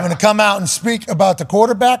 having to come out and speak about the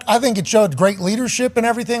quarterback, I think it showed great leadership and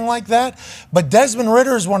everything like that. But Desmond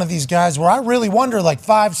Ridder is one of these guys where I really wonder, like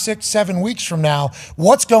 5, 6, 7 weeks from now,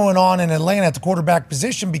 what's going on in Atlanta at the quarterback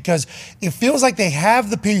position, because it feels like they have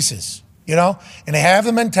the pieces, and they have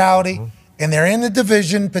the mentality, and they're in the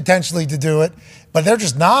division potentially to do it, but they're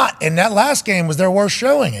just not. And that last game was their worst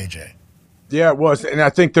showing, AJ. Yeah, it was. And I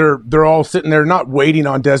think they're all sitting there not waiting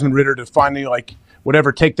on Desmond Ridder to finally,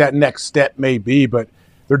 take that next step may be, but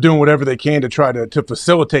they're doing whatever they can to try to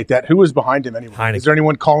facilitate that. Who is behind him anyway? Heineke. Is there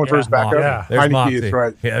anyone calling for his backup? Yeah. There's Heineke Moxie. is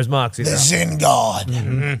right. Yeah, there's Moxie. The Zen God.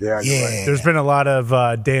 Mm-hmm. Yeah, right. There's been a lot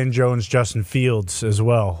of Dan Jones, Justin Fields as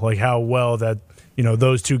well, like how well that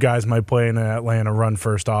those 2 guys might play in an Atlanta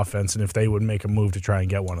run-first offense, and if they would make a move to try and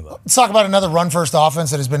get one of them. Let's talk about another run-first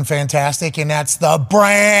offense that has been fantastic, and that's the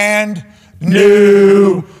brand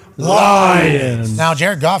new Lions. Now,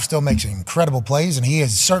 Jared Goff still makes incredible plays, and he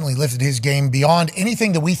has certainly lifted his game beyond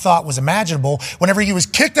anything that we thought was imaginable. Whenever he was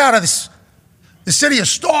kicked out of the city of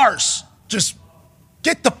stars, just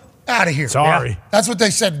get the out of here. Sorry. Yeah. That's what they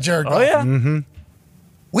said to Jared Goff. Oh, yeah. Mm-hmm.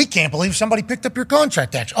 We can't believe somebody picked up your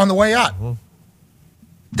contract actually on the way out. Get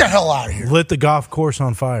the hell out of here. Lit the golf course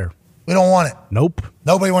on fire. We don't want it. Nope.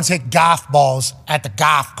 Nobody wants to hit golf balls at the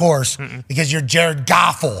golf course because you're Jared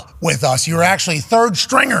Goffel with us. You were actually third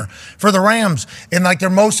stringer for the Rams in like their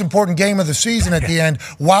most important game of the season at the end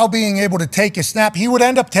while being able to take a snap. He would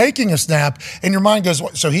end up taking a snap, and your mind goes,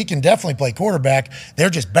 so he can definitely play quarterback. They're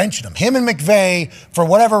just benching him. Him and McVay, for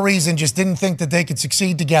whatever reason, just didn't think that they could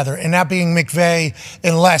succeed together, and that being McVay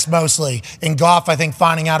and Les mostly. And Goff, I think,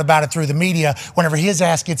 finding out about it through the media whenever his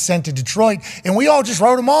ass gets sent to Detroit, and we all just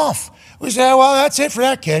wrote him off. We said, well, that's it for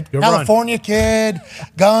that kid. Good California kid,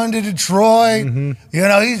 going to Detroit. You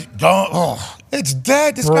know, he's going, it's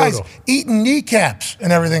dead. This guy's eating kneecaps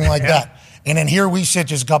and everything like that. And then here we sit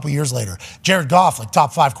just a couple years later. Jared Goff, like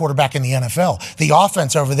top 5 quarterback in the NFL. The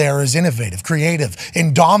offense over there is innovative, creative,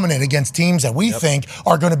 and dominant against teams that we think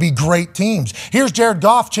are going to be great teams. Here's Jared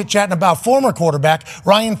Goff chit-chatting about former quarterback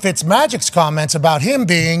Ryan Fitzmagic's comments about him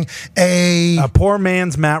being a poor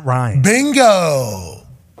man's Matt Ryan. Bingo.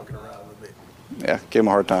 Yeah, gave him a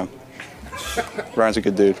hard time. Ryan's a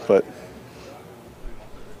good dude, but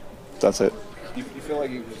that's it. You feel like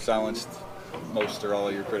you silenced most or all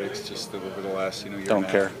of your critics just over the last, year Don't and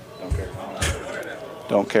a care. half?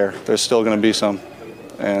 Don't care. There's still going to be some,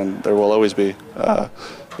 and there will always be.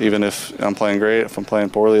 Even if I'm playing great, if I'm playing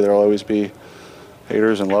poorly, there will always be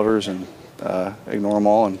haters and lovers, and ignore them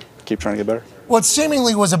all and keep trying to get better. What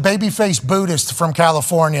seemingly was a baby-faced Buddhist from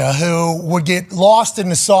California who would get lost in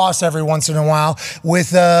the sauce every once in a while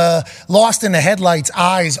with lost in the headlights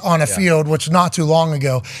eyes on a field, which not too long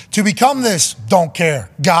ago, to become this don't care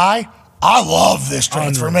guy. I love this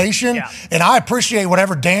transformation, and I appreciate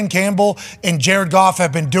whatever Dan Campbell and Jared Goff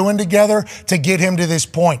have been doing together to get him to this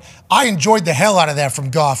point. I enjoyed the hell out of that from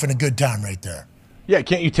Goff in a good time right there. Yeah,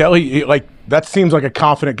 can't you tell? He like that seems like a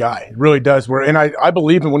confident guy. It really does. And I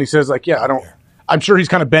believe him when he says like, yeah, I'm sure he's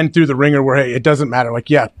kind of been through the ringer where, hey, it doesn't matter. Like,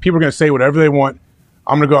 yeah, people are going to say whatever they want.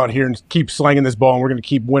 I'm going to go out here and keep slanging this ball, and we're going to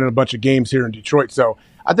keep winning a bunch of games here in Detroit. So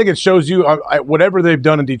I think it shows you whatever they've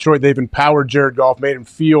done in Detroit, they've empowered Jared Goff, made him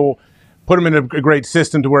feel, put him in a great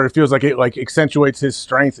system to where it feels like it like accentuates his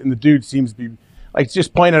strength, and the dude seems to be like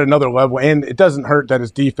just playing at another level. And it doesn't hurt that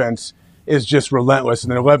his defense is just relentless,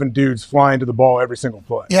 and then 11 dudes flying to the ball every single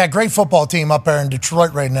play. Yeah, great football team up there in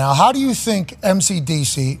Detroit right now. How do you think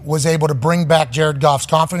MCDC was able to bring back Jared Goff's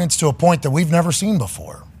confidence to a point that we've never seen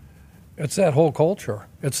before? It's that whole culture.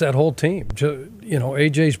 It's that whole team. You know,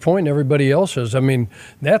 AJ's point and everybody else's. I mean,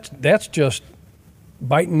 that's just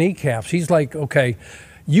biting kneecaps. He's like, okay,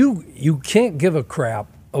 you can't give a crap,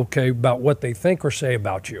 okay, about what they think or say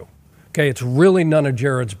about you. Okay, it's really none of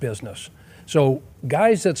Jared's business. So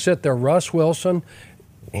guys that sit there, Russ Wilson,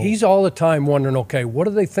 he's all the time wondering, okay, what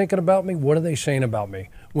are they thinking about me? What are they saying about me?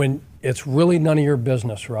 When it's really none of your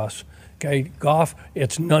business, Russ. Okay, Goff,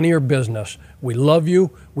 it's none of your business. We love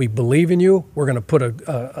you. We believe in you. We're going to put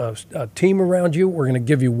a team around you. We're going to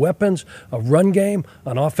give you weapons, a run game,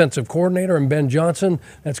 an offensive coordinator, and Ben Johnson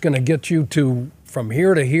that's going to get you to from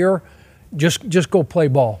here to here. Just go play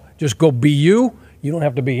ball. Just go be you. You don't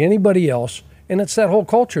have to be anybody else. And it's that whole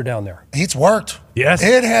culture down there. It's worked. Yes.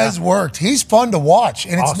 It has worked. He's fun to watch.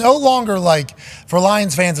 And it's no longer like, for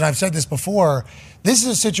Lions fans, and I've said this before, this is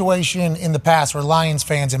a situation in the past where Lions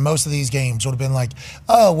fans in most of these games would have been like,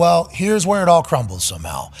 oh, well, here's where it all crumbles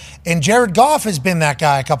somehow. And Jared Goff has been that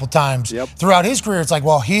guy a couple times throughout his career. It's like,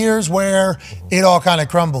 well, here's where it all kind of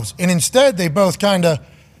crumbles. And instead, they both kind of,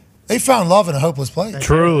 they found love in a hopeless place.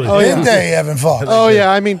 Truly. Didn't they, Evan Fox? Oh, yeah.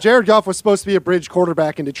 I mean, Jared Goff was supposed to be a bridge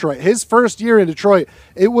quarterback in Detroit. His first year in Detroit,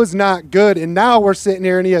 it was not good. And now we're sitting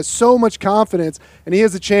here, and he has so much confidence, and he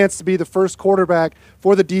has a chance to be the first quarterback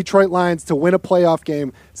for the Detroit Lions to win a playoff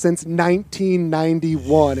game since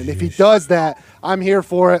 1991. And if he does that, I'm here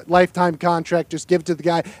for it. Lifetime contract. Just give it to the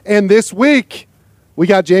guy. And this week, we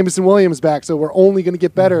got Jameson Williams back, so we're only going to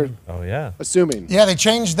get better. Oh, yeah. Assuming. Yeah, they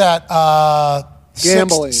changed that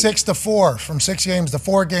gambling 6 to 4 from 6 games to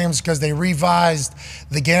 4 games because they revised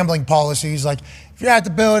the gambling policies. Like, if you're at the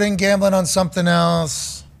building gambling on something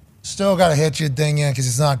else, still got to hit your thing in because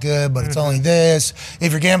it's not good, but it's only this.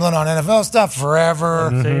 If you're gambling on NFL stuff, forever.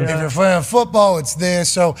 If you're playing football, it's this.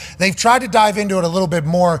 So they've tried to dive into it a little bit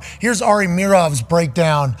more. Here's Ari Mirov's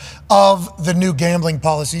breakdown of the new gambling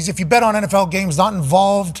policies. If you bet on NFL games not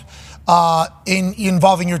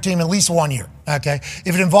involving your team at least 1 year, Okay.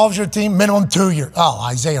 If it involves your team, minimum 2 years. Oh,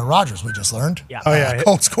 Isaiah Rodgers, we just learned. Yeah. Oh, yeah.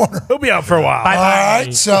 Colts corner. He'll be out for a while. Bye-bye. All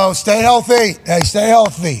right, so stay healthy. Hey, stay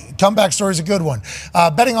healthy. Comeback story is a good one.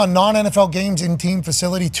 Betting on non-NFL games in team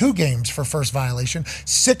facility, 2 games for first violation,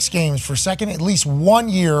 6 games for second, at least 1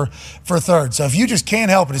 year for third. So if you just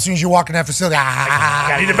can't help it, as soon as you walk in that facility,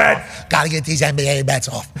 Need a bet. got to get these NBA bets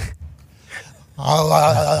off.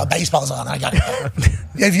 Baseball's on. I got it.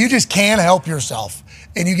 If you just can't help yourself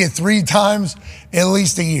and you get 3 times at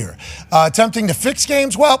least a year. Attempting to fix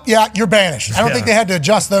games, well, yeah, you're banished. I don't think they had to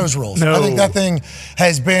adjust those rules. No. I think that thing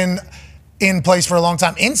has been in place for a long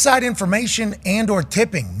time. Inside information and or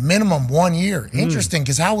tipping, minimum 1 year. Interesting,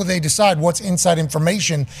 because how will they decide what's inside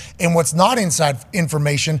information and what's not inside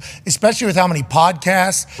information, especially with how many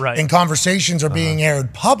podcasts and conversations are being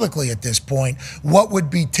aired publicly at this point? What would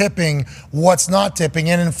be tipping, what's not tipping?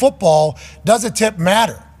 And in football, does a tip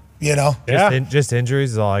matter? You know? Just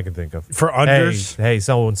injuries is all I can think of. For unders? Hey,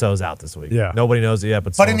 so-and-so's out this week. Yeah. Nobody knows it yet,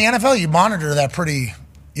 but But in the NFL, you monitor that pretty,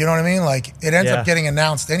 you know what I mean? Like, it ends up getting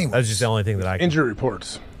announced anyway. That's just the only thing that I can. Injury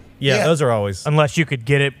reports. Yeah, those are always. Unless you could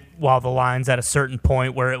get it while the line's at a certain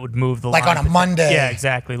point where it would move the Like line. on a Monday. Yeah,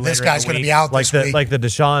 exactly. This later in guy's the going to week. be out Like this week. the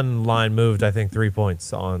Deshaun line moved, I think, 3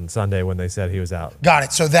 points on Sunday when they said he was out. Got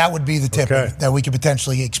it. So that would be the tipping that we could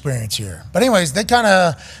potentially experience here. But anyways, they kind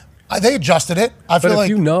of, they adjusted it. I feel like.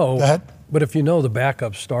 Go ahead. But if you know the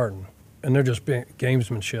backup's starting and they're just being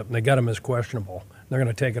gamesmanship and they got him as questionable, they're going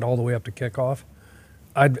to take it all the way up to kickoff,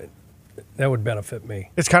 that would benefit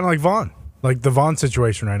me. It's kind of like Vaughn, like the Vaughn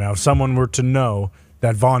situation right now. If someone were to know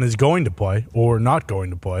that Vaughn is going to play or not going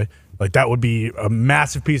to play, like that would be a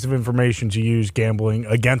massive piece of information to use gambling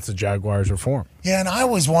against the Jaguars reform. Yeah, and I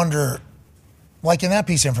always wonder, like in that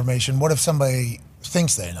piece of information, what if somebody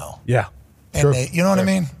thinks they know? Yeah. And Sure. they, you know what I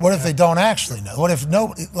mean? What if they don't actually know? What if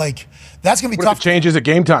like that's gonna be What tough. if it changes at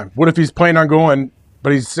game time? What if he's planning on going,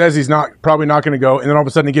 but he says he's probably not going to go, and then all of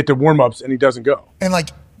a sudden they get to warm-ups and he doesn't go? And like,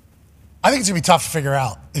 I think it's gonna be tough to figure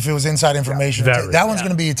out if it was inside information. Very. That one's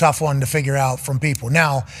gonna be a tough one to figure out from people.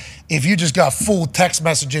 Now, if you just got full text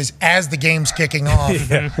messages as the game's kicking off,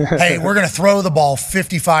 hey, we're gonna throw the ball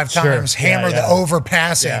 55 times, hammer the over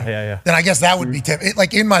passing, then I guess that would be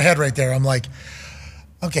like in my head right there. I'm like,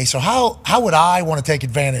 okay, so how would I want to take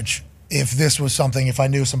advantage if this was something, if I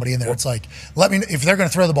knew somebody in there? It's like, let me, if they're going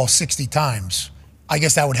to throw the ball 60 times, I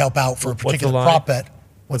guess that would help out for a particular prop bet.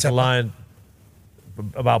 What's the line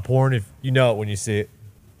about porn? If you know it when you see it,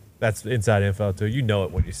 that's inside info too. You know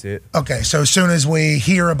it when you see it. Okay, so as soon as we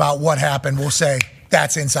hear about what happened, we'll say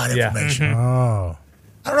that's inside information. Oh.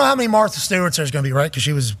 I don't know how many Martha Stewart's there's going to be, right? Because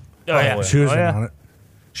she was, She was in on it.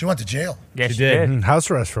 she went to jail. Yeah, She did.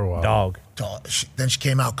 House arrest for a while. Dog. Then she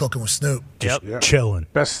came out cooking with Snoop. Chilling.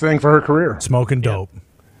 Best thing for her career. Smoking dope.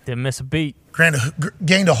 Didn't miss a beat.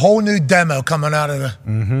 Gained a whole new demo coming out of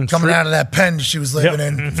that pen she was living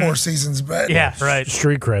in 4 seasons back. Yeah, right.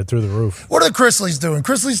 Street cred through the roof. What are the Chrisleys doing?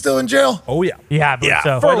 Chrisley's still in jail? Oh, yeah. Yeah, but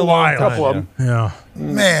so. For a while. Couple of them. Yeah.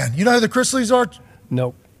 Man, you know who the Chrisleys are?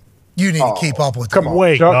 Nope. You need to keep up with them. Come on,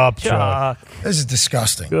 Wake Chuck. up, Chuck. This is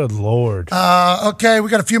disgusting. Good Lord. Okay, we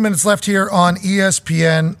got a few minutes left here on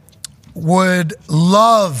ESPN. Would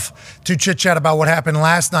love to chit-chat about what happened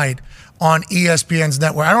last night on ESPN's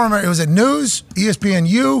network. I don't remember. It was at News,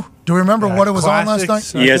 ESPNU. Do we remember what it was on last night?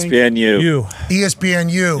 ESPNU.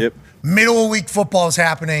 ESPNU. Yep. Middle of week football is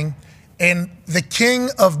happening, and the king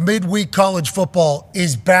of midweek college football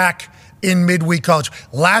is back in midweek college.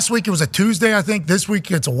 Last week it was a Tuesday, I think. This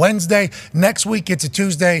week it's a Wednesday. Next week it's a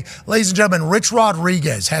Tuesday. Ladies and gentlemen, Rich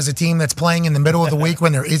Rodriguez has a team that's playing in the middle of the week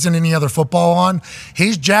when there isn't any other football on.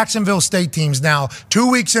 His Jacksonville State teams now,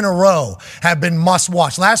 2 weeks in a row, have been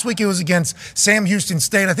must-watch. Last week it was against Sam Houston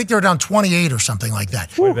State. I think they were down 28 or something like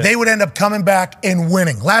that. They would end up coming back and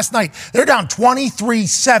winning. Last night, they're down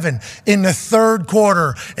 23-7 in the third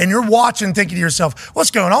quarter, and you're watching thinking to yourself,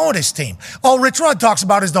 what's going on with this team? All Rich Rod talks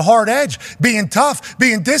about is the hard edge, being tough,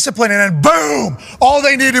 being disciplined, and then boom, all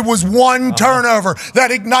they needed was one turnover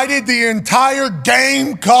that ignited the entire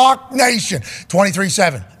Gamecock Nation.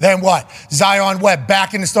 23-7. Then what? Zion Webb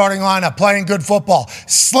back in the starting lineup, playing good football,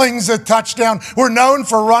 slings a touchdown. We're known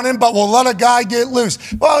for running, but we'll let a guy get loose.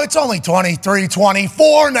 Well, it's only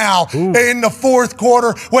 23-24 now in the fourth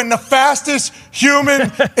quarter when the fastest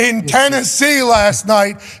human in Tennessee last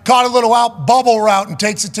night caught a little out bubble route and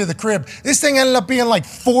takes it to the crib. This thing ended up being like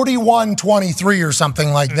 41-23 or something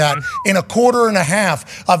like that in a quarter and a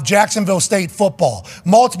half of Jacksonville State football.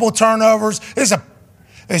 Multiple turnovers.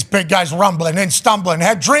 This big guy's rumbling and stumbling.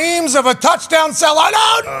 Had dreams of a touchdown sellout.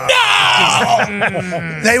 Oh,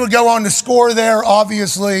 no! They would go on to score there,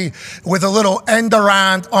 obviously, with a little end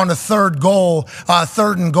around on a third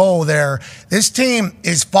and goal there. This team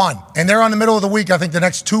is fun. And they're on the middle of the week, I think, the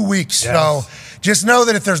next 2 weeks. Yes. So just know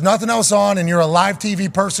that if there's nothing else on and you're a live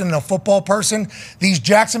TV person and a football person, these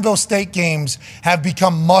Jacksonville State games have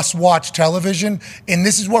become must-watch television. And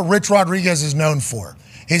this is what Rich Rodriguez is known for.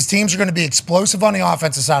 His teams are going to be explosive on the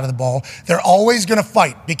offensive side of the ball. They're always going to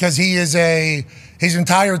fight because his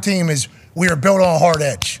entire team is, we are built on a hard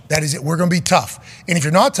edge. That is it. We're going to be tough. And if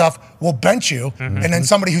you're not tough, we'll bench you. And then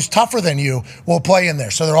somebody who's tougher than you will play in there.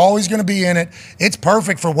 So they're always going to be in it. It's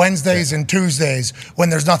perfect for Wednesdays and Tuesdays when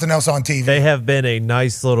there's nothing else on TV. They have been a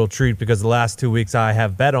nice little treat because the last 2 weeks I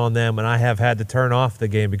have bet on them and I have had to turn off the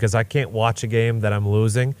game because I can't watch a game that I'm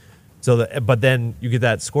losing. But then you get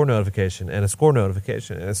that score notification and a score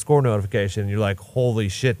notification and a score notification. And you're like, holy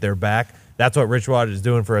shit, they're back. That's what Rich Rogers is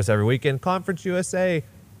doing for us every weekend. Conference USA,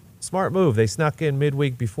 smart move. They snuck in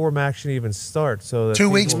midweek before Maction even starts. So that 2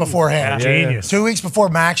 weeks beforehand. Genius. 2 weeks before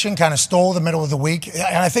Maction kind of stole the middle of the week.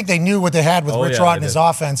 And I think they knew what they had with Rich Rod and his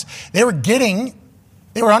offense. They were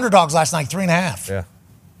underdogs last night, 3.5. Yeah.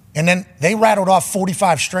 And then they rattled off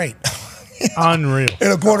 45 straight. Unreal.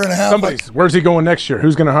 In a quarter and a half. Where's he going next year?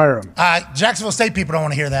 Who's going to hire him? Jacksonville State people don't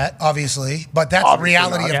want to hear that, obviously. But that's the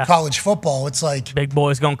reality of college football. It's like big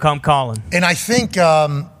boy's going to come calling. And I think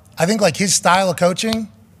like his style of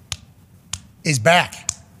coaching is back.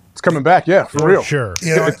 It's coming back, yeah, for real. Sure.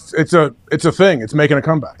 You know, it's a thing. It's making a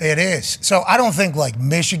comeback. It is. So I don't think like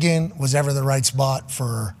Michigan was ever the right spot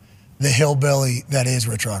for the hillbilly that is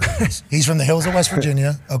Rich Rodriguez. He's from the hills of West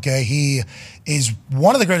Virginia. Okay, he is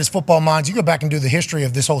one of the greatest football minds. You go back and do the history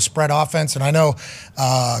of this whole spread offense, and I know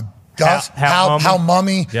Gus, Hal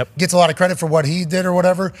Mummy gets a lot of credit for what he did or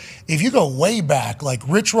whatever. If you go way back, like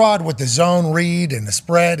Rich Rod with the zone read and the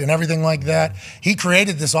spread and everything like that, he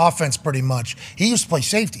created this offense pretty much. He used to play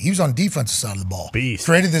safety. He was on the defensive side of the ball. Beast.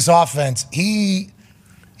 Created this offense. He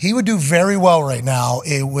would do very well right now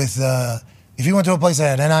with if he went to a place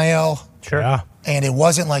that had NIL. Sure. Yeah. And it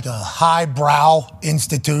wasn't like a highbrow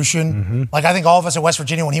institution. Like I think all of us at West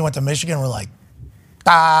Virginia when he went to Michigan were like,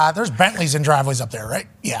 there's Bentleys and driveways up there, right?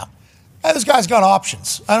 Yeah. This guy's got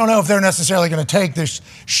options. I don't know if they're necessarily going to take this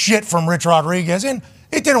shit from Rich Rodriguez. And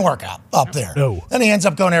it didn't work out up there. No. Then he ends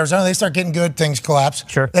up going to Arizona. They start getting good. Things collapse.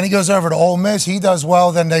 Sure. Then he goes over to Ole Miss. He does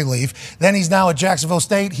well. Then they leave. Then he's now at Jacksonville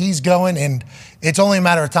State. He's going. And it's only a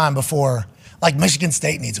matter of time before, like, Michigan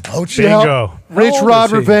State needs a coach. Bingo. Rich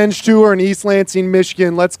Rod Revenge Tour in East Lansing,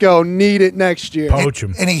 Michigan. Let's go. Need it next year. Poach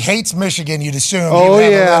him. And he hates Michigan, you'd assume. Oh,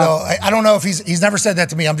 yeah. I don't know if he's never said that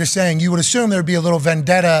to me. I'm just saying you would assume there'd be a little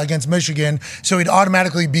vendetta against Michigan, so he'd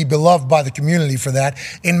automatically be beloved by the community for that.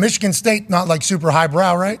 In Michigan State, not like super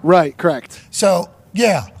highbrow, right? Right, correct. So,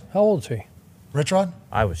 yeah. How old is he? Rich Rod?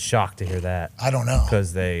 I was shocked to hear that. I don't know.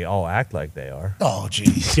 Because they all act like they are. Oh,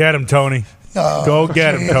 jeez. Get him, Tony. Oh, go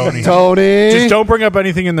get him, Tony. Tony. Just don't bring up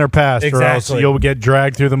anything in their past, or else Exactly. you'll get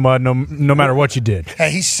dragged through the mud no matter what you did.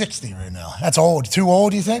 Hey, he's 60 right now. That's old. Too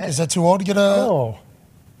old, you think? Is that too old to get a... Oh.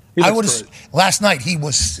 I would have... Last night, he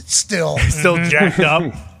was still jacked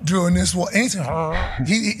up. Doing this one.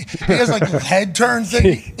 He has like the head turn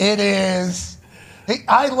thing. It is...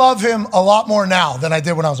 I love him a lot more now than I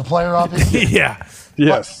did when I was a player, obviously. Yeah.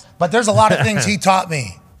 Yes. But there's a lot of things he taught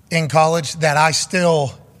me in college that I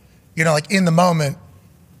still... You know, like in the moment,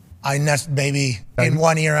 I nest baby in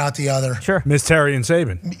one ear, out the other. Sure. Miss Terry and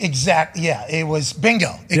Saban. Exactly. Yeah, it was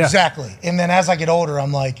bingo. Exactly. Yeah. And then as I get older,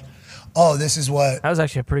 I'm like, oh, this is what. That was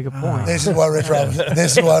actually a pretty good point. This is what Rich Rod.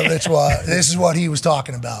 This is what he was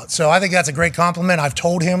talking about. So I think that's a great compliment. I've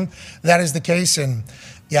told him that is the case, and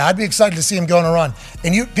yeah, I'd be excited to see him go on a run.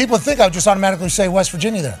 And people think I would just automatically say West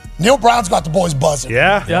Virginia there. Neil Brown's got the boys buzzing.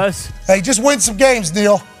 Yeah. Yes. Hey, just win some games,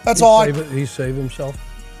 Neil. That's all. He saved himself.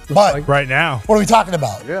 But right now, what are we talking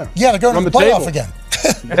about? Yeah, they're going to the playoff again.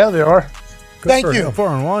 Yeah, they are. Thank you.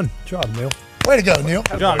 4-1. Job, Neil. Way to go, Neil.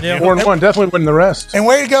 Good job, Neil. 4-1, definitely win the rest. And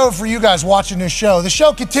way to go for you guys watching this show. The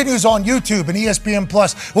show continues on YouTube and ESPN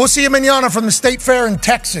Plus. We'll see you manana from the State Fair in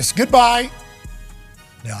Texas. Goodbye.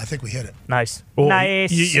 Yeah, I think we hit it. Nice. Well,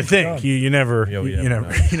 nice. You think you never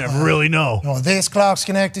really know. No, this clock's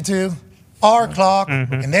connected to our clock,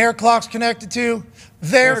 and their clock's connected to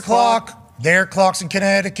their clock. Their clock's in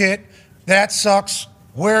Connecticut. That sucks.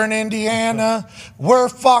 We're in Indiana. We're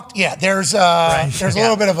fucked. Yeah, there's a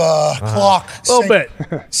little bit of a clock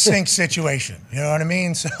sync situation. You know what I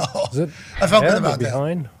mean? So I felt good about that.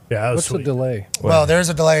 Behind? Yeah, what's the delay? Well, there's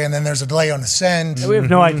a delay, and then there's a delay on the send. We have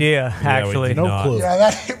no idea, actually. No clue. Yeah,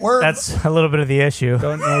 that's a little bit of the issue.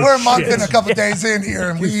 We're a month and a couple days in here,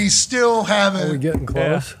 and we still haven't. Are we getting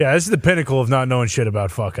close? Yeah, this is the pinnacle of not knowing shit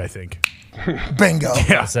about fuck, I think. Bingo.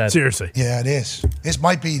 Yeah, seriously. Yeah, it is. This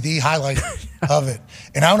might be the highlight of it.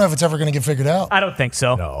 And I don't know if it's ever going to get figured out. I don't think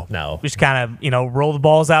so. No. Just kind of, roll the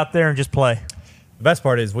balls out there and just play. The best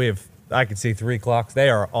part is I can see 3 clocks. They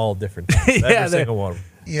are all different. Every single one.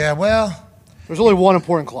 Yeah, well. There's only one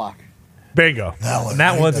important clock. Bingo.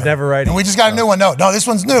 That one's never right. And we just got a new one. No, this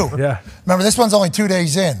one's new. Yeah. Remember, this one's only 2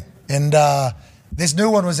 days in. And this new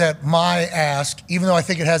one was at my ask, even though I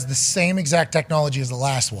think it has the same exact technology as the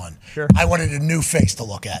last one. Sure. I wanted a new face to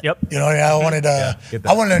look at. Yep. You know, I wanted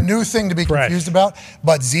a new thing to be confused about.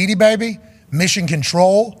 But ZD, baby, mission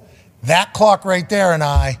control, that clock right there, and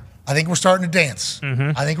I think we're starting to dance.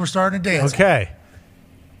 Mm-hmm. I think we're starting to dance. Okay.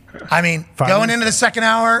 I mean, going into the second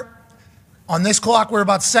hour, on this clock, we're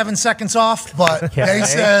about 7 seconds off, but they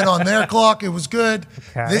said on their clock it was good.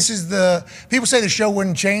 Okay. This is people say the show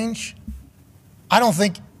wouldn't change. I don't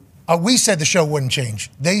think, we said the show wouldn't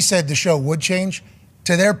change. They said the show would change.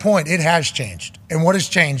 To their point, it has changed. And what has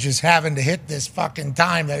changed is having to hit this fucking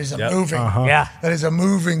time that is that is a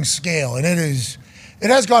moving scale. And it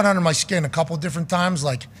has gone under my skin a couple different times.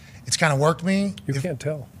 Like, it's kind of worked me. You can't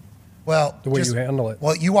tell. Well, the way you handle it.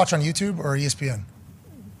 Well, you watch on YouTube or ESPN?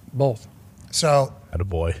 Both. So,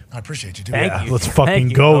 attaboy. I appreciate you, dude. Thank you. Let's fucking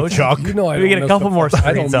go, Coach. Chuck. You know, we get a couple more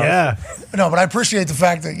screens up. Yeah. No, but I appreciate the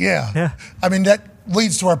fact that, I mean, that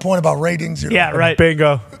leads to our point about ratings. Yeah, right.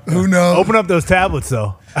 Bingo. Who knows? Open up those tablets,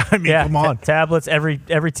 though. I mean, come on. Tablets, every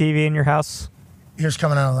TV in your house. Here's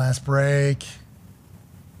coming out of the last break.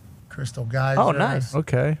 Crystal Geyser. Oh, nice.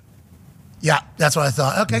 Okay. Yeah, that's what I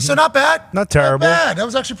thought. Okay, so not bad. Not terrible. Not bad. That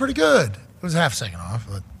was actually pretty good. It was half a second off,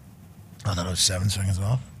 but I thought it was 7 seconds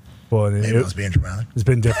off. Well, Maybe I was being dramatic. It's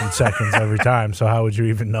been different seconds every time, so how would you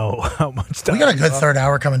even know how much time? We got a good third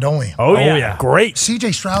hour coming, don't we? Oh, yeah. Great.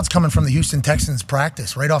 CJ Stroud's coming from the Houston Texans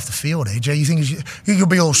practice right off the field, AJ. You think he'll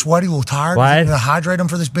be a little sweaty, a little tired? What? You going to hydrate him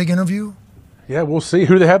for this big interview? Yeah, we'll see.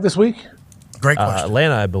 Who do they have this week? Great question.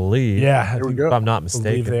 Atlanta, I believe. Yeah. There we go. If I'm not I believe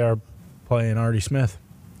mistaken. they are playing Artie Smith.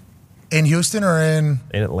 In Houston or in?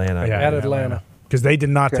 In Atlanta. Yeah, At Atlanta. Because they did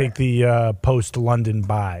not take the post-London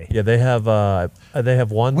bye. Yeah, they have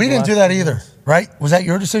one. We didn't do that either, right? Was that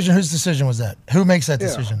your decision? Whose decision was that? Who makes that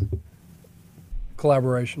decision?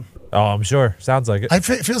 Collaboration. Oh, I'm sure. Sounds like it. It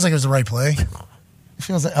feels like it was the right play. It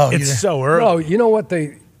feels like, It's so early. No, you know what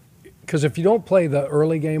because if you don't play the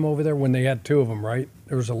early game over there when they had 2 of them, right?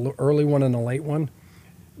 There was an early one and a late one.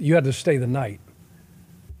 You had to stay the night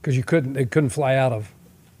because they couldn't fly out of,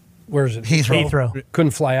 where is it? Heathrow.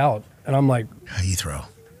 Couldn't fly out. And I'm like, Heathrow.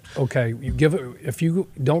 Okay, if you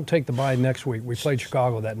don't take the bye next week, we played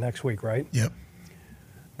Chicago that next week, right? Yep.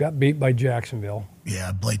 Got beat by Jacksonville.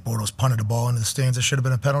 Yeah, Blake Bortles punted the ball into the stands. It should have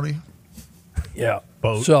been a penalty. Yeah.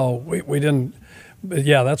 Boat. So we didn't. But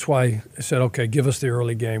yeah, that's why I said, okay, give us the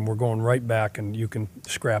early game. We're going right back, and you can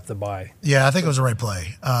scrap the bye. Yeah, I think it was the right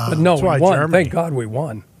play. But no, we won. Germany. Thank God we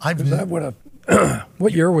won. That would have.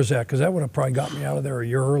 What year was that? Because that would have probably got me out of there a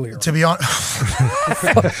year earlier. To be honest,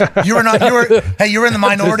 you were not. You were in the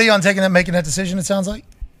minority on making that decision. It sounds like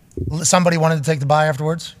somebody wanted to take the bye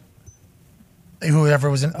afterwards.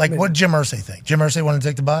 Whoever was in, what did Jim Irsay think? Jim Irsay wanted to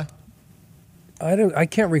take the bye. I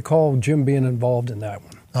can't recall Jim being involved in that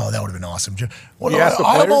one. Oh, that would have been awesome, Jim. Well,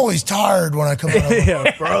 I'm always tired when I come out.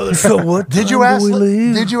 Yeah, brother. So what? Did you ask?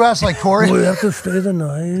 Did you ask like Corey? We have to stay the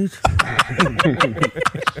night.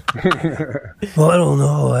 Well, I don't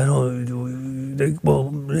know. Well,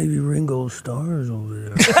 maybe Ringo Starr's over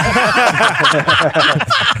there.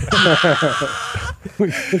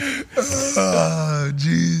 Oh,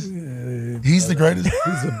 jeez. He's the greatest.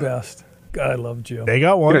 He's the best. God, I love Jim. They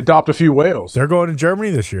got one. Can adopt a few whales. They're going to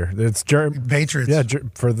Germany this year. It's Patriots. Yeah,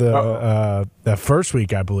 for the that first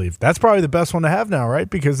week, I believe. That's probably the best one to have now, right?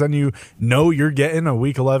 Because then you know you're getting a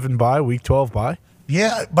week 11 bye, week 12 bye.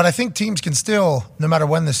 Yeah, but I think teams can still, no matter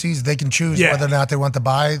when the season, they can choose whether or not they want to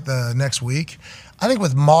buy the next week. I think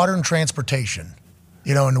with modern transportation,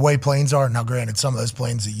 and the way planes are, now granted, some of those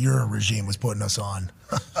planes the Euro regime was putting us on.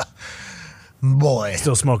 Boy.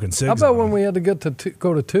 Still smoking cigs. How about when we had to go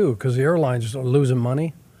to 2 because the airlines are losing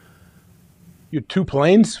money? You had 2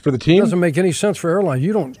 planes for the team? It doesn't make any sense for airlines.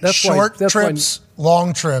 You don't. That's Short trips,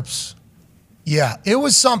 long trips. Yeah, it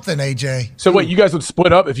was something, AJ. So wait, you guys would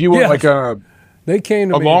split up if you were They came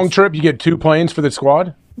to a me long trip. You get 2 planes for the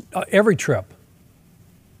squad. Every trip.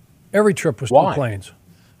 Every trip was Why? 2 planes.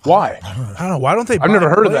 Why? I don't know. Why don't they? I've never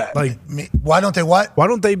heard of that. Like, why don't they what? Why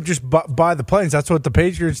don't they just buy the planes? That's what the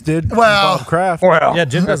Patriots did. Well- Bob Kraft. Well, Yeah,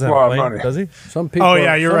 Jim doesn't have well, a plane, money. does he? Some people. Oh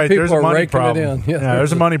yeah, you're some right. people There's a are money raking problem. It in. Yeah,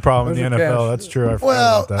 there's a money problem in the there's NFL. cash. That's true. I forgot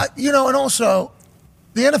Well, about that. and also,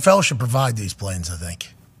 the NFL should provide these planes, I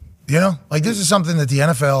think. Like this is something that the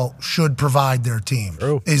NFL should provide their team,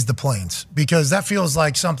 is the planes. Because that feels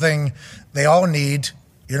like something they all need.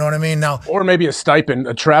 You know what I mean? Now, Or maybe a stipend,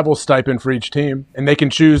 a travel stipend for each team, and they can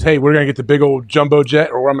choose, hey, we're going to get the big old jumbo jet,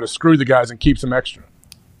 or I'm going to screw the guys and keep some extra.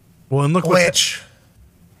 Well, and look which...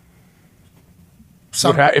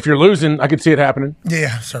 If you're losing, I could see it happening.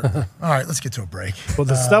 Yeah, certainly. All right, let's get to a break. Well,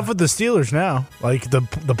 the stuff with the Steelers now, like the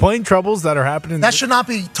plane troubles that are happening. That should not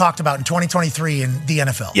be talked about in 2023 in the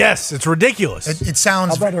NFL. Yes, it's ridiculous. It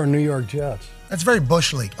sounds... How about our New York Jets? That's very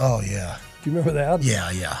Bush League. Oh, yeah. Do you remember that?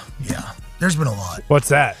 Yeah. There's been a lot. What's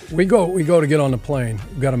that? We go to get on the plane.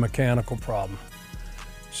 We've got a mechanical problem.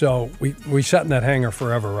 So we sat in that hangar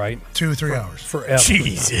forever, right? 2 or 3 hours. Forever.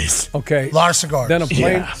 Jesus. Okay. A lot of cigars. Then a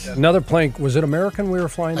plane, another plane. Was it American we were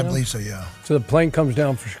flying I down? believe so, yeah. So the plane comes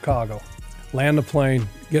down for Chicago. Land the plane,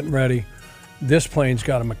 getting ready. This plane's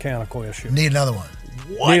got a mechanical issue. Need another one.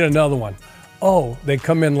 Need another one. Oh, they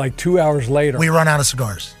come in like 2 hours later. We run out of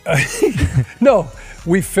cigars. No,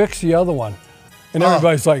 we fixed the other one. And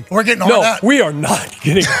everybody's like, we're getting on no, that. we are not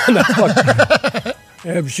getting on that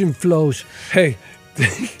fucking ebbs and flows. Hey.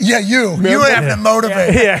 Yeah, you have to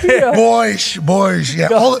motivate. Yeah. Boys.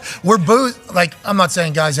 Yeah. We're booze. Like, I'm not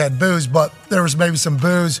saying guys had booze, but there was maybe some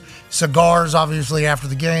booze, cigars, obviously, after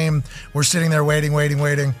the game. We're sitting there waiting.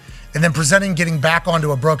 And then presenting getting back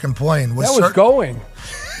onto a broken plane. That was going.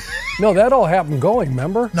 No, that all happened going,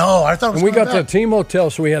 remember? No, I thought it was And we got going to back. the team hotel,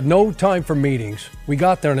 so we had no time for meetings. We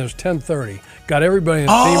got there, and it was 10:30. Got everybody in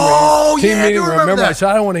the team I meeting. do remember that. I said,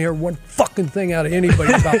 I don't want to hear one fucking thing out of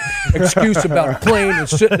anybody about excuse about playing and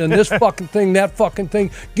sitting in this fucking thing, that fucking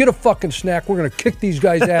thing. Get a fucking snack. We're going to kick these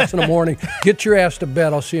guys' ass in the morning. Get your ass to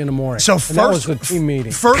bed. I'll see you in the morning. So and that was the team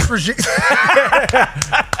meeting. First regime.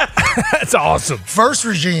 That's awesome. First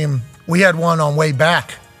regime, we had one on way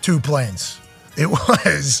back, 2 planes. It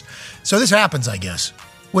was. So this happens, I guess,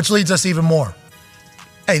 which leads us even more.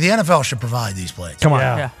 Hey, the NFL should provide these planes. Come on.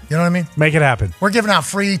 Yeah. You know what I mean? Make it happen. We're giving out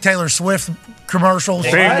free Taylor Swift commercials.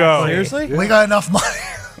 Bingo. Seriously? We got enough money.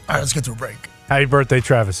 All right, let's get to a break. Happy birthday,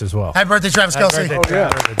 Travis, as well. Happy birthday, Travis Kelce.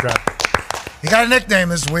 Birthday, Travis. He got a nickname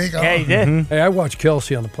this week. Yeah, he did. Hey, I watched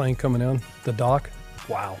Kelsey on the plane coming in, the dock.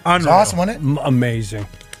 Wow. It's awesome, wasn't it? Amazing.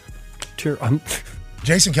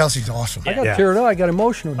 Jason Kelsey's awesome. I got teared up. I got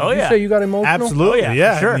emotional. Did Oh, you yeah. say you got emotional? Absolutely. Oh, yeah,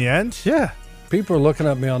 yeah. for sure. In the end, yeah. People are looking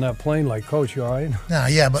at me on that plane like, Coach, you all right? Nah,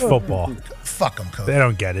 yeah, but Football. fuck them, coach. They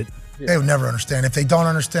don't get it. They would never understand. If they don't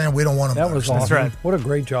understand, we don't want them That to was understand. awesome. What a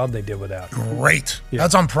great job they did with that. Great.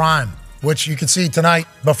 That's on Prime, which you can see tonight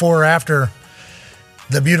before or after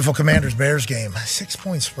the beautiful Commanders-Bears game.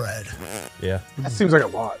 6-point spread. Yeah. That seems like a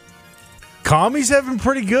lot. Commies have been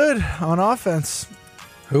pretty good on offense.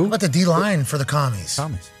 What about the D-line for the Commies?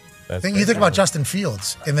 You think about Justin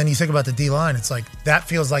Fields, and then you think about the D-line. It's like that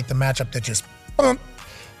feels like the matchup that just boom,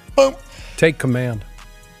 boom. Take command.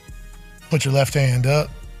 Put your left hand up.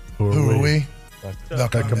 Who are we? The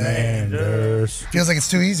Commanders. Feels like it's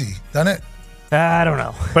too easy, doesn't it? I don't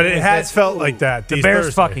know. But it has felt like that. The these Bears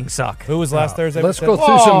Thursdays. fucking suck. Who was last Thursday? Let's go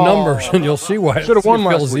through some numbers, and you'll see why Should've won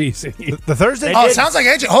last feels week. easy. The Thursday? Oh, it sounds like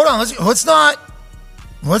AJ. Hold on. Let's not.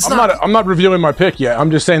 I'm not reviewing my pick yet.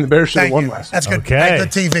 I'm just saying the Bears should have Thank won you. last. That's good. Okay. Hey, good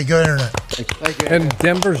TV, good internet. And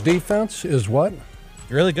Denver's defense is what?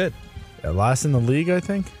 Really good. Last in the league, I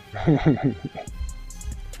think.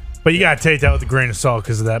 But you got to take that with a grain of salt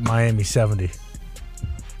because of that Miami 70.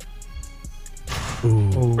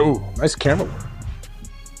 Ooh, nice camera work.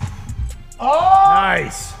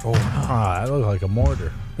 Nice. Oh, that looked like a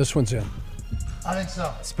mortar. This one's in. I think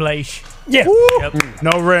so. Splash. Yeah. Yep.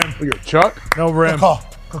 No rim. Look at Chuck. No rim.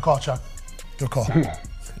 Good call, Chuck. Good call.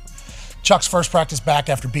 Chuck's first practice back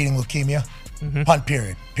after beating leukemia. Punt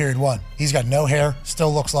period. Period 1. He's got no hair.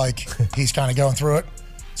 Still looks like he's kind of going through it.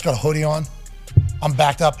 He's got a hoodie on. I'm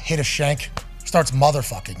backed up. Hit a shank. Starts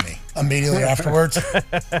motherfucking me immediately afterwards.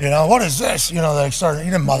 What is this? They started. He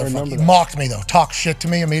didn't motherfuck. He mocked me though. Talked shit to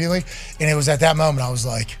me immediately. And it was at that moment I was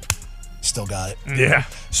like, still got it. Yeah.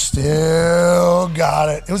 Still got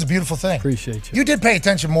it. It was a beautiful thing. Appreciate you. You did pay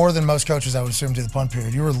attention more than most coaches, I would assume, to the punt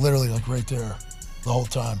period. You were literally like right there the whole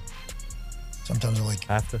time. Sometimes I'm like,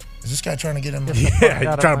 Have to. is this guy trying to get him?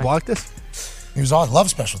 Yeah. You trying to block this? He was awesome. Love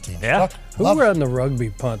special teams. Yeah. Who ran the rugby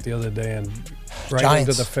punt the other day and right Giants.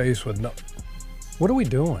 into the face with no? What are we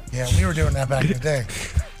doing? Yeah, we were doing that back in the day.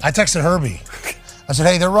 I texted Herbie. I said,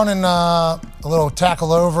 hey, they're running a little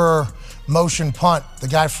tackle over motion punt. The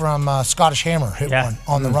guy from Scottish Hammer hit one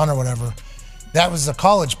on the run or whatever. That was a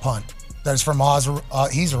college punt. That is from Oz.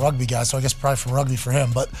 He's a rugby guy, so I guess probably from rugby for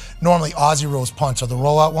him. But normally Aussie rules punts are the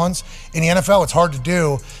rollout ones. In the NFL, it's hard to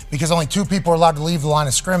do because only 2 people are allowed to leave the line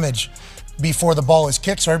of scrimmage before the ball is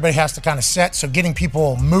kicked, so everybody has to kind of set. So getting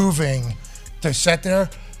people moving to set there.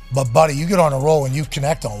 But, buddy, you get on a roll and you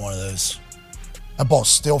connect on one of those. That ball's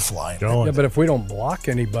still flying. Yeah, but if we don't block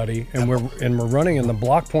anybody and we're running and the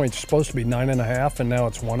block point's supposed to be 9.5 and now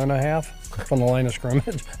it's 1.5 from the line of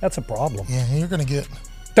scrimmage, that's a problem. Yeah, you're going to get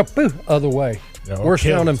other way. Worst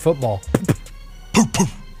sound in football.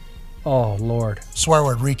 Oh, Lord. Swear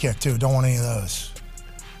word re-kick, too. Don't want any of those.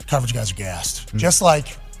 Coverage guys are gassed. Just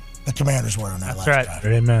like the Commanders were on that last drive.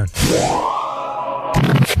 Amen.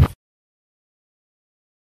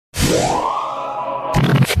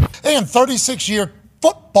 And 36-year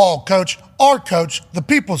football coach, our coach, the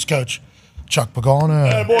people's coach, Chuck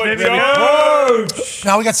Pagano.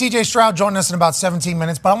 Now, we got C.J. Stroud joining us in about 17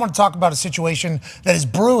 minutes, but I want to talk about a situation that is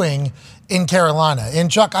brewing in Carolina. And,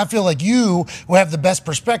 Chuck, I feel like you will have the best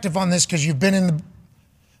perspective on this because you've been in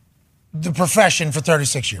the profession for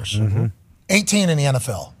 36 years. 18 in the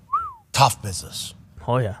NFL. Tough business.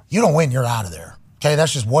 Oh, yeah. You don't win, you're out of there. Okay,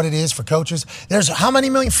 that's just what it is for coaches. There's how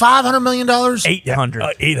many million? $500 million?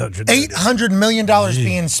 800. 800. $800 million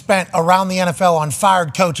being spent around the NFL on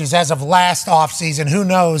fired coaches as of last offseason. Who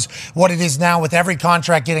knows what it is now with every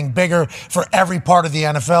contract getting bigger for every part of the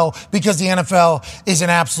NFL because the NFL is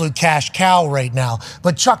an absolute cash cow right now.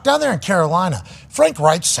 But Chuck, down there in Carolina, Frank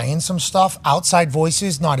Reich's saying some stuff, outside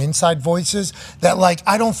voices, not inside voices, that, like,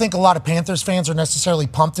 I don't think a lot of Panthers fans are necessarily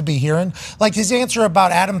pumped to be hearing. Like his answer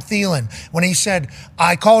about Adam Thielen when he said,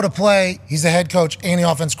 I called a play, he's the head coach and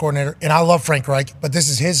the offense coordinator, and I love Frank Reich, but this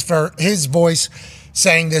is his voice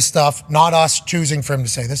saying this stuff, not us choosing for him to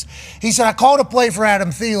say this. He said, I called a play for Adam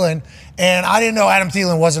Thielen, and I didn't know Adam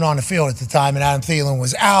Thielen wasn't on the field at the time, and Adam Thielen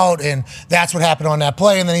was out, and that's what happened on that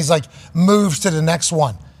play. And then he's like, moves to the next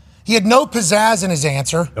one. He had no pizzazz in his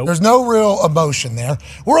answer. Nope. There's no real emotion there.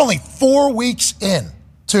 We're only 4 weeks in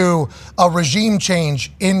to a regime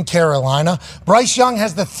change in Carolina. Bryce Young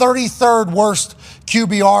has the 33rd worst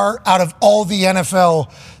QBR out of all the NFL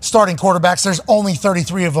starting quarterbacks. There's only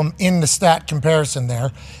 33 of them in the stat comparison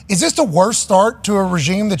there. Is this the worst start to a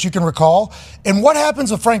regime that you can recall? And what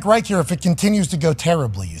happens with Frank Reich here if it continues to go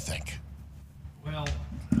terribly, you think? Well,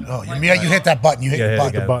 you hit that button. You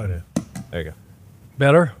hit the button. There you go.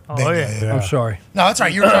 Better? Oh, yeah. I'm sorry. No, that's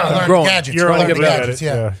right. You're trying to learn the gadgets. You're trying to to get gadgets,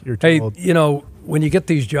 better. yeah. Hey, you know, when you get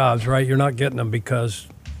these jobs, right, you're not getting them because,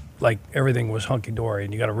 like, everything was hunky-dory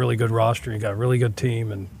and you got a really good roster, you got a really good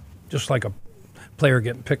team, and just like a player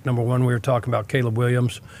getting picked number one, we were talking about Caleb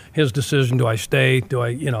Williams, his decision, do I stay, do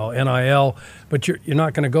I, NIL, but you're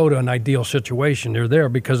not going to go to an ideal situation. You're there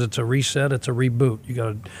because it's a reset, it's a reboot. You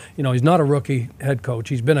got to, he's not a rookie head coach,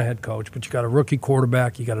 he's been a head coach, but you got a rookie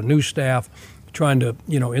quarterback, you got a new staff, trying to,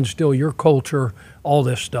 instill your culture, all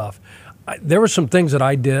this stuff. There were some things that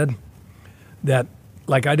I did that,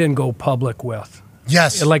 like, I didn't go public with.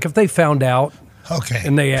 Yes. Like, if they found out, okay,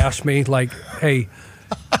 and they asked me, like, hey,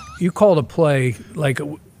 you called a play, like,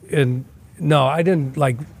 and no, I didn't,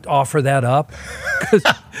 like, offer that up because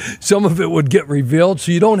some of it would get revealed.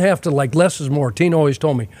 So you don't have to, like, less is more. Tina always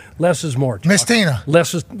told me, less is more. Miss Tina.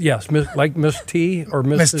 Less is, yes, like Miss T or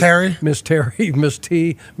Miss Terry. Miss Terry, Miss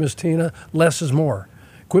T, Miss Tina. Less is more.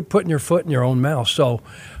 Quit putting your foot in your own mouth. So,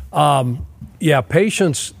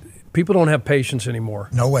 patience. People don't have patience anymore.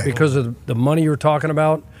 No way. Because of the money you're talking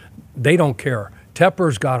about, they don't care.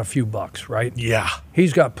 Tepper's got a few bucks, right? Yeah.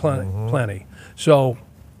 He's got plenty. So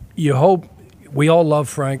you hope. We all love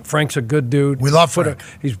Frank. Frank's a good dude. We love Frank.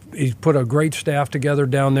 He's put a great staff together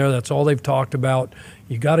down there. That's all they've talked about.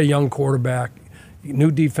 You got a young quarterback, new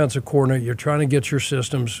defensive coordinator. You're trying to get your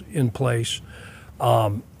systems in place.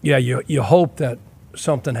 You hope that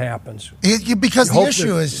something happens. Because the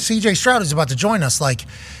issue is C.J. Stroud is about to join us. Like,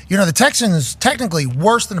 the Texans technically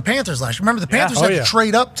worse than the Panthers last year. Remember, the Panthers had to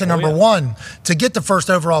trade up to number one to get the first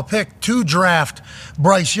overall pick to draft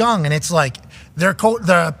Bryce Young. And it's like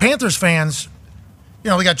the Panthers fans,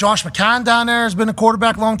 we got Josh McCown down there, has been a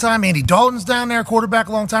quarterback a long time. Andy Dalton's down there, quarterback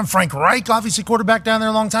a long time. Frank Reich, obviously quarterback down there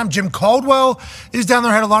a long time. Jim Caldwell is down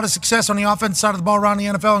there, had a lot of success on the offensive side of the ball around the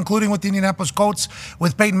NFL, including with the Indianapolis Colts,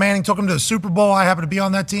 with Peyton Manning, took them to the Super Bowl. I happen to be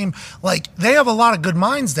on that team. Like, they have a lot of good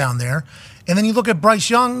minds down there. And then you look at Bryce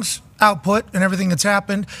Young's output and everything that's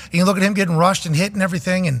happened, and you look at him getting rushed and hit and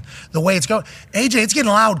everything and the way it's going. AJ, it's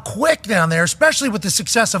getting loud quick down there, especially with the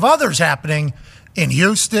success of others happening in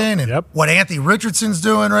Houston and what Anthony Richardson's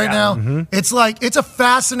doing right now. Mm-hmm. It's like, it's a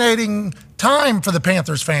fascinating time for the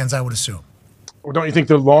Panthers fans, I would assume. Well, don't you think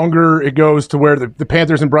the longer it goes to where the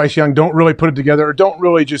Panthers and Bryce Young don't really put it together or don't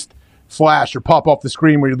really just flash or pop off the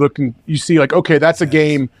screen where you see like, okay, that's a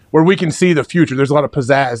game where we can see the future. There's a lot of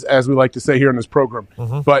pizzazz, as we like to say here in this program.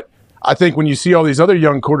 But I think when you see all these other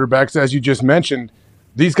young quarterbacks, as you just mentioned,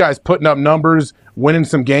 these guys putting up numbers, winning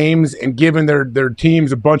some games, and giving their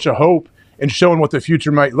teams a bunch of hope and showing what the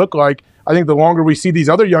future might look like, I think the longer we see these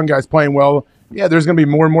other young guys playing well, there's going to be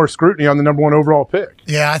more and more scrutiny on the number 1 overall pick.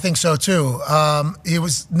 Yeah, I think so too. It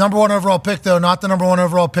was number 1 overall pick, though, not the number 1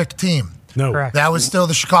 overall pick team. No. Correct. That was still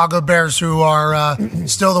the Chicago Bears, who are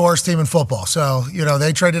still the worst team in football. So,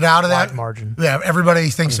 they traded out of that. Wide margin. Yeah, everybody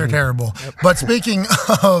thinks they're terrible. Yep. But speaking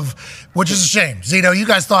of, which is a shame, Zito, you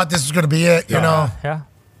guys thought this was going to be it, you know? Yeah.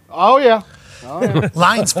 Oh, yeah.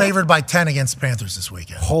 Lions favored by 10 against the Panthers this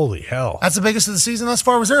weekend. Holy hell. That's the biggest of the season thus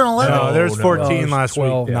far. Was there an 11? No, there's 14 last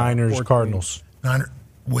 12, week. Niners, 14. Cardinals.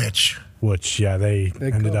 Which, they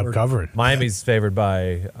ended up covering. Miami's favored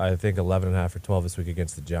by, I think, 11.5 or 12 this week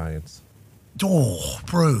against the Giants. oh,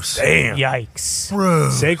 Bruce. Damn. Yikes.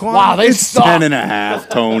 Bruce. Saquon? Wow, it's 10.5,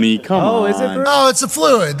 Tony. Come on. Is it, Bruce? Oh, it's a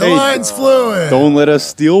fluid. The line's fluid. Don't let us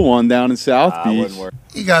steal one down in South Beach.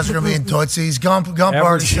 You guys are going to be in Tootsies. Gump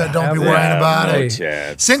already said don't be worrying about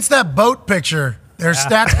it. Since that boat picture, there's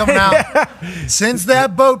stats coming out. Since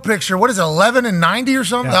that boat picture, what is it, 11 and 90 or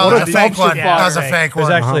something? Yeah. That was a fake one. That was a fake one.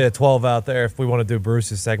 There's actually a 12 out there if we want to do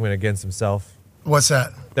Bruce's segment against himself. What's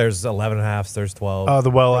that? There's 11.5s, there's 12. Oh, the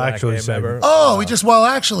actually segment. Oh, we just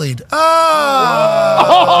actually'd.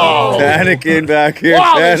 Panicking back here.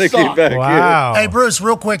 Panicking back Wow. Hey, Bruce,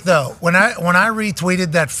 real quick, though. When I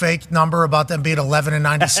retweeted that fake number about them being 11 and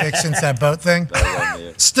 96 since that boat thing,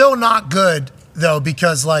 still not good, though,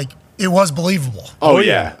 because, it was believable. Oh,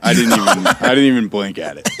 yeah. I didn't even blink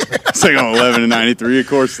at it. It's like on 11 and 93. Of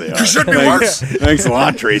course they are. It should be worse. Thanks a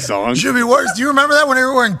lot, Trey Songz. Should be worse. Do you remember that when they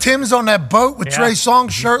were wearing Tim's on that boat with Trey Songz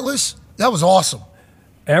shirtless? That was awesome.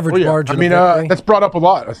 Average margin. I mean, of victory. that's brought up a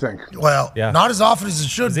lot, I think. Well, not as often as it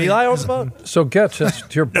should be. Eli on the boat? So, Getz, to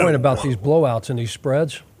your point about these blowouts and these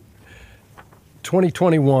spreads,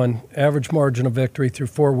 2021 average margin of victory through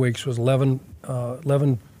 4 weeks was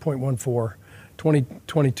 11.14.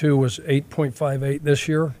 2022 was 8.58. This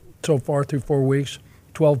year, so far through 4 weeks,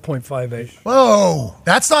 12.58. Whoa,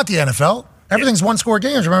 that's not the NFL. Everything's one-score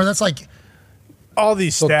games. Remember, that's like all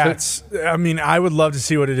these stats. I mean, I would love to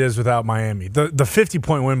see what it is without Miami. The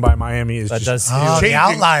 50-point win by Miami is just the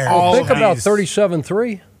outlier. Think about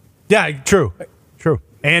 37-3. Yeah, true.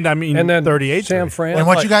 And I mean, and then 38. San Fran. And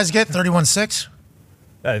what you guys get? 31-6.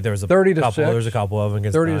 There was a 30 to couple. 6. There's a couple of them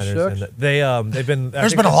against 30 the to Niners. 6. And they've been.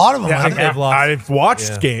 There's been a lot of them. Yeah, they've lost. I've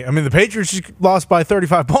watched game. I mean, the Patriots just lost by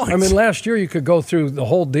 35 points. I mean, last year you could go through the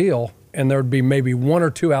whole deal and there would be maybe 1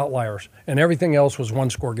 or 2 outliers, and everything else was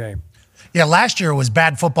one-score game. Yeah, last year was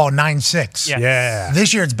bad football 9-6. Yeah.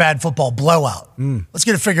 This year it's bad football blowout. Let's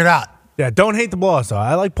get it figured out. Yeah, don't hate the blowouts, though.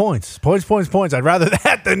 I like points. Points. I'd rather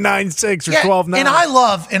that than 9-6 or 12-9. And I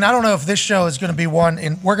love, and I don't know if this show is going to be one,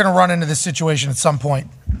 and we're going to run into this situation at some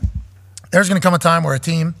point. There's going to come a time where a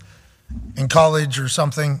team in college or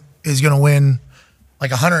something is going to win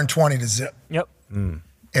like 120 to zip. Yep. And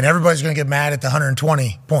everybody's going to get mad at the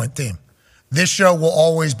 120-point team. This show will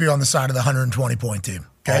always be on the side of the 120-point team.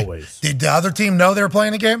 Okay? Always. Did the other team know they were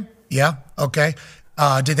playing a game? Yeah. Okay.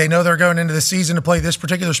 Did they know they're going into the season to play this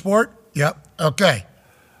particular sport? Yep. Okay.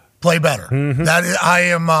 Play better. That is, I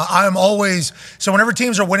am always, so whenever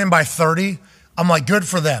teams are winning by 30, I'm like, good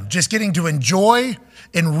for them. Just getting to enjoy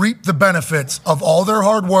and reap the benefits of all their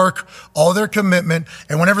hard work, all their commitment.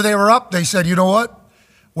 And whenever they were up, they said, you know what?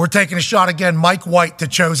 We're taking a shot again, Mike White to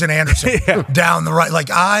Chosen Anderson down the right. Like,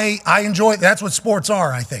 I enjoy, that's what sports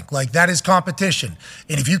are, I think. Like, that is competition.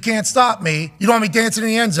 And if you can't stop me, you don't want me dancing in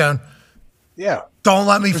the end zone. Yeah. Don't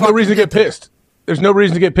let me There's no reason to get pissed. There's no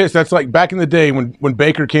reason to get pissed. That's like back in the day when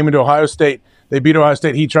Baker came into Ohio State, they beat Ohio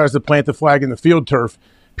State, he tries to plant the flag in the field turf.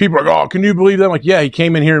 People are like, oh, can you believe that? I'm like, yeah, he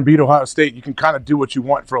came in here and beat Ohio State. You can kind of do what you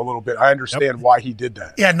want for a little bit. I understand why he did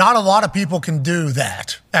that. Yeah, not a lot of people can do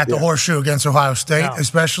that at the Horseshoe against Ohio State,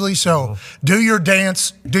 especially. So do your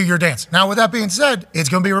dance, do your dance. Now, with that being said, it's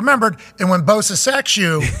going to be remembered. And when Bosa sacks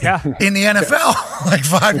you in the NFL, like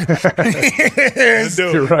 5 years,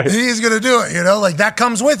 he's going to do it. You know, like that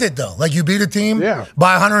comes with it, though. Like you beat a team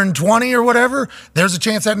by 120 or whatever, there's a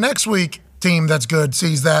chance that next week team that's good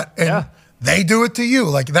sees that and they do it to you.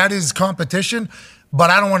 Like that is competition, but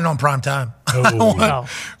I don't want it on prime time. I want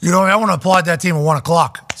to applaud that team at 1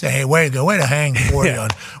 o'clock. Say, hey, way to go, way to hang 40 on,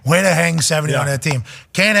 way to hang 70 on that team.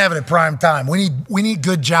 Can't have it at prime time. We need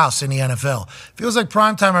good jousts in the NFL. Feels like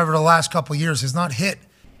prime time over the last couple of years has not hit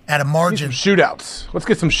at a margin. Shootouts. Let's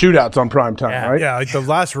get some shootouts on primetime, right? Yeah, like the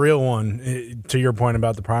last real one, to your point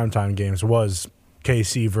about the primetime games, was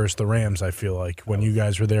KC versus the Rams, I feel like, when you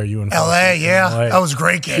guys were there, you and LA, yeah. LA. That was a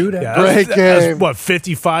great game. Shootout. Yeah, Great game. What,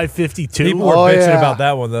 55-52? People were bitching about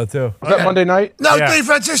that one, though, too. Was that Monday night? No Yeah.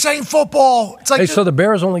 defense, this ain't football. It's like Hey, so the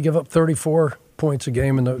Bears only give up 34 points a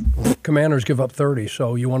game, and the Commanders give up 30.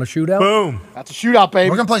 So you want a shootout? Boom. That's a shootout,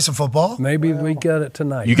 baby. we're going to play some football. Maybe we get it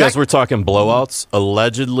tonight. You guys were talking blowouts.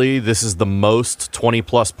 Allegedly, this is the most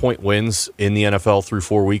 20-plus point wins in the NFL through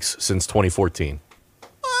 4 weeks since 2014.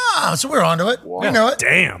 So we're onto it. We know it.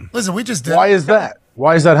 Damn. Listen, we just did. Why is that?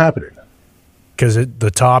 Why is that happening? Because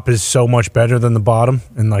the top is so much better than the bottom.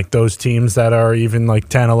 And, like, those teams that are even, like,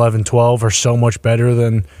 10, 11, 12 are so much better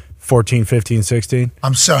than 14, 15, 16.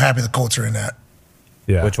 I'm so happy the Colts are in that.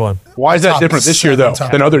 Yeah. Which one? Why is that Top different this year, though,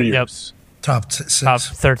 seven, than other years? Top 6. Top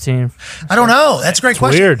 13. I don't know. That's a great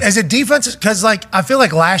question. weird. Is it defense? Because, like, I feel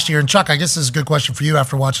like last year, and Chuck, I guess this is a good question for you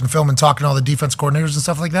after watching the film and talking to all the defense coordinators and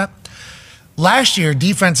stuff like that. Last year,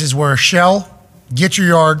 defenses were shell, get your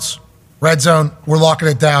yards, red zone, we're locking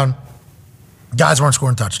it down. Guys weren't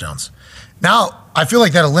scoring touchdowns. Now, I feel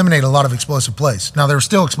like that eliminated a lot of explosive plays. Now, there were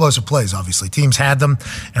still explosive plays, obviously. Teams had them,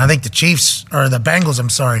 and I think the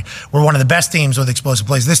Bengals, were one of the best teams with explosive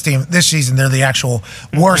plays. This season, they're the actual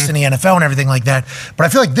worst in the NFL and everything like that. But I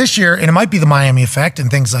feel like this year, and it might be the Miami effect and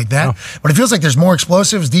things like that, but it feels like there's more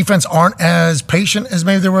explosives. Defense aren't as patient as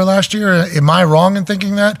maybe they were last year. Am I wrong in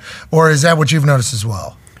thinking that? Or is that what you've noticed as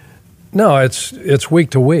well? No, it's week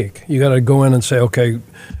to week. You got to go in and say, okay,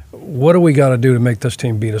 what do we got to do to make this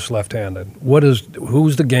team beat us left-handed?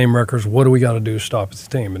 Who's the game wreckers? What do we got to do to stop this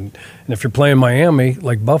team? And if you're playing Miami,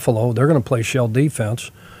 like Buffalo, they're going to play shell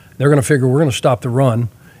defense. They're going to figure we're going to stop the run,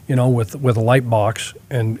 with a light box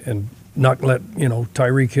and not let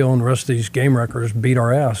Tyreek Hill and the rest of these game wreckers beat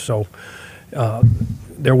our ass. So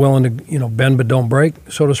they're willing to bend but don't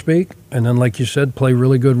break, so to speak. And then, like you said, play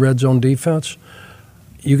really good red zone defense.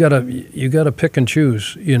 You gotta pick and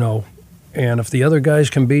choose, and if the other guys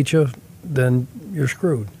can beat you, then you're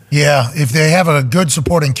screwed. Yeah, if they have a good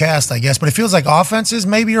supporting cast, I guess. But it feels like offenses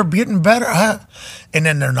maybe are getting better, and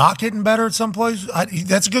then they're not getting better at some place.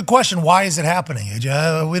 That's a good question. Why is it happening?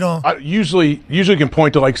 We don't. I usually can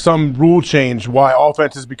point to like some rule change why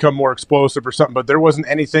offenses become more explosive or something, but there wasn't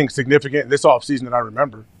anything significant in this offseason that I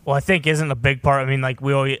remember. Well, I think isn't a big part. I mean, like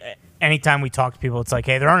we always. Anytime we talk to people, it's like,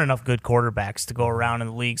 hey, there aren't enough good quarterbacks to go around in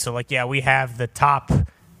the league. So, like, yeah, we have the top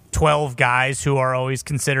 12 guys who are always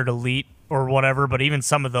considered elite or whatever, but even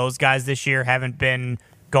some of those guys this year haven't been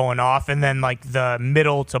going off. And then, like, the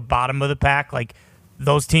middle to bottom of the pack, like,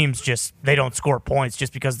 those teams they don't score points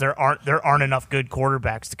just because there aren't enough good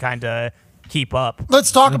quarterbacks to kind of keep up.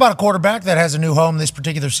 Let's talk about a quarterback that has a new home this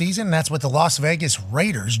particular season, and that's with the Las Vegas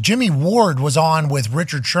Raiders. Jimmy Ward was on with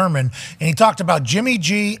Richard Sherman, and he talked about Jimmy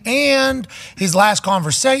G and his last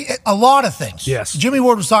conversation, a lot of things. Yes. Jimmy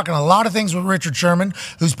Ward was talking a lot of things with Richard Sherman,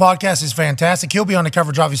 whose podcast is fantastic. He'll be on the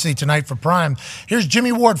coverage, obviously, tonight for Prime. Here's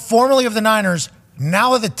Jimmy Ward, formerly of the Niners,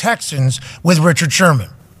 now of the Texans, with Richard Sherman.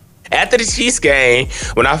 After the Chiefs game,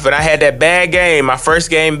 when I had that bad game, my first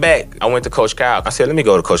game back, I went to Coach Kyle. I said, let me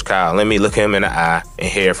go to Coach Kyle. Let me look him in the eye and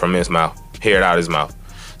hear it from his mouth, hear it out his mouth.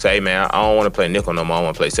 Say, hey, man, I don't want to play nickel no more. I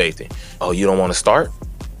want to play safety. Oh, you don't want to start?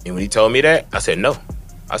 And when he told me that, I said, no.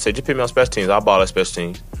 I said, just put me on special teams. I'll ball at special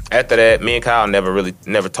teams. After that, me and Kyle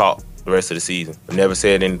never talked the rest of the season. We never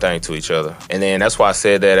said anything to each other. And then that's why I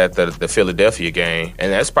said that at the Philadelphia game.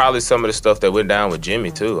 And that's probably some of the stuff that went down with Jimmy,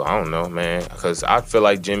 too. I don't know, man, because I feel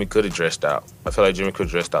like Jimmy could have dressed out. I feel like Jimmy could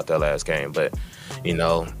have dressed out that last game. But, you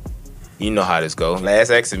know how this goes. Last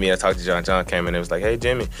exit me, I talked to John. John came in and was like, hey,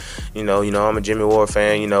 Jimmy, you know, I'm a Jimmy Ward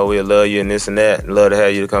fan. You know, we'll love you and this and that. Love to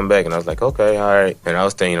have you to come back. And I was like, okay, all right. And I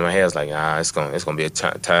was thinking in my head, I was like, it's gonna be a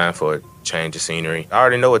time for a change of scenery. I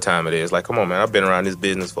already know what time it is. Like, come on, man. I've been around this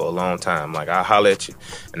business for a long time. Like, I'll holler at you,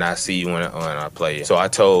 and I'll see you when I play you. So I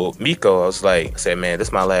told Miko, I said, man, this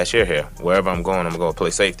is my last year here. Wherever I'm going to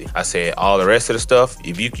play safety. I said, all the rest of the stuff,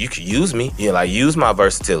 if you could use me, use my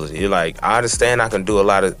versatility. You're like, I understand I can do a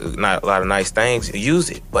lot of nice things.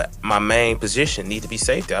 Use it. But my main position need to be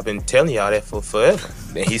safety. I've been telling y'all that for forever.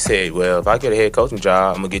 And he said, well, if I get a head coaching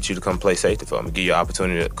job, I'm going to get you to come play safety for me, give you an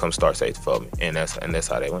opportunity to come start safety for me. And that's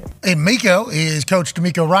how they went. Hey, Miko is Coach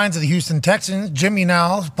D'Amico Ryans of the Houston Texans. Jimmy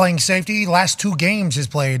now playing safety. Last 2 games has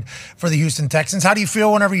played for the Houston Texans. How do you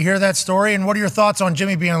feel whenever you hear that story? And what are your thoughts on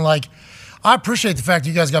Jimmy being like, I appreciate the fact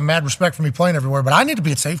you guys got mad respect for me playing everywhere, but I need to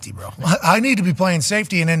be at safety, bro. I need to be playing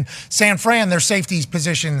safety. And in San Fran, their safety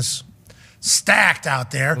positions stacked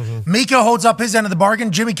out there. Mm-hmm. Miko holds up his end of the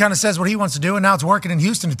bargain. Jimmy kind of says what he wants to do, and now it's working in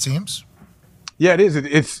Houston, it seems. Yeah, it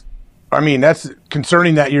is. I mean, that's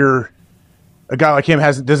concerning that a guy like him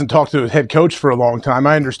doesn't talk to his head coach for a long time.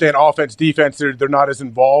 I understand offense, defense, they're not as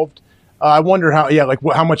involved. I wonder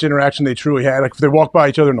how much interaction they truly had. Like if they walk by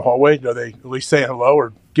each other in the hallway, they at least say hello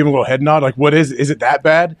or give them a little head nod? Like what is it that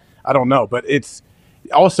bad? I don't know, but it's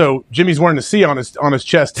also Jimmy's wearing the C on his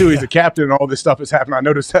chest too. He's a captain and all this stuff is happening. I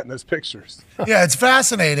noticed that in those pictures. Yeah, it's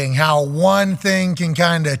fascinating how one thing can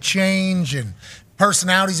kind of change and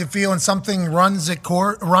personalities and feel, and something runs its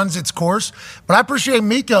course. But I appreciate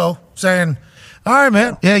Miko saying, all right,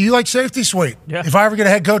 man. Yeah, you like safety? Sweet. Yeah. If I ever get a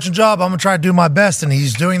head coaching job, I'm going to try to do my best. And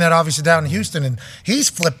he's doing that obviously down in Houston. And he's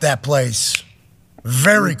flipped that place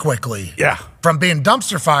very quickly. Yeah. From being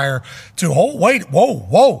dumpster fire to,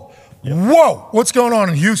 whoa. What's going on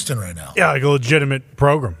in Houston right now? Yeah, like a legitimate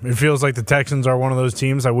program. It feels like the Texans are one of those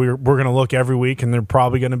teams that we're going to look every week, and they're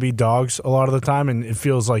probably going to be dogs a lot of the time, and it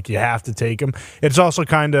feels like you have to take them. It's also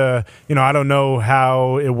kind of, I don't know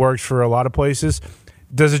how it works for a lot of places.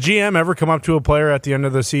 Does a GM ever come up to a player at the end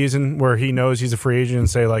of the season where he knows he's a free agent and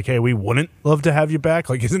say, like, hey, we wouldn't love to have you back?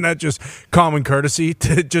 Like, isn't that just common courtesy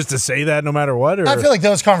to say that no matter what? Or? I feel like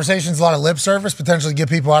those conversations, a lot of lip service, potentially get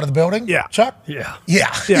people out of the building. Yeah. Chuck? Yeah.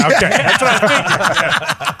 Yeah. Yeah, okay. That's what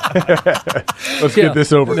I figured. Let's get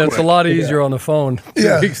this over. That's a lot easier on the phone.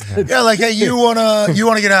 Yeah. Yeah, like, hey, you wanna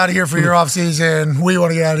get out of here for your off season. We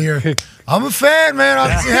want to get out of here. I'm a fan, man.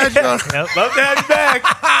 Obviously, had you on. Love to have you back.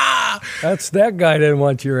 That's that guy didn't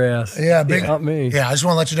want your ass. Yeah, not me. Yeah, I just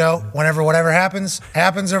want to let you know, whatever happens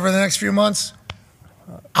over the next few months,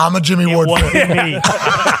 I'm a Jimmy Ward fan.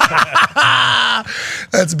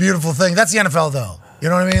 That's a beautiful thing. That's the NFL, though. You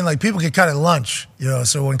know what I mean? Like, people get cut at lunch,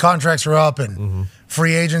 so when contracts are up and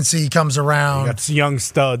free agency comes around. You got young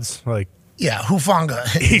studs, like. Yeah, Hufanga.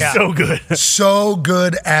 He's so good. So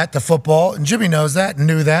good at the football. And Jimmy knows that and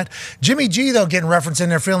knew that. Jimmy G, though, getting referenced in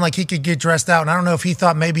there, feeling like he could get dressed out. And I don't know if he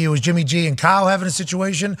thought maybe it was Jimmy G and Kyle having a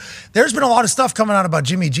situation. There's been a lot of stuff coming out about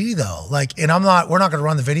Jimmy G, though. Like, and we're not going to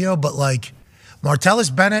run the video, but like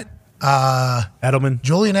Martellus Bennett, Edelman,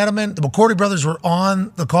 Julian Edelman, the McCourty brothers were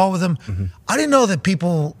on the call with him. Mm-hmm. I didn't know that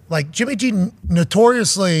people, like Jimmy G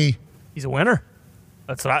notoriously. He's a winner.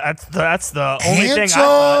 That's the only thing I handsome,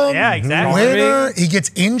 thought. Yeah, exactly. Winner. He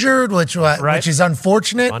gets injured, which is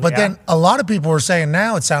unfortunate. But then a lot of people are saying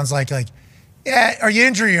now it sounds like, yeah, are you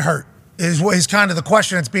injured or you hurt? Is kind of the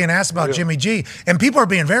question that's being asked about Jimmy G. And people are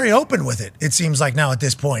being very open with it, it seems like now at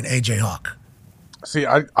this point, AJ Hawk. See,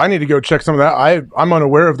 I need to go check some of that. I'm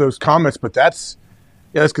unaware of those comments, but that's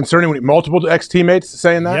concerning when multiple ex-teammates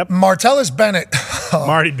saying that. Yep. Martellus Bennett.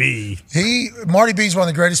 Marty B. Marty B is one of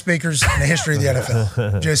the greatest speakers in the history of the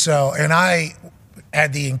NFL. Just so, and I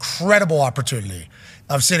had the incredible opportunity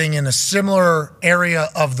of sitting in a similar area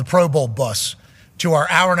of the Pro Bowl bus to our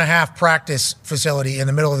hour-and-a-half practice facility in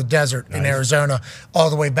the middle of the desert in Arizona,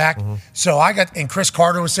 all the way back. Mm-hmm. So and Chris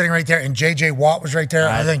Carter was sitting right there, and J.J. Watt was right there.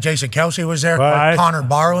 Right. I think Jason Kelsey was there. Right. Connor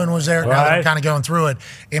Barwin was there. Right. Now that I'm kind of going through it.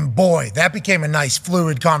 And boy, that became a nice,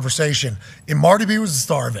 fluid conversation. And Marty B was the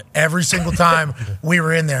star of it every single time we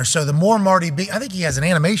were in there. So the more Marty B, I think he has an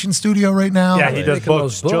animation studio right now. Yeah, he does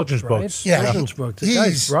books, children's right? books. Yeah, children's books. The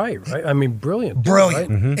guy's right? I mean, brilliant.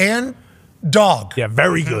 Brilliant. Right? Mm-hmm. And dog. Yeah,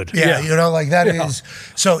 very good. Yeah, like that is.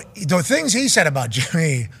 So the things he said about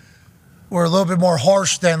Jimmy were a little bit more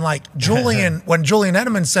harsh than like Julian. When Julian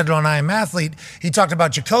Edelman said it on I Am Athlete, he talked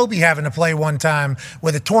about Jacoby having to play one time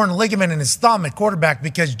with a torn ligament in his thumb at quarterback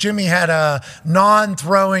because Jimmy had a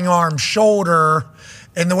non-throwing arm shoulder.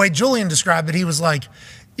 And the way Julian described it, he was like,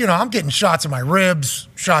 I'm getting shots in my ribs,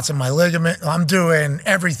 shots in my ligament. I'm doing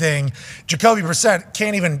everything. Jacoby Brissett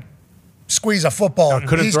can't even squeeze a football.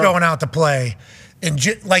 He's going out to play. And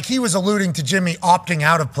like he was alluding to Jimmy opting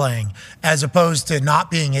out of playing as opposed to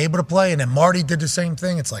not being able to play. And then Marty did the same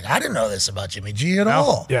thing. It's like, I didn't know this about Jimmy G at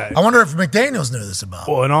all. Yeah. I wonder if McDaniels knew this about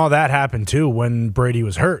him. Well, and all that happened, too, when Brady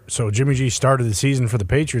was hurt. So Jimmy G started the season for the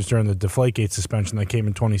Patriots during the Deflategate suspension that came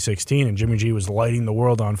in 2016, and Jimmy G was lighting the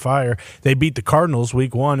world on fire. They beat the Cardinals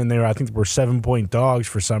week 1, and I think they were 7-point dogs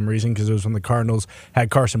for some reason because it was when the Cardinals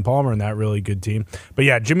had Carson Palmer and that really good team. But,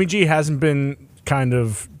 yeah, Jimmy G hasn't been kind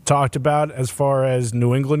of talked about as far as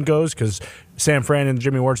New England goes because Sam Fran and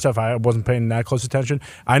Jimmy Ward stuff, I wasn't paying that close attention.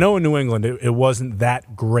 I know in New England it wasn't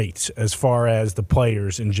that great as far as the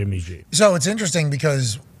players in Jimmy G. So it's interesting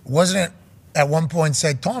because wasn't it at one point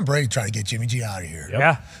said Tom Brady tried to get Jimmy G out of here? Yep.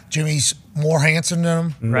 Yeah. Jimmy's more handsome than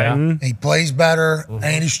him. Right. Mm-hmm. He plays better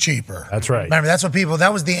and he's cheaper. That's right. Remember,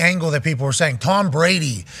 that was the angle that people were saying. Tom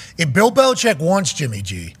Brady, if Bill Belichick wants Jimmy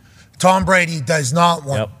G, Tom Brady does not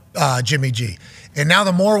want Jimmy G. And now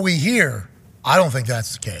the more we hear, I don't think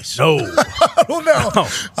that's the case. No. I don't don't know.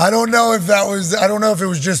 I don't know if it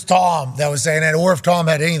was just Tom that was saying that, or if Tom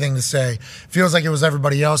had anything to say. Feels like it was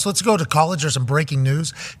everybody else. Let's go to college. There's some breaking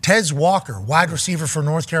news. Tez Walker, wide receiver for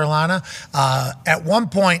North Carolina, at one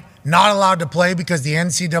point not allowed to play because the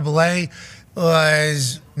NCAA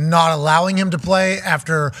was not allowing him to play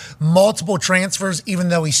after multiple transfers, even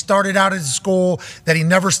though he started out at a school that he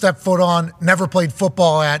never stepped foot on, never played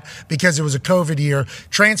football at because it was a COVID year.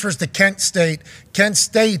 Transfers to Kent State. Kent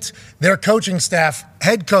State, their coaching staff,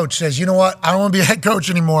 head coach says, you know what, I don't want to be a head coach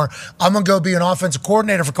anymore. I'm going to go be an offensive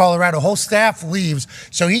coordinator for Colorado. Whole staff leaves,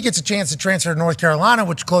 so he gets a chance to transfer to North Carolina,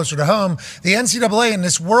 which is closer to home. The NCAA, in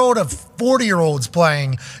this world of 40-year-olds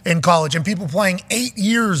playing in college and people playing 8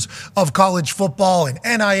 years of college football and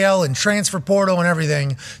NIL and transfer portal and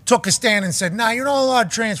everything, took a stand and said, you're not allowed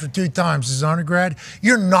to transfer 2 times as an undergrad.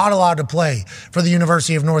 You're not allowed to play for the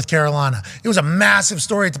University of North Carolina. It was a massive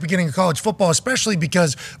story at the beginning of college football, especially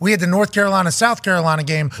because we had the North Carolina-South Carolina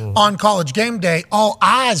game on College Game Day, all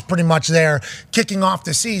eyes pretty much there, kicking off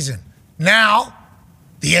the season. Now,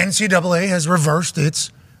 the NCAA has reversed its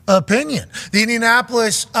opinion. The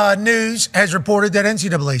Indianapolis News has reported that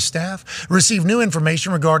NCAA staff received new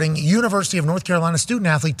information regarding University of North Carolina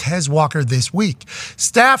student-athlete Tez Walker this week.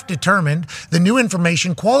 Staff determined the new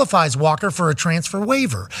information qualifies Walker for a transfer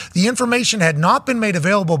waiver. The information had not been made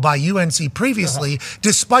available by UNC previously,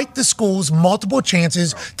 despite the school's multiple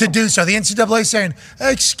chances to do so. The NCAA saying,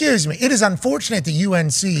 excuse me, it is unfortunate that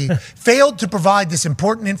UNC failed to provide this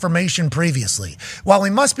important information previously. While we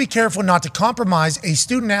must be careful not to compromise a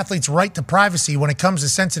student-athlete's right to privacy when it comes to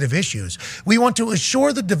sensitive issues, we want to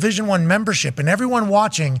assure the Division I membership and everyone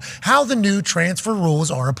watching how the new transfer rules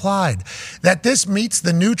are applied, that this meets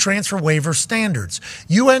the new transfer waiver standards.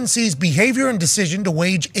 UNC's behavior and decision to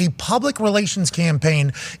wage a public relations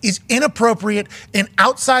campaign is inappropriate and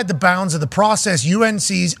outside the bounds of the process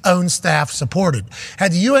UNC's own staff supported.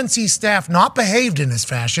 Had the UNC staff not behaved in this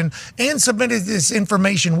fashion and submitted this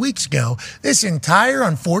information weeks ago, this entire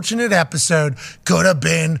unfortunate episode could have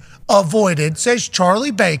been avoided, says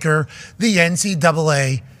Charlie Baker, the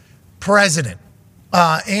NCAA president.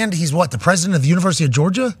 And he's what, the president of the University of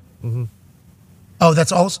Georgia? Mm-hmm. Oh,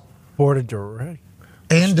 that's also board of directors.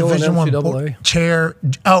 And Still Division an I NCAA. chair.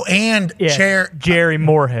 Oh, and chair Jerry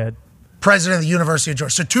Moorhead, president of the University of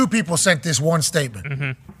Georgia. So 2 people sent this one statement.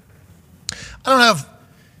 Mm-hmm. I don't know if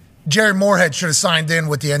Jerry Moorhead should have signed in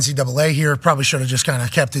with the NCAA here. Probably should have just kind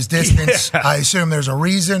of kept his distance. Yeah. I assume there's a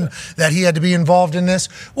reason that he had to be involved in this.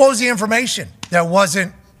 What was the information that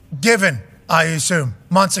wasn't given, I assume,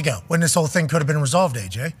 months ago when this whole thing could have been resolved,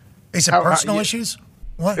 AJ? They said personal issues?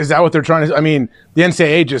 What? Is that what they're trying to – I mean, the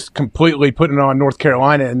NCAA just completely putting it on North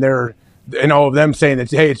Carolina and all of them saying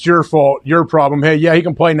that, hey, it's your fault, your problem. Hey, yeah, he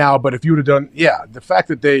can play now, but if you would have done – yeah, the fact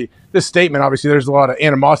that this statement, obviously, there's a lot of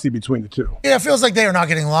animosity between the two. Yeah, it feels like they are not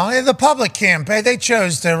getting along. The public campaign, they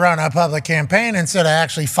chose to run a public campaign instead of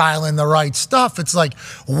actually filing the right stuff. It's like,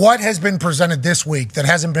 what has been presented this week that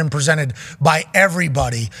hasn't been presented by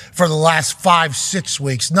everybody for the last 5-6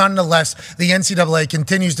 weeks? Nonetheless, the NCAA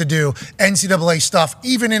continues to do NCAA stuff,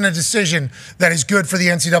 even in a decision that is good for the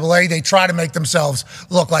NCAA. They try to make themselves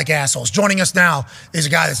look like assholes. Joining us now is a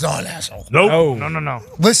guy that's not an asshole. Nope. No.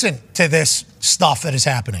 Listen to this stuff that is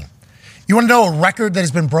happening. You want to know a record that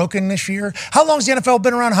has been broken this year? How long has the NFL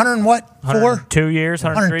been around? 100 and what? 4? 102 years,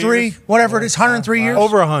 103 years? Whatever it is, 103 years?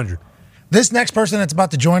 Over 100. This next person that's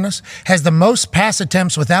about to join us has the most pass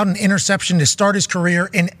attempts without an interception to start his career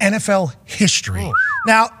in NFL history.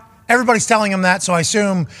 Now, everybody's telling him that, so I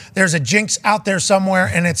assume there's a jinx out there somewhere,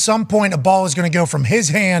 and at some point a ball is going to go from his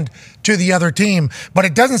hand to the other team. But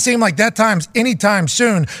it doesn't seem like that time's anytime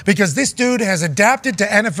soon, because this dude has adapted to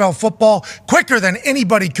NFL football quicker than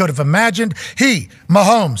anybody could have imagined. He,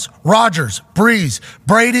 Mahomes, Rodgers, Breeze,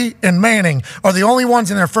 Brady, and Manning are the only ones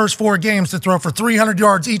in their first 4 games to throw for 300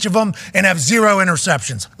 yards each of them and have 0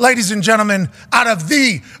 interceptions. Ladies and gentlemen, out of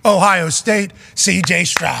the Ohio State, C.J.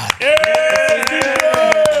 Stroud.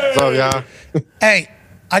 What's up, y'all? Hey,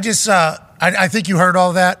 I think you heard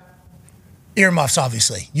all that. Earmuffs,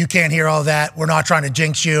 obviously. You can't hear all that. We're not trying to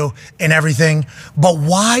jinx you and everything. But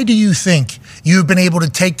why do you think you've been able to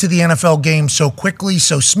take to the NFL game so quickly,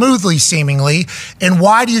 so smoothly, seemingly? And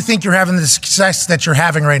why do you think you're having the success that you're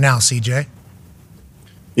having right now, CJ?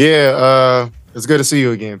 Yeah, it's good to see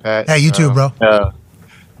you again, Pat. Hey, you too, bro.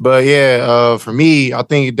 But yeah, for me, I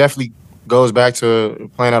think it definitely goes back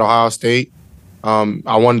to playing at Ohio State.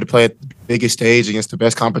 I wanted to play at the biggest stage against the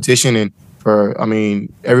best competition, and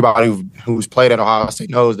everybody who's played at Ohio State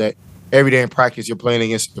knows that every day in practice you're playing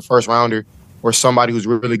against the first rounder or somebody who's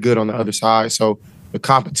really good on the other side. So the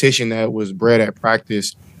competition that was bred at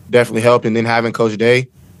practice definitely helped. And then having Coach Day,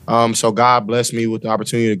 So God blessed me with the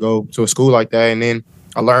opportunity to go to a school like that. And then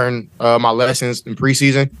I learned my lessons in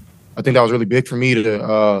preseason. I think that was really big for me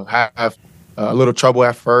to have a little trouble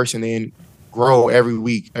at first and then grow every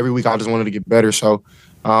week. Every week I just wanted to get better. So,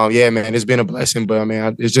 yeah, man, it's been a blessing, but,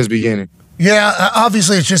 man, it's just beginning. Yeah,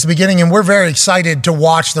 obviously it's just the beginning, and we're very excited to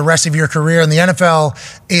watch the rest of your career, and the NFL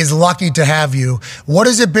is lucky to have you. What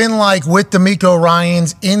has it been like with D'Amico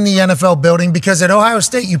Ryans in the NFL building? Because at Ohio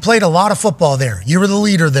State, you played a lot of football there. You were the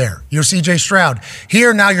leader there. You're C.J. Stroud.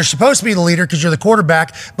 Here, now you're supposed to be the leader because you're the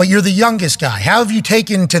quarterback, but you're the youngest guy. How have you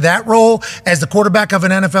taken to that role as the quarterback of an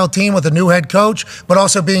NFL team with a new head coach, but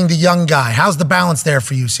also being the young guy? How's the balance there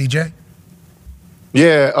for you, C.J.?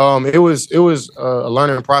 Yeah, it was a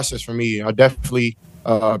learning process for me. I definitely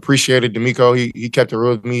appreciated D'Amico. He kept it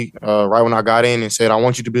real with me right when I got in and said, I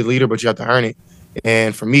want you to be the leader, but you have to earn it.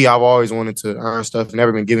 And for me, I've always wanted to earn stuff,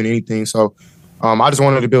 never been given anything. So I just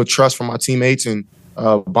wanted to build trust from my teammates and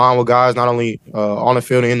bond with guys, not only on the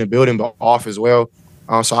field and in the building, but off as well.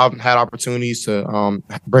 So I've had opportunities to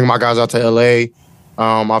bring my guys out to L.A.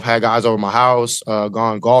 I've had guys over my house,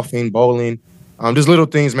 gone golfing, bowling. Just little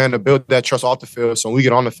things, man, to build that trust off the field. So when we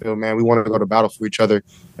get on the field, man, we want to go to battle for each other.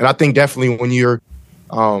 And I think definitely when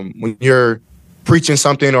you're preaching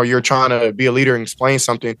something or you're trying to be a leader and explain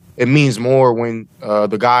something, it means more when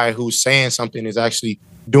the guy who's saying something is actually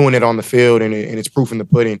doing it on the field and it's proof in the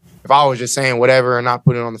pudding. If I was just saying whatever and not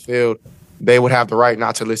putting it on the field, they would have the right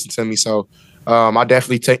not to listen to me. So I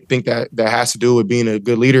definitely think that has to do with being a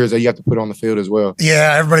good leader, is that you have to put it on the field as well.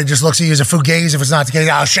 Yeah, everybody just looks at you as a fugazi if it's not the case.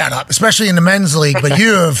 Oh, shut up, especially in the men's league. But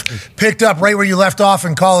you have picked up right where you left off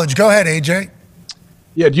in college. Go ahead, AJ.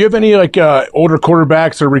 Yeah, do you have any older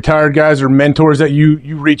quarterbacks or retired guys or mentors that you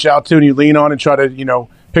reach out to and you lean on and try to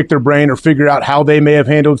pick their brain or figure out how they may have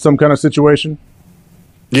handled some kind of situation?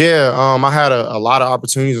 Yeah, I had a lot of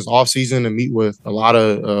opportunities this offseason to meet with a lot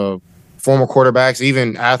of former quarterbacks,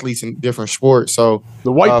 even athletes in different sports. So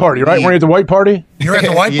the white party, right? Were you at the white party? You're at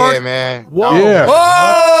the white party? Yeah, man. Whoa. Yeah.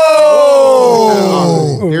 Whoa!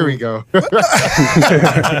 Here we go. It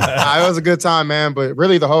was a good time, man. But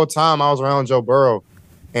really, the whole time I was around Joe Burrow,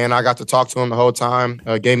 and I got to talk to him the whole time.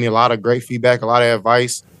 Gave me a lot of great feedback, a lot of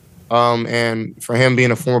advice. And for him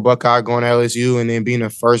being a former Buckeye, going to LSU, and then being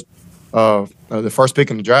the first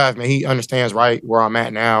pick in the draft, man, he understands right where I'm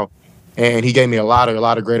at now. And he gave me a lot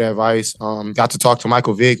of great advice. Got to talk to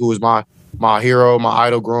Michael Vick, who was my hero, my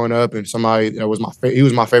idol growing up, and somebody that was he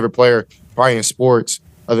was my favorite player probably in sports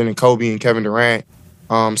other than Kobe and Kevin Durant.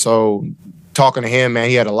 So talking to him, man,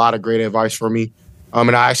 he had a lot of great advice for me.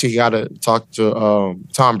 And I actually got to talk to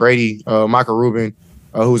Tom Brady, Michael Rubin,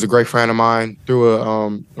 who was a great friend of mine, threw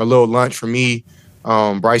a little lunch for me,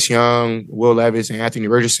 Bryce Young, Will Levis, and Anthony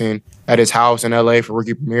Richardson at his house in L.A. for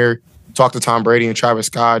rookie premiere. Talked to Tom Brady and Travis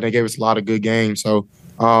Scott. They gave us a lot of good games. So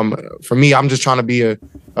for me, I'm just trying to be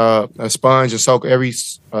a sponge and soak every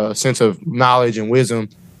sense of knowledge and wisdom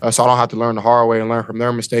so I don't have to learn the hard way and learn from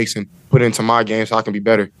their mistakes and put it into my game so I can be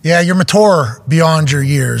better. Yeah, you're mature beyond your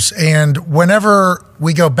years. And whenever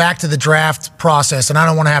we go back to the draft process, and I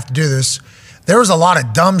don't want to have to do this, there was a lot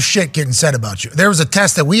of dumb shit getting said about you. There was a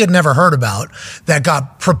test that we had never heard about that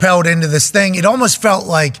got propelled into this thing. It almost felt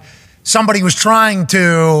like somebody was trying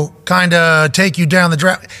to kind of take you down the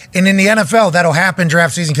draft. And in the NFL, that'll happen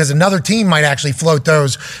draft season because another team might actually float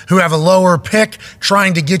those who have a lower pick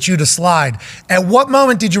trying to get you to slide. At what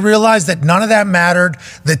moment did you realize that none of that mattered?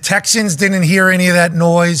 The Texans didn't hear any of that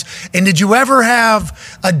noise. And did you ever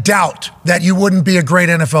have a doubt that you wouldn't be a great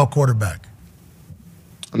NFL quarterback?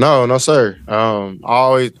 No, sir.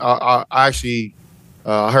 I actually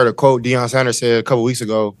heard a quote Deion Sanders said a couple weeks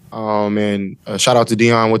ago, and shout out to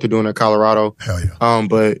Deion, what they're doing in Colorado. Hell yeah.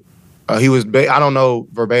 But he was, I don't know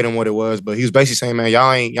verbatim what it was, but he was basically saying, man,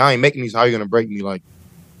 y'all ain't making these. How you gonna break me?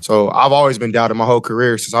 So I've always been doubted my whole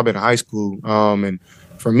career since I've been in high school. And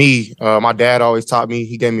for me, my dad always taught me.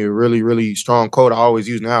 He gave me a really, really strong quote I always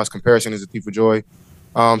use now: is comparison is a thief of joy.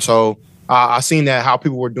 So I seen that how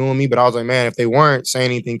people were doing me, but I was like, man, if they weren't saying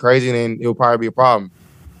anything crazy, then it would probably be a problem.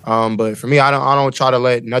 But for me, I don't try to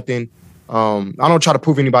let nothing. I don't try to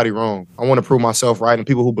prove anybody wrong. I want to prove myself right and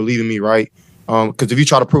people who believe in me right. Because if you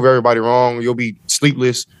try to prove everybody wrong, you'll be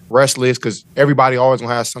sleepless, restless. Because everybody always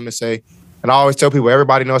gonna have something to say. And I always tell people,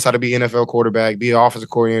 everybody knows how to be an NFL quarterback, be an offensive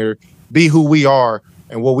coordinator, be who we are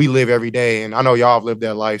and what we live every day. And I know y'all have lived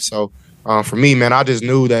that life. So for me, man, I just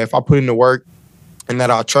knew that if I put in the work and that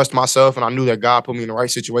I trust myself, and I knew that God put me in the right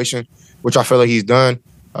situation, which I feel like He's done,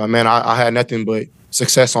 man, I had nothing but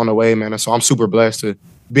success on the way, man. And so I'm super blessed to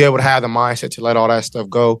be able to have the mindset to let all that stuff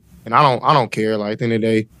go. And I don't care. Like, at the end of the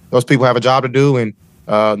day, those people have a job to do, and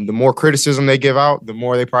the more criticism they give out, the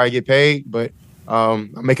more they probably get paid. But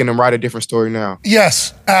I'm making them write a different story now.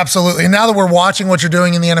 Yes, absolutely. And now that we're watching what you're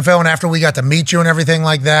doing in the NFL, and after we got to meet you and everything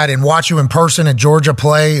like that and watch you in person at Georgia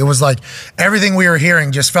play, it was like everything we were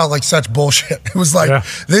hearing just felt like such bullshit. It was like,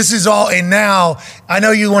 this is all. And now I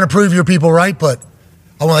know you want to prove your people right, but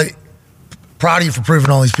I want to proud of you for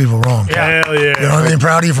proving all these people wrong. Yeah. Hell yeah. You know what I mean?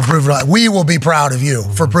 Proud of you for proving. We will be proud of you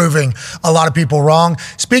for proving a lot of people wrong.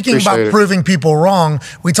 Speaking about proving people wrong,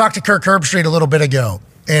 we talked to Kirk Herbstreit a little bit ago.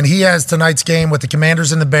 And he has tonight's game with the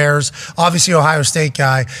Commanders and the Bears, obviously Ohio State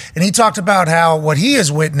guy. And he talked about how what he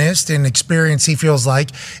has witnessed and experienced, he feels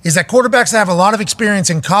like, is that quarterbacks that have a lot of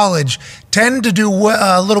experience in college tend to do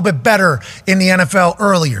a little bit better in the NFL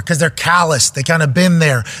earlier because they're calloused. They kind of been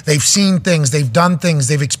there. They've seen things. They've done things.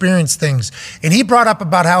 They've experienced things. And he brought up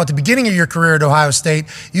about how at the beginning of your career at Ohio State,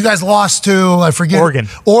 you guys lost to, I forget.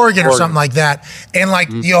 Oregon or something like that. And like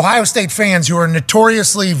the Ohio State fans who are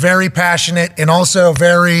notoriously very passionate and also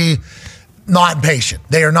very not patient.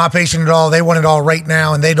 They are not patient at all. They want it all right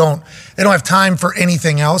now, and they don't have time for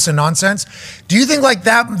anything else and nonsense. Do you think like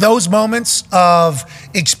that, those moments of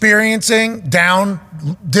experiencing down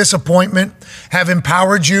disappointment have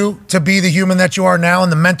empowered you to be the human that you are now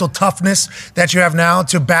and the mental toughness that you have now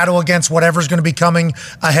to battle against whatever's going to be coming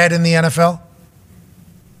ahead in the NFL?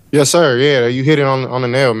 Yes, sir. Yeah, you hit it on the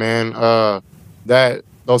nail, man.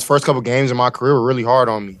 Those first couple games in my career were really hard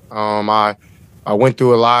on me. I went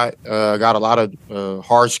through a lot, got a lot of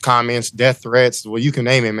harsh comments, death threats, well, you can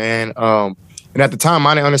name it, man. And at the time,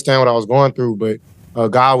 I didn't understand what I was going through, but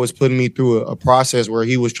God was putting me through a process where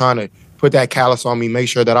he was trying to put that callus on me, make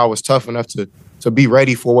sure that I was tough enough to be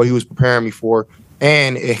ready for what he was preparing me for.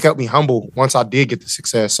 And it helped me humble once I did get the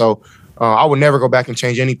success. So I would never go back and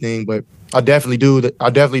change anything, but I definitely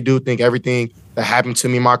do think everything that happened to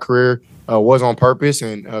me in my career was on purpose,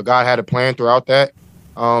 and God had a plan throughout that.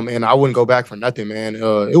 And I wouldn't go back for nothing, man.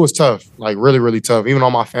 It was tough, like really, really tough. Even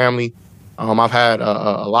on my family, I've had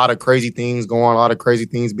a lot of crazy things going on, a lot of crazy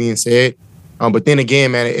things being said. But then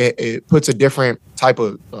again, man, it puts a different type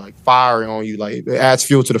of like fire on you. Like it adds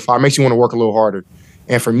fuel to the fire, makes you want to work a little harder.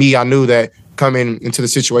 And for me, I knew that coming into the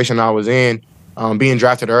situation I was in, being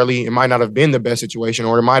drafted early, it might not have been the best situation,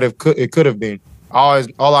 or it could have been.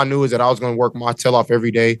 All I knew is that I was going to work my tail off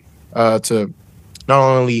every day to not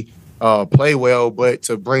only play well, but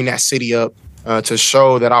to bring that city up, to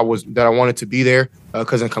show that I wanted to be there.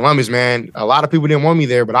 Because in Columbus, man, a lot of people didn't want me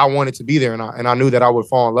there, but I wanted to be there, and I knew that I would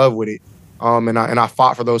fall in love with it. And I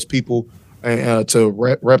fought for those people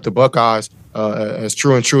to rep the Buckeyes as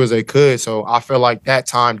true as they could. So I feel like that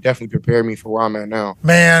time definitely prepared me for where I'm at now.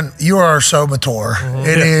 Man, you are so mature. Mm-hmm.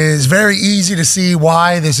 It is very easy to see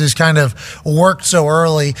why this has kind of worked so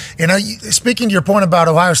early. You know, speaking to your point about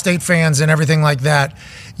Ohio State fans and everything like that,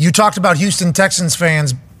 you talked about Houston Texans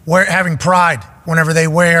fans having pride whenever they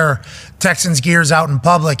wear Texans gears out in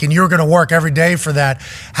public, and you're going to work every day for that.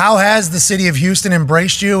 How has the city of Houston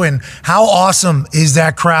embraced you, and how awesome is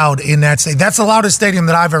that crowd in that state? That's the loudest stadium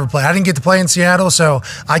that I've ever played. I didn't get to play in Seattle, so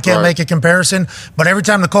I can't make a comparison, but every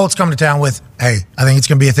time the Colts come to town with, hey, I think it's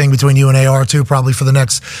going to be a thing between you and AR too, probably for the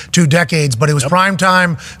next 2 decades, but it was prime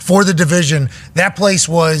time for the division. That place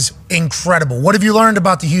was incredible. What have you learned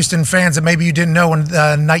about the Houston fans that maybe you didn't know when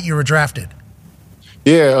the night you were drafted?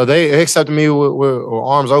 Yeah, they accepted me with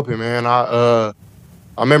arms open, man. I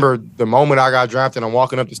remember the moment I got drafted, I'm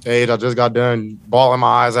walking up the stage. I just got done bawling my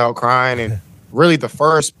eyes out, crying. And really the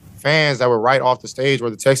first fans that were right off the stage were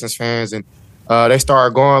the Texans fans. And they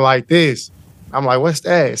started going like this. I'm like, what's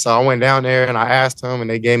that? So I went down there and I asked them, and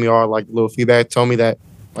they gave me all like little feedback, told me that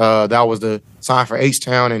that was the sign for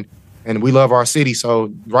H-Town and we love our city.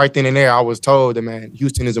 So right then and there, I was told that, man,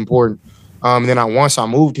 Houston is important. And then once I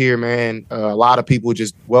moved here, man, a lot of people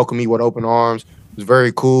just welcomed me with open arms. It was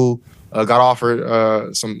very cool. Got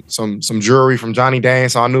offered some jewelry from Johnny Dane,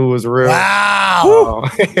 so I knew it was real. Wow!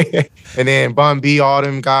 And then Bun B, all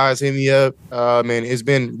them guys hit me up. Man, it's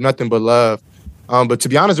been nothing but love. But to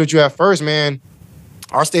be honest with you, at first, man,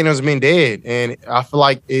 our stadium's been dead, and I feel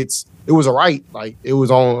like it was a right. Like it was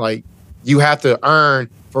on. Like you have to earn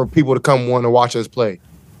for people to come want to watch us play.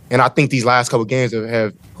 And I think these last couple games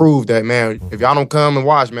have proved that, man, if y'all don't come and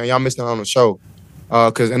watch, man, y'all missing out on the show.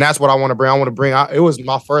 And that's what I want to bring. It was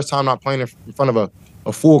my first time not playing in front of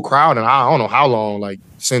a full crowd, and I don't know how long, like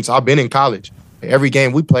since I've been in college. Every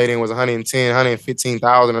game we played in was 110,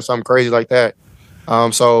 115,000 or something crazy like that.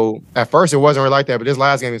 So at first it wasn't really like that, but this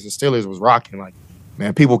last game against the Steelers was rocking. Like,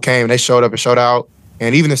 man, people came, they showed up and showed out.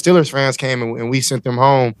 And even the Steelers fans came and we sent them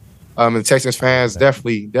home. And the Texans fans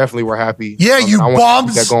definitely were happy. Yeah, you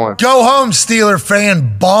bums. Go home, Steeler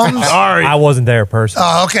fan bums. Sorry. I wasn't there personally.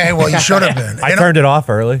 Oh, okay. Well, you should have been. I turned it off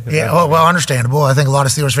early. Yeah, well, understandable. I think a lot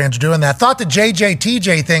of Steelers fans are doing that. Thought the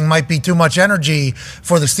JJ-TJ thing might be too much energy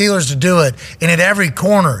for the Steelers to do it. And at every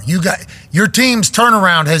corner, your team's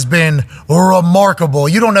turnaround has been remarkable.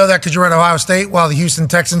 You don't know that because you're at Ohio State while the Houston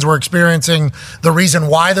Texans were experiencing the reason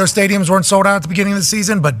why those stadiums weren't sold out at the beginning of the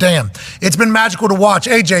season. But damn, it's been magical to watch.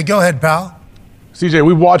 AJ, go ahead, pal. CJ,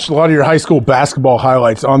 we watched a lot of your high school basketball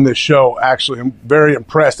highlights on this show, actually. I'm very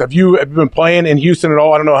impressed. Have you been playing in Houston at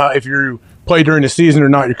all? I don't know if you play during the season or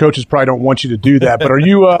not. Your coaches probably don't want you to do that. But are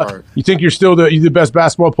you you think you're still the best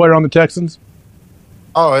basketball player on the Texans?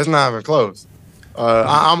 Oh, it's not even close.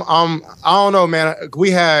 I don't know, man.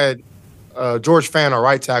 We had George Fan, our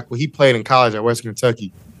right tackle. He played in college at Western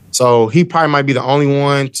Kentucky. So he probably might be the only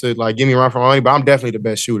one to give me a run for money, but I'm definitely the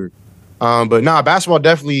best shooter. But basketball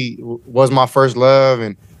definitely was my first love,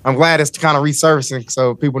 and I'm glad it's kind of resurfacing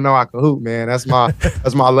so people know I can hoop, man. That's my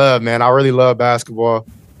love, man. I really love basketball.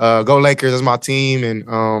 Go Lakers is my team, and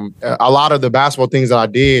a lot of the basketball things that I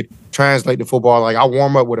did translate to football. Like I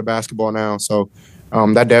warm up with a basketball now, so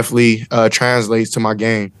that definitely translates to my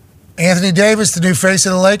game. Anthony Davis, the new face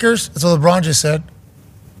of the Lakers. That's what LeBron just said.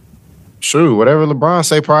 Sure, whatever LeBron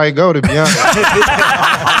say, probably go, to be honest.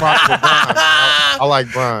 I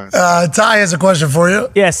like Brian. Ty has a question for you.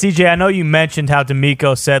 Yeah, CJ, I know you mentioned how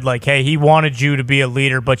D'Amico said, hey, he wanted you to be a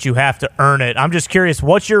leader, but you have to earn it. I'm just curious,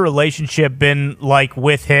 what's your relationship been like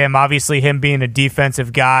with him? Obviously, him being a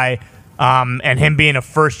defensive guy and him being a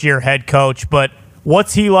first-year head coach, but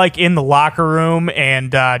what's he like in the locker room,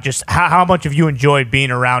 and just how much have you enjoyed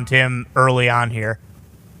being around him early on here?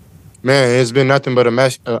 Man, it's been nothing but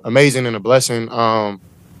amazing and a blessing.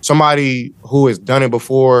 Somebody who has done it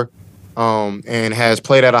before and has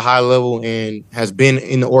played at a high level and has been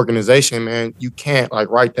in the organization, man, you can't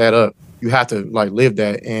write that up. You have to live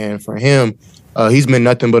that. And for him, he's been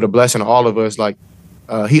nothing but a blessing to all of us.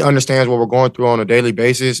 He understands what we're going through on a daily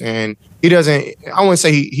basis, and he doesn't. I wouldn't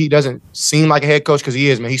say he doesn't seem like a head coach because he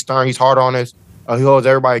is, man. He's stern. He's hard on us. He holds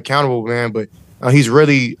everybody accountable, man. But he's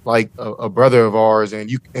really like a brother of ours, and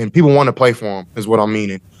people want to play for him, is what I'm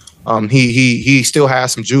meaning. He still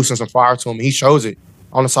has some juice and some fire to him. He shows it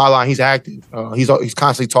on the sideline. He's active. He's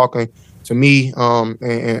constantly talking to me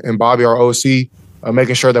and Bobby, our OC,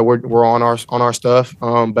 making sure that we're on our stuff.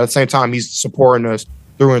 But at the same time, he's supporting us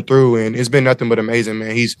through and through, and it's been nothing but amazing,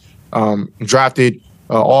 man. He's drafted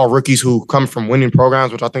all rookies who come from winning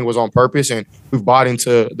programs, which I think was on purpose, and we've bought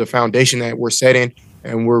into the foundation that we're setting.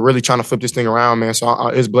 And we're really trying to flip this thing around, man. So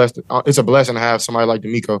it's blessed. It's a blessing to have somebody like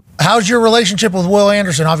D'Amico. How's your relationship with Will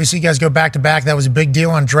Anderson? Obviously, you guys go back-to-back. That was a big deal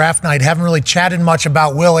on draft night. Haven't really chatted much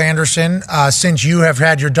about Will Anderson since you have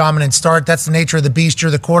had your dominant start. That's the nature of the beast. You're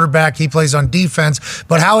the quarterback. He plays on defense.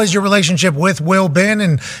 But how has your relationship with Will been,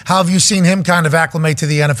 and how have you seen him kind of acclimate to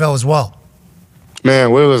the NFL as well? Man,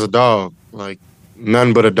 Will is a dog.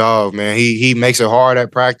 Nothing but a dog, man. He makes it hard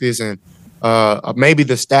at practice, and maybe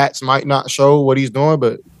the stats might not show what he's doing,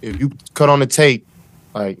 but if you cut on the tape,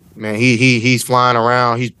 man, he's flying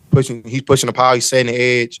around. He's pushing the pile. He's setting the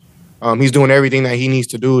edge. He's doing everything that he needs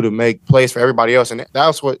to do to make plays for everybody else. And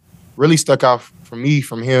that's what really stuck out for me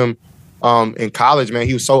from him in college, man.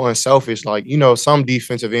 He was so unselfish. Some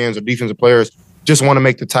defensive ends or defensive players just want to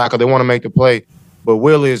make the tackle. They want to make the play. But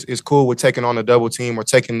Will is cool with taking on a double team or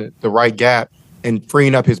taking the right gap and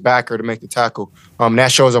freeing up his backer to make the tackle.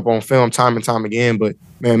 That shows up on film time and time again. But,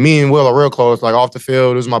 man, me and Will are real close, off the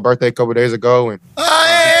field. It was my birthday a couple days ago. And I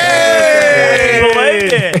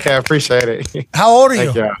appreciate it. How old are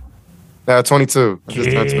you? Thank you. 22. I just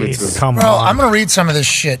turned 22. Come on. Bro, I'm going to read some of this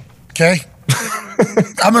shit, okay?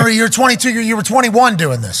 I'm going to read. You're 22. You were 21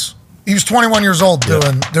 doing this. He was 21 years old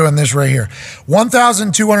doing this right here.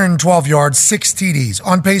 1,212 yards, 6 TDs.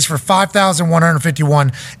 On pace for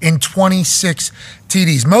 5,151 in 26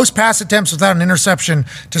 TDs. Most pass attempts without an interception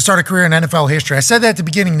to start a career in NFL history. I said that at the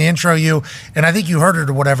beginning to intro you, and I think you heard it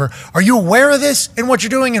or whatever. Are you aware of this and what you're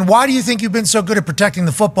doing, and why do you think you've been so good at protecting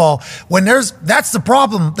the football when that's the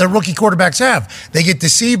problem that rookie quarterbacks have? They get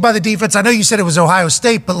deceived by the defense. I know you said it was Ohio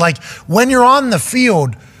State, but when you're on the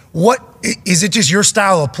field, what is it? Just your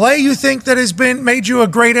style of play you think that has made you a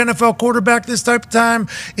great NFL quarterback this type of time?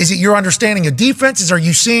 Is it your understanding of defenses? Are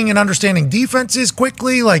you seeing and understanding defenses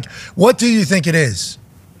quickly? What do you think it is?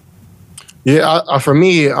 Yeah, for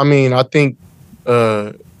me, I think,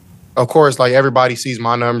 of course, everybody sees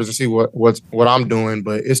my numbers and see what I'm doing,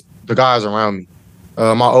 but it's the guys around me.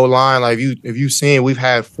 My O-line, if you've seen, we've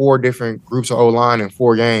had 4 different groups of O-line in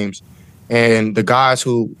 4 games, and the guys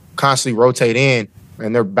who constantly rotate in,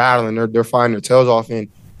 and they're battling, they're fighting their tails off. And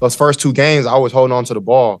those first 2 games, I was holding on to the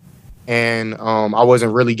ball, and I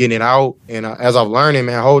wasn't really getting it out. And as I've learned,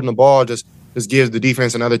 man, holding the ball just gives the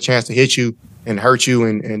defense another chance to hit you and hurt you.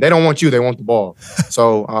 And they don't want you; they want the ball.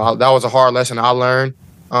 So that was a hard lesson I learned.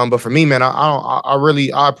 But for me, man,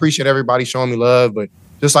 I appreciate everybody showing me love, but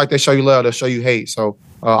just like they show you love, they'll show you hate. So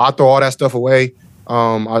I throw all that stuff away.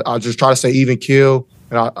 I just try to stay even keel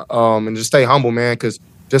and just stay humble, man, because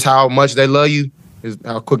just how much they love you is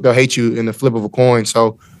how quick they'll hate you in the flip of a coin.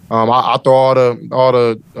 So I throw all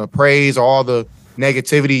the praise, all the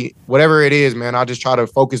negativity, whatever it is, man. I just try to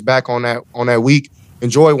focus back on that week.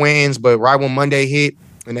 Enjoy wins, but right when Monday hit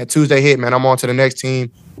and that Tuesday hit, man, I'm on to the next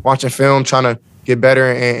team, watching film, trying to get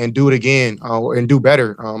better and do it again and do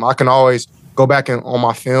better. I can always go back on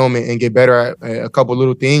my film and get better at a couple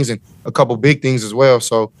little things and a couple big things as well.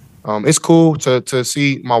 So it's cool to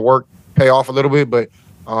see my work pay off a little bit, but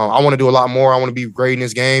I want to do a lot more. I want to be great in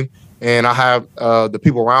this game, and I have the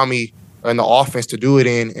people around me in the offense to do it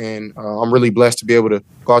in, and I'm really blessed to be able to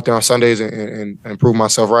go out there on Sundays and prove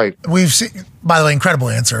myself right. We've seen, by the way, incredible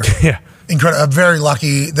answer. Yeah. Very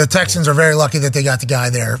lucky. The Texans are very lucky that they got the guy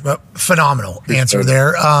there. Phenomenal answer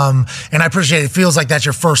there. And I appreciate it. It feels like that's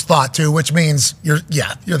your first thought too, which means you're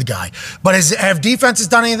the guy. But have defenses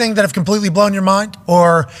done anything that have completely blown your mind,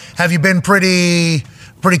 or have you been pretty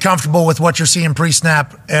comfortable with what you're seeing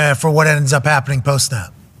pre-snap for what ends up happening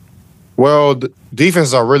post-snap? Well, the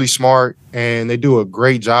defenses are really smart, and they do a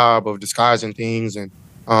great job of disguising things. And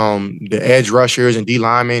the edge rushers and D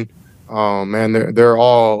linemen, man, they're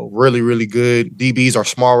all really, really good. DBs are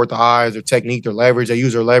smart with the eyes, their technique, their leverage. They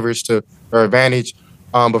use their leverage to their advantage.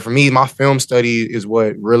 But for me, my film study is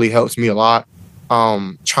what really helps me a lot.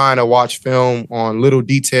 Trying to watch film on little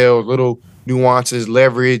details, little nuances,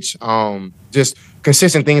 leverage, just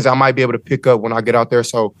consistent things I might be able to pick up when I get out there.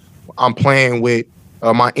 So I'm playing with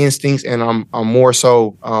my instincts, and I'm more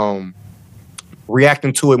so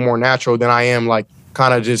reacting to it more natural than I am like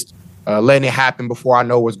kind of just letting it happen before I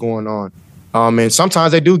know what's going on. And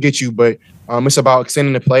sometimes they do get you, but it's about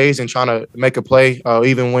extending the plays and trying to make a play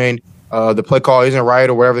even when the play call isn't right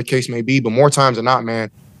or whatever the case may be. But more times than not, man,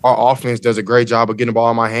 our offense does a great job of getting the ball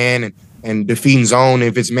in my hand and defeating zone.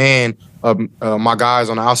 If it's man, my guys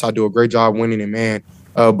on the outside do a great job winning in man.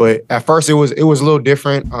 But at first it was a little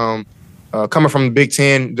different. Coming from the Big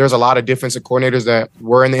Ten, there's a lot of defensive coordinators that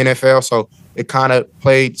were in the NFL, so it kind of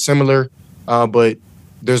played similar, but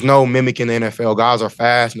there's no mimicking the NFL. Guys are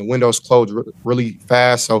fast, and the windows close really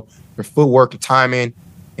fast, so their footwork and timing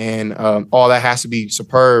and all that has to be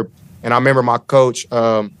superb. And I remember my coach,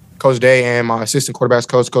 Coach Day, and my assistant quarterbacks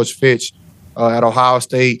coach, Coach Fitch, at Ohio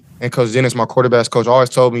State, and Coach Dennis, my quarterbacks coach, always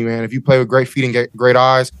told me, man, if you play with great feet and get great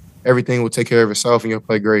eyes, everything will take care of itself, and you'll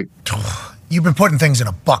play great. You've been putting things in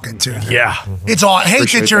a bucket, too. Yeah. It's all. I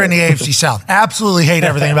hate that you're in the AFC South. Absolutely hate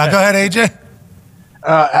everything about it. Go ahead, AJ.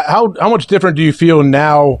 How much different do you feel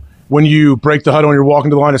now when you break the huddle and you're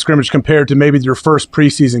walking to the line of scrimmage compared to maybe your first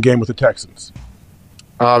preseason game with the Texans?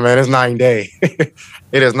 Oh, man, it's night and day. It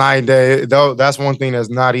is night and day. Though that's one thing that's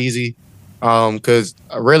not easy because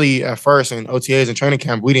really at first in OTAs and training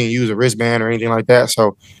camp, we didn't use a wristband or anything like that.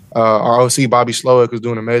 So our OC, Bobby Slowick, was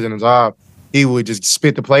doing an amazing job. He would just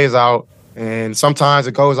spit the plays out. And sometimes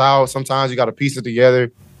it goes out. Sometimes you got to piece it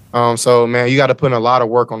together. So, man, you got to put in a lot of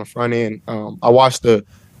work on the front end. I watched the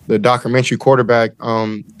documentary Quarterback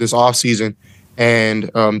this offseason, and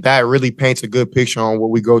that really paints a good picture on what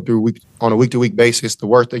we go through on a week-to-week basis, the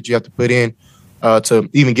work that you have to put in to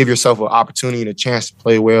even give yourself an opportunity and a chance to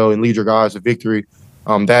play well and lead your guys to victory.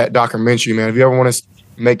 That documentary, man, if you ever want to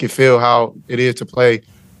make it feel how it is to play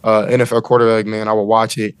NFL quarterback, man, I will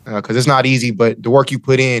watch it because it's not easy, but the work you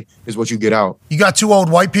put in is what you get out. You got 2 old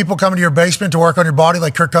white people coming to your basement to work on your body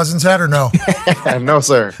like Kirk Cousins had, or no? No,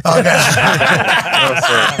 sir. Okay. No,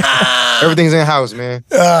 sir. Everything's in-house, man.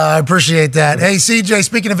 I appreciate that. Hey, CJ,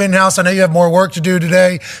 speaking of in-house, I know you have more work to do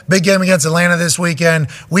today. Big game against Atlanta this weekend.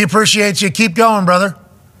 We appreciate you. Keep going, brother.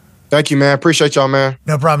 Thank you, man. Appreciate y'all, man.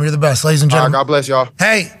 No problem. You're the best, ladies and gentlemen. God bless y'all.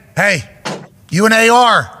 Hey, you and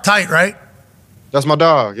AR, tight, right? That's my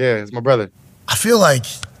dog. Yeah, it's my brother. I feel like,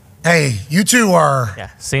 hey, you two are. Yeah,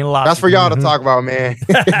 seen a lot. That's for y'all to talk about, man.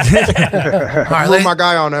 All right, put my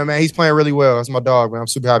guy on there, man. He's playing really well. That's my dog, man. I'm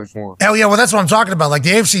super happy for him. Hell yeah, well, that's what I'm talking about. Like, the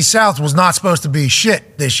AFC South was not supposed to be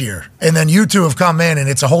shit this year. And then you two have come in, and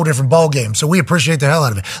it's a whole different ball game. So we appreciate the hell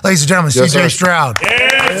out of it. Ladies and gentlemen, Yes, CJ sir. Stroud.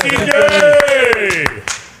 Yeah,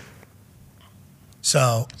 CJ!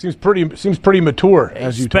 So seems pretty mature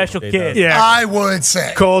as you Special kid. Yeah. I would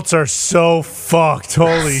say. Colts are so fucked.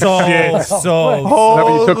 Holy shit. what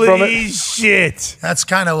you took from Holy it? shit. That's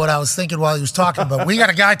kind of what I was thinking while he was talking, but we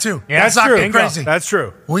got a guy too. Yeah, Let's that's not true. get crazy. That's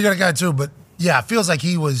true. We got a guy too, but it feels like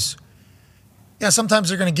he was. Yeah, sometimes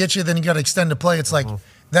they're going to get you, then you got to extend the play. It's like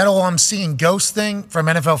that old I'm seeing ghost thing from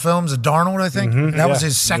NFL Films, Darnold, I think. That was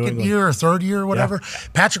his second year or third year or whatever. Yeah.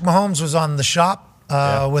 Patrick Mahomes was on the shop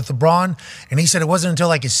with LeBron, and he said it wasn't until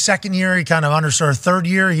like his second year, he kind of understood, third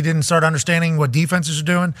year, he didn't start understanding what defenses are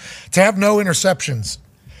doing. To have no interceptions,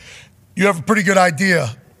 you have a pretty good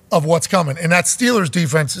idea of what's coming. And that Steelers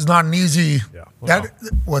defense is not an easy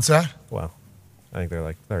what's that? Wow. I think they're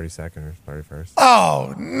like 32nd or 31st.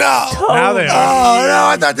 Oh, no. Now they are. Oh, no.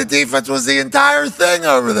 I thought the defense was the entire thing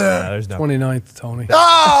over there. There's no 29th, Tony.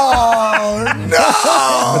 Oh,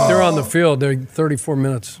 no. But they're on the field. They're 34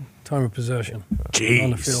 minutes time of possession. Jeez. On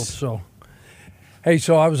the field. So, hey,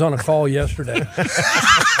 so I was on a call yesterday.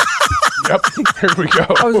 Yep, here we go.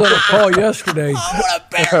 I was on a call yesterday.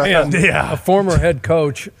 And Yeah. a former head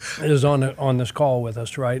coach is on this call with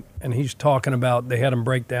us, right? And he's talking about they had him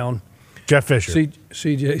break down Jeff Fisher.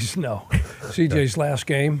 CJ's last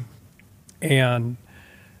game. And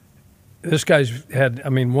this guy's had,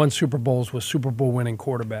 won Super Bowls with Super Bowl winning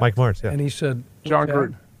quarterback. Mike Martz, yeah. And he said, John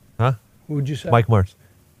Gruden. Huh? Who would you say? Mike Martz.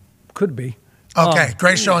 Could be. Okay,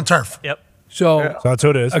 great show on turf. Yep. So that's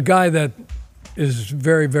who it is. A guy that is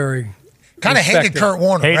very, very kind of hated Kurt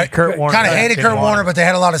Warner, right? Kurt Warner. Kind of hated Kurt Warner, but they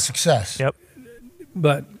had a lot of success. Yep.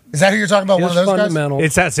 But is that who you're talking about? One of those guys?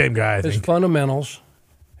 It's that same guy, I his think. fundamentals,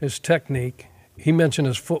 his technique. He mentioned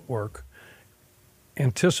his footwork,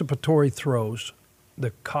 anticipatory throws,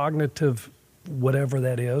 the cognitive, whatever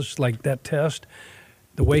that is, like that test,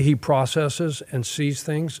 the way he processes and sees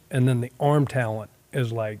things, and then the arm talent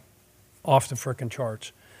is like off the frickin'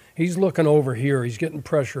 charts. He's looking over here. He's getting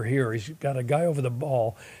pressure here. He's got a guy over the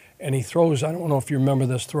ball, and he throws, I don't know if you remember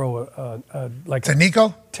this throw, like to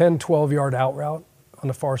Nico? 10, 12-yard out route on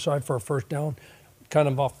the far side for a first down, kind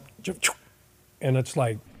of off, and it's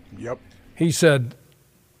like, yep. He said,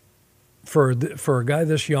 for a guy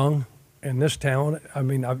this young and this talent,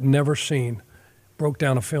 I've never seen, broke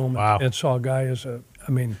down a film and saw a guy his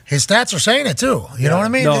stats are saying it too. You know what I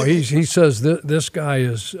mean? No, he says this guy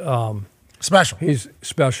is special. He's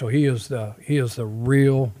special. He is the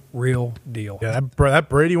real deal. Yeah, that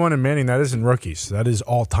Brady one and Manning, that isn't rookies. That is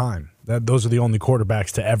all time. Those are the only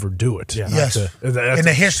quarterbacks to ever do it. Yeah. Yes. In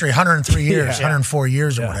the history, 103 years, 104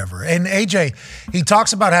 years or whatever. And AJ, he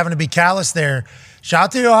talks about having to be callous there. Shout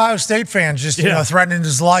out to the Ohio State fans just threatening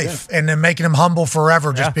his life and then making him humble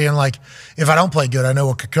forever, just being like, if I don't play good, I know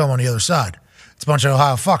what could come on the other side. It's a bunch of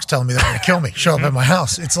Ohio fucks telling me they're going to kill me, show up at my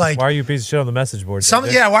house. It's like, why are you a piece of shit on the message board?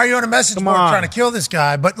 Why are you on a message board trying to kill this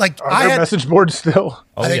guy? But like, are there message boards still?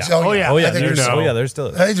 I think so. They're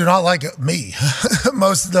still. They do not like me.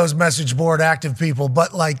 Most of those message board active people,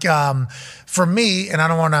 but like for me, and I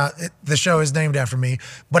don't want to. The show is named after me.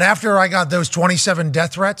 But after I got those 27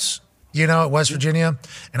 death threats, at West Virginia,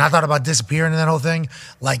 and I thought about disappearing in that whole thing,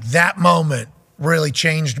 like that moment really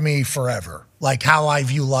changed me forever. Like how I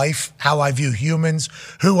view life, how I view humans,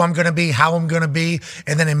 who I'm going to be, how I'm going to be.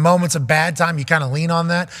 And then in moments of bad time, you kind of lean on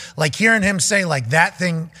that. Like hearing him say like that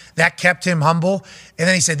thing, that kept him humble. And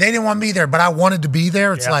then he said, they didn't want me there, but I wanted to be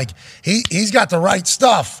there. It's like he's got the right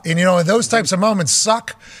stuff. And, those types of moments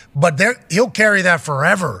suck, but he'll carry that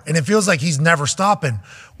forever. And it feels like he's never stopping.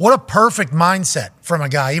 What a perfect mindset from a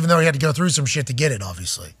guy, even though he had to go through some shit to get it,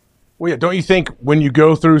 obviously. Well, yeah, don't you think when you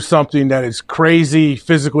go through something that is crazy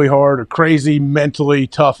physically hard or crazy mentally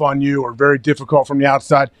tough on you or very difficult from the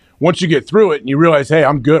outside, once you get through it and you realize, hey,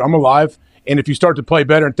 I'm good, I'm alive, and if you start to play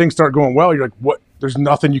better and things start going well, you're like, what? There's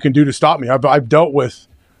nothing you can do to stop me. I've dealt with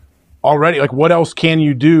already. Like, what else can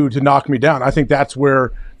you do to knock me down? I think that's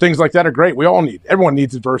where things like that are great. Everyone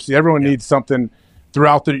needs adversity. Everyone needs something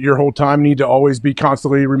throughout your whole time. You need to always be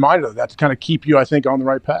constantly reminded of that to kind of keep you, I think, on the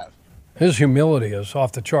right path. His humility is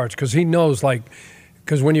off the charts because he knows,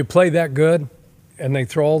 because when you play that good and they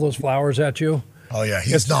throw all those flowers at you. Oh, yeah,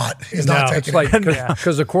 he's not taking it.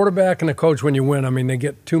 Because the quarterback and the coach, when you win, they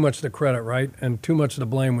get too much of the credit, right? And too much of the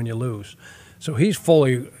blame when you lose. So he's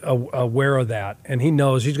fully aware of that, and he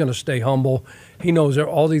knows he's going to stay humble. He knows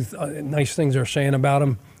all these nice things they're saying about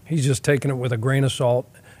him. He's just taking it with a grain of salt.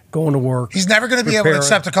 Going to work. He's never going to be able to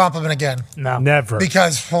accept a compliment again. No. Never.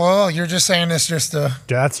 Because, you're just saying this just to...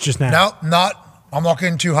 That's just now. No, not. I'm not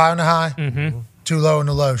getting too high on the high, too low on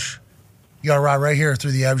the lows. You got to ride right here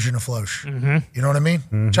through the edge and the flows. Mm-hmm. You know what I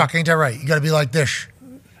mean? Chuck, ain't that right? You got to be like this.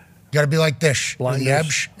 You got to be like this. Blinders. The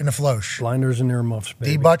edge and the flows. Blinders and earmuffs,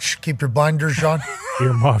 baby. D-Butch, keep your blinders on.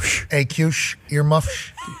 Earmuffs. AQs,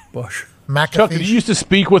 earmuffs. Bush. McAfee. Chuck, did you used to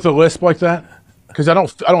speak with a lisp like that? Because I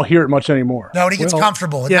don't hear it much anymore. No, when he gets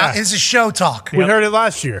comfortable. yeah. It's a show talk. We heard it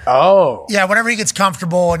last year. Oh. Yeah, whenever he gets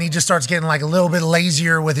comfortable and he just starts getting like a little bit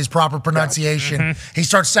lazier with his proper pronunciation, he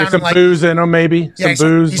starts Get sounding some like booze in him, maybe. yeah, Some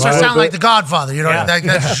booze. he starts a sounding little like the Godfather. You know,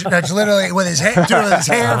 that's literally with his hair, with his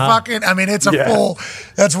hair. Fucking, I mean, it's a full.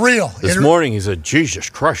 That's real. This morning, he said, Jesus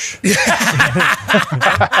Christ.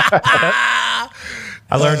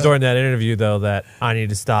 I learned during that interview, though, that I need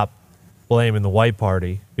to stop blaming the white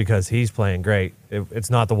party because he's playing great. It's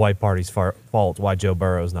not the white party's fault why Joe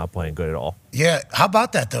Burrow's not playing good at all. Yeah, how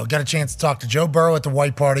about that, though? Got a chance to talk to Joe Burrow at the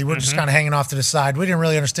White Party. We're just kind of hanging off to the side. We didn't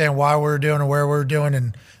really understand why we were doing or where we were doing,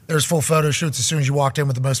 and there's full photo shoots as soon as you walked in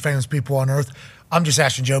with the most famous people on earth. I'm just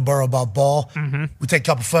asking Joe Burrow about ball. We take a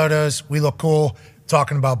couple photos. We look cool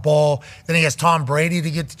talking about ball. Then he has Tom Brady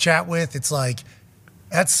to get to chat with. It's like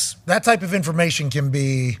that type of information can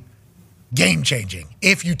be game-changing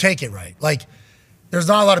if you take it right. Like, there's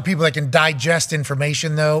not a lot of people that can digest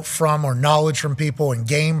information, though, from or knowledge from people and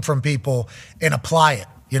game from people and apply it.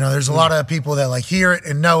 You know, there's a lot of people that like hear it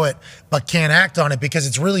and know it, but can't act on it because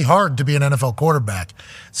it's really hard to be an NFL quarterback.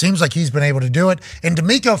 Seems like he's been able to do it. And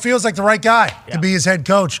D'Amico feels like the right guy to be his head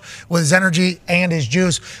coach with his energy and his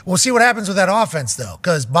juice. We'll see what happens with that offense, though,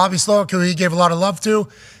 because Bobby Slowick, who he gave a lot of love to,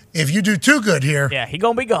 if you do too good here, he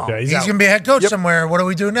gonna be gone. He's gonna be a head coach somewhere. What do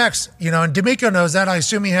we do next? You know, and D'Amico knows that. I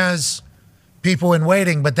assume he has people in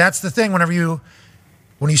waiting, but that's the thing. When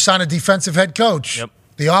you sign a defensive head coach,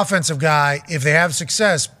 the offensive guy, if they have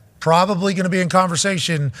success, probably going to be in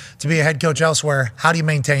conversation to be a head coach elsewhere. How do you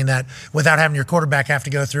maintain that without having your quarterback have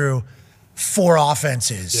to go through 4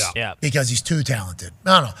 offenses because he's too talented?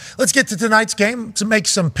 I don't know. Let's get to tonight's game to make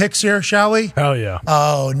some picks here, shall we? Hell yeah.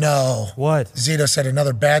 Oh, no. What? Zito said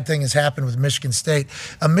another bad thing has happened with Michigan State.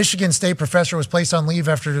 A Michigan State professor was placed on leave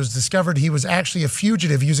after it was discovered he was actually a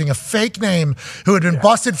fugitive using a fake name who had been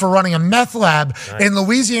busted for running a meth lab in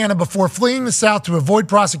Louisiana before fleeing the South to avoid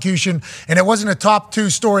prosecution. And it wasn't a top 2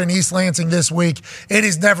 story in East Lansing this week. It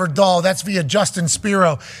is never dull. That's via Justin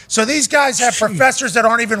Spiro. So these guys have professors that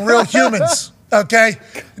aren't even real humans. Okay,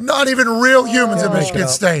 not even real humans at Michigan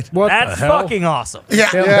State. That's fucking awesome. Yeah,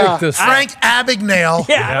 Frank Abagnale.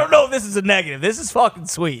 I don't know if this is a negative. This is fucking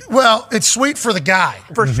sweet. Well, it's sweet for the guy.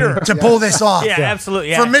 For sure. To pull this off. Yeah,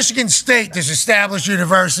 absolutely. For Michigan State, this established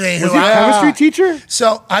university. Was he a chemistry teacher?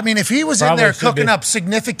 So, I mean, if he was in there cooking up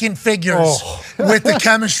significant figures with the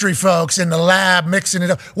chemistry folks in the lab, mixing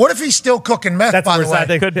it up. What if he's still cooking meth, by the way?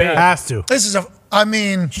 They could be. Has to. This is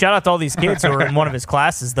shout out to all these kids who are in one of his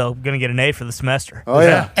classes, though, going to get an A for the semester. Oh,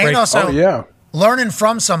 yeah. And also, learning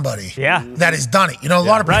from somebody that has done it. You know, a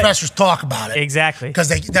lot of professors talk about it. Exactly. Because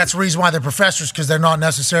that's the reason why they're professors, because they're not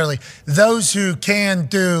necessarily those who can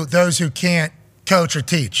do, those who can't coach or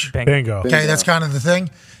teach. Bingo. Okay, that's kind of the thing.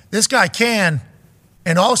 This guy can,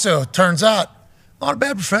 and also, turns out, not a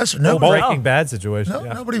bad professor. Breaking Bad situation.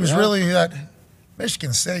 Nobody was really that.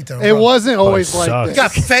 Michigan State, though. It wasn't always like this. You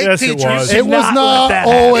got fake teachers. It was not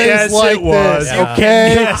always like this,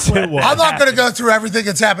 okay? Yes, it was. I'm not going to go through everything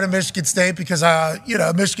that's happened in Michigan State because,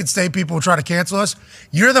 Michigan State people will try to cancel us.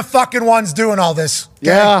 You're the fucking ones doing all this.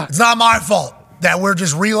 Okay? Yeah. It's not my fault that we're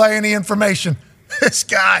just relaying the information. This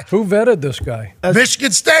guy. Who vetted this guy?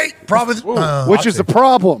 Michigan State, probably. Which is the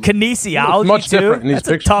problem. Kinesiology, much different in these That's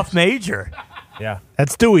pictures. a tough major. Yeah.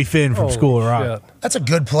 That's Dewey Finn from School of Rock. That's a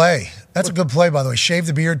good play. That's a good play, by the way. Shave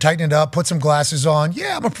the beard, tighten it up, put some glasses on.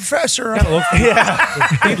 Yeah, I'm a professor.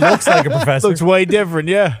 He looks like a professor. Looks way different,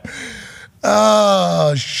 yeah.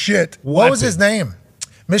 Oh, shit. What was his name?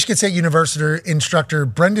 Michigan State University instructor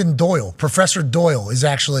Brendan Doyle. Professor Doyle is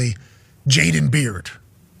actually Jaden Beard.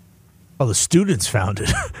 Oh, the students found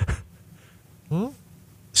it.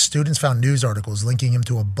 Students found news articles linking him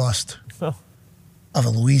to a bust of a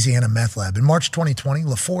Louisiana meth lab. In March 2020,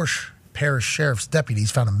 LaFourche Parish Sheriff's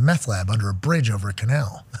deputies found a meth lab under a bridge over a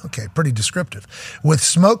canal. Okay, pretty descriptive. With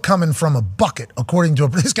smoke coming from a bucket, according to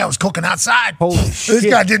this guy was cooking outside. Holy shit.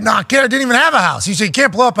 This guy did not care, didn't even have a house. He said, you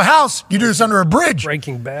can't blow up a house. You do this under a bridge.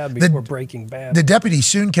 Breaking Bad before Breaking Bad. The deputy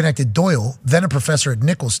soon connected Doyle, then a professor at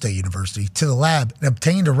Nicholls State University, to the lab and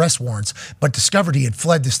obtained arrest warrants, but discovered he had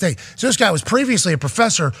fled the state. So this guy was previously a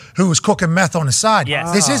professor who was cooking meth on the side.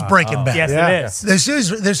 Yes. This is Breaking Bad. Yes, it is.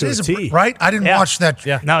 This is right? I didn't watch that.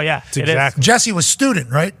 It is. Jesse was student,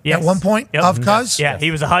 right? Yes. At one point of Cuz? Yeah, he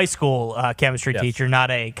was a high school chemistry teacher, not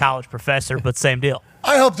a college professor, but same deal.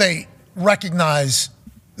 I hope they recognize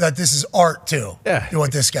that this is art, too. Yeah.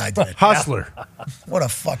 What this guy did. Hustler. What a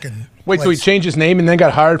fucking... Wait, so he changed his name and then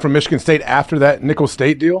got hired from Michigan State after that Nicholls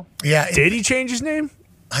State deal? Yeah. Did he change his name?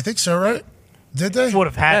 I think so, right? Did they? Would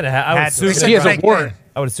have had. I would assume he has a warrant.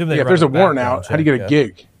 I would assume that. Yeah, if there's a warrant out, how do you get a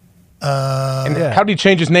gig? And how did he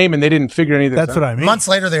change his name and they didn't figure any of this out? That's what I mean. Months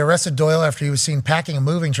later, they arrested Doyle after he was seen packing a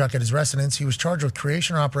moving truck at his residence. He was charged with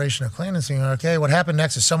creation or operation of clandestine. Okay, what happened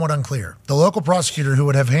next is somewhat unclear. The local prosecutor who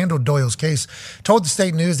would have handled Doyle's case told the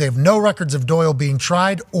State News they have no records of Doyle being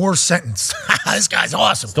tried or sentenced. This guy's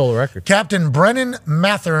awesome. Stole the record. Captain Brennan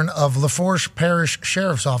Mathern of LaForge Parish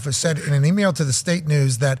Sheriff's Office said in an email to the State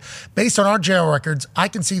News that based on our jail records, I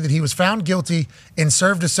can see that he was found guilty and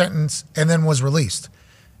served a sentence and then was released.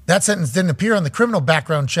 That sentence didn't appear on the criminal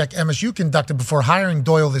background check MSU conducted before hiring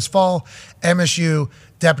Doyle this fall, MSU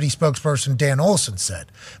deputy spokesperson Dan Olson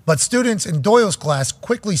said. But students in Doyle's class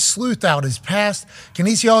quickly sleuthed out his past.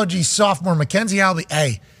 Kinesiology sophomore Mackenzie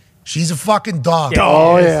Albee, she's a fucking dog.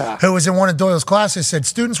 Oh, yeah. Who was in one of Doyle's classes, said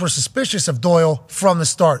students were suspicious of Doyle from the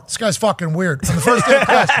start. This guy's fucking weird. On the first day of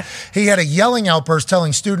class, he had a yelling outburst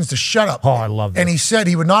telling students to shut up. Oh, I love that. And he said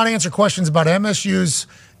he would not answer questions about MSU's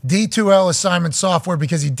D2L assignment software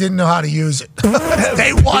because he didn't know how to use it.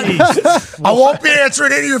 Day one. I won't be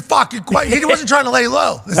answering any of your fucking questions. He wasn't trying to lay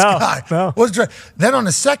low, this guy. No. Then on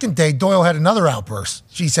the second day, Doyle had another outburst.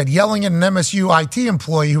 She said, yelling at an MSU IT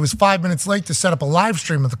employee who was 5 minutes late to set up a live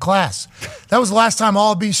stream of the class. That was the last time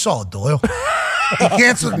all of you saw Doyle. He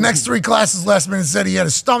canceled the next 3 classes last minute and said he had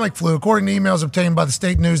a stomach flu. According to emails obtained by the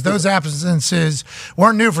State News, those absences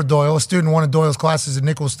weren't new for Doyle. A student in one of Doyle's classes at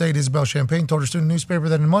Nichols State, Isabel Champagne, told her student newspaper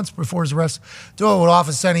that in months before his arrest, Doyle would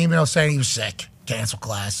often send emails saying he was sick, cancel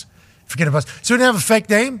class, forget about it. So he didn't have a fake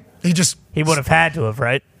name? He would have had to have,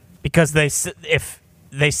 right? Because if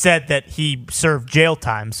they said that he served jail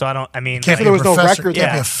time, so there was no record.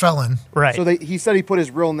 Can't be a felon. Right. So he said he put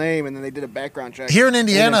his real name, and then they did a background check. Here in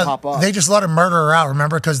Indiana, they just let him murder her out,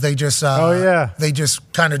 remember? Because they just they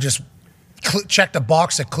just kind of checked a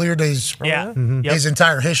box that cleared his his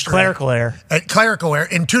entire history. Clerical error. Clerical error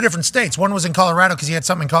in 2 different states. One was in Colorado because he had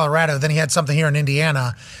something in Colorado. Then he had something here in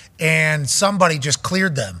Indiana. And somebody just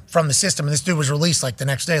cleared them from the system. And this dude was released like the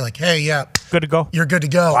next day. Like, hey, good to go. You're good to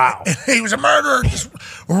go. Wow. And he was a murderer, just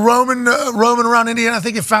roaming around Indiana. I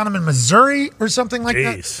think they found him in Missouri or something like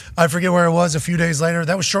that. I forget where it was a few days later.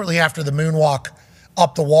 That was shortly after the moonwalk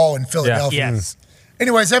up the wall in Philadelphia. Yeah. Yes.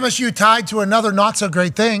 Anyways, MSU tied to another not so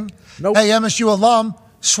great thing. Nope. Hey, MSU alum,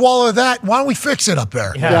 swallow that. Why don't we fix it up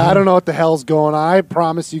there? Yeah, I don't know what the hell's going on. I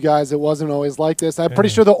promise you guys it wasn't always like this. I'm pretty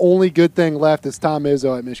sure the only good thing left is Tom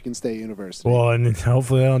Izzo at Michigan State University. Well, and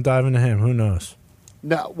hopefully they don't dive into him. Who knows?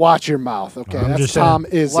 No, watch your mouth, okay? I'm That's just Tom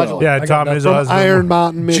saying. Izzo. Yeah, Tom Izzo has Iron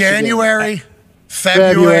Mountain, Michigan. January,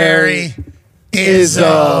 February,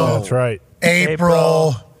 Izzo. That's right.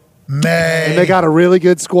 April, May. And they got a really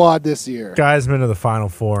good squad this year. Guy's been to the Final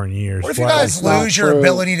Four in years. What if you guys lose your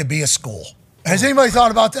ability to be a school? Has anybody thought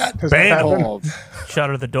about that? Bam.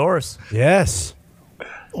 Shutter the doors. Yes.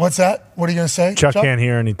 What's that? What are you going to say? Chuck can't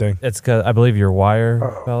hear anything. It's because I believe your wire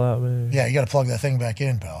fell out, maybe. Yeah, you got to plug that thing back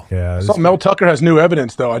in, pal. Yeah. Mel Tucker has new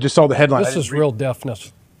evidence, though. I just saw the headline. This is real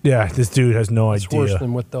deafness. Yeah, this dude has no It's idea. worse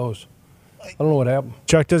than with those. I don't know what happened.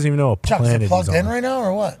 Chuck doesn't even know what Chuck, is planet it plugged he's in on. right now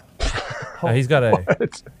or what? He's got a.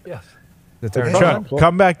 Yes. Chuck,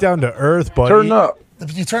 come back down to earth, buddy. Turn up.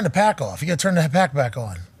 You turn the pack off. You got to turn the pack back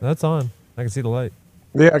on. That's on. I can see the light.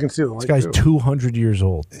 Yeah, I can see the light. This guy's too. 200 years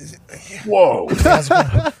old. Whoa. He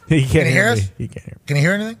can't Can you hear hear us? me. He can't hear me. Can you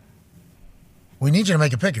hear anything? We need you to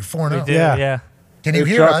make a pick at 4-0. Yeah. Can you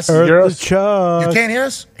Hey, hear Chuck, us? hear Earth us? the Chuck. You can't hear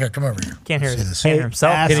us? Here, come over here. Can't hear See this. Can't hear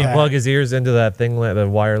himself. Can he plug his ears into that thing, the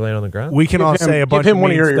wire laying on the ground? We can all say a bunch Give him of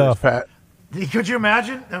one of mean your ears, stuff. Pat. Could you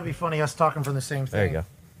imagine? That would be funny, us talking from the same thing. There you go.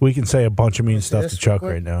 We can say a bunch of mean stuff this to Chuck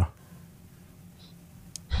quick? right now.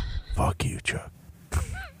 Fuck you, Chuck.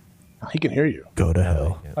 He can hear you. Go to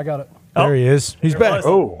hell. I got it. There he is. He's back.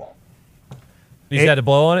 Oh. You just had to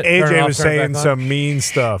blow on it? Turn it AJ off, was turn it saying back on? some mean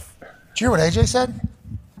stuff. Did you hear what AJ said?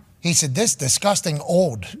 He said, this disgusting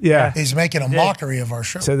old is making a mockery of our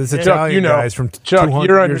show. So this Chuck, Italian you know. guy's from Chuck,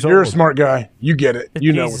 200 years you're a old. smart guy. You get it.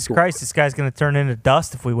 You know Jesus what's going Christ, this guy's going to turn into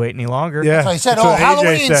dust if we wait any longer. Yeah. So he said, That's what AJ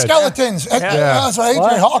Halloween said. skeletons. That's what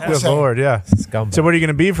AJ Hawk was Good saying. Lord, yeah. Scumbag. So what are you going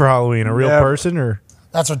to be for Halloween? A real Yeah. person or?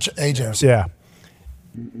 That's what AJ was saying. Yeah.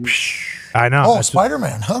 I know. Oh, That's-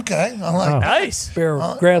 Spider-Man. Okay. I like Nice. Bear,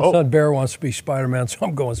 grandson Bear wants to be Spider-Man, so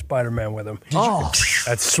I'm going Spider-Man with him. Oh,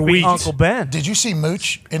 That's sweet. Uncle Ben. did you see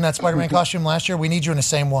Mooch in that Spider-Man costume last year? We need you in the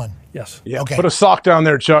same one. Yes. Yeah. Okay. Put a sock down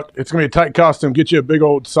there, Chuck. It's going to be a tight costume. Get you a big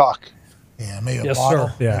old sock. Yeah, maybe a Yes, bottle.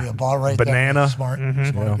 sir. Yeah. Maybe a bottle right Banana. there. Smart.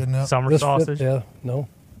 Smart. Good enough. Summer This sausage. fit, yeah, no.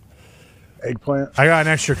 Eggplant. I got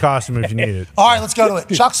an extra costume if you need it. All right, let's go to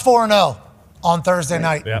it. Chuck's 4-0 on Thursday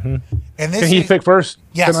night. Yeah. And this Can he is- pick first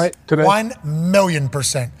Yes, tonight? Today?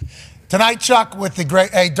 1,000,000%. Tonight, Chuck with the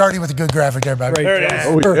great, Dirty with the good graphic there, baby. There it is.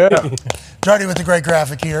 Oh, yeah. Dirty with the great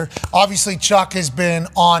graphic here. Obviously, Chuck has been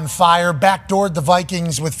on fire. Backdoored the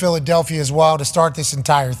Vikings with Philadelphia as well to start this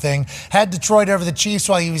entire thing. Had Detroit over the Chiefs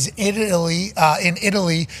while he was in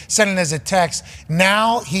Italy, sending us a text.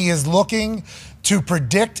 Now he is looking to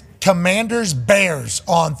predict Commanders-Bears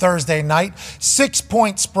on Thursday night.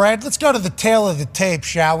 6-point spread. Let's go to the tail of the tape,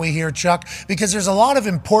 shall we, here, Chuck? Because there's a lot of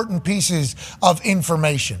important pieces of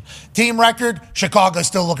information. Team record, Chicago's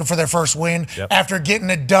still looking for their first win after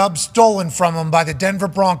getting a dub stolen from them by the Denver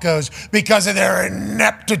Broncos because of their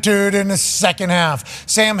ineptitude in the second half.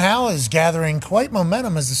 Sam Howell is gathering quite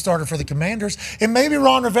momentum as the starter for the Commanders. It may be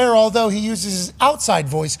Ron Rivera, although he uses his outside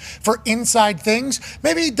voice for inside things.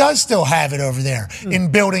 Maybe he does still have it over there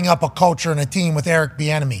in building up a culture and a team with Eric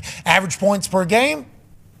Bieniemy. Average points per game,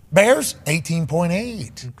 Bears,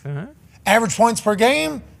 18.8. Okay. Average points per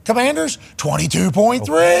game, Commanders,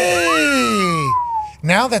 22.3.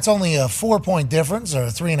 Now that's only a 4-point difference or a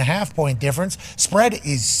 3.5-point difference. Spread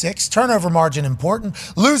is 6. Turnover margin important.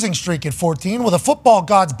 Losing streak at 14. Will the football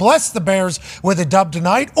gods bless the Bears with a dub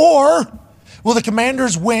tonight, or will the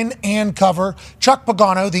Commanders win and cover? Chuck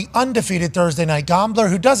Pagano, the undefeated Thursday night gambler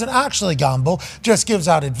who doesn't actually gamble, just gives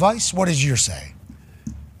out advice. What is your say?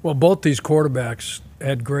 Well, both these quarterbacks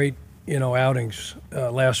had great, outings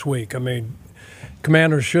last week. I mean,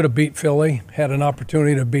 Commanders should have beat Philly, had an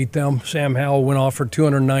opportunity to beat them. Sam Howell went off for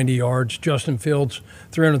 290 yards. Justin Fields,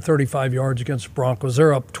 335 yards against the Broncos.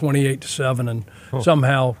 They're up 28-7, and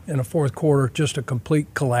somehow in the fourth quarter, just a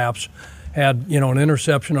complete collapse. Had, an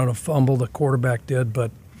interception on a fumble the quarterback did,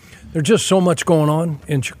 but there's just so much going on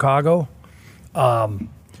in Chicago. There's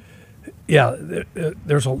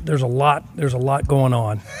a lot going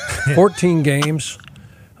on. 14 games,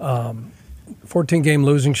 14-game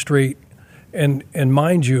losing streak, and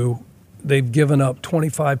mind you, they've given up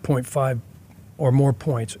 25.5 or more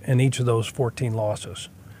points in each of those 14 losses.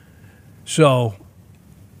 So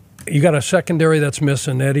you got a secondary that's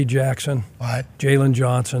missing Eddie Jackson, Jalen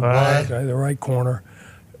Johnson, the right corner,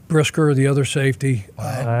 Brisker, the other safety.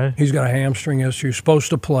 He's got a hamstring issue,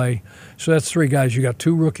 supposed to play. So that's 3 guys. You got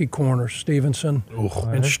 2 rookie corners, Stevenson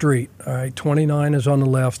and Street. All right, 29 is on the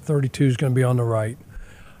left, 32 is going to be on the right.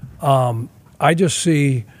 I just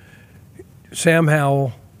see Sam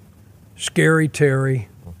Howell, Scary Terry,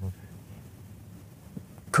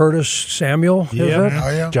 Curtis Samuel,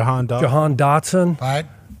 Jahan Dotson.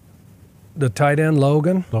 The tight end,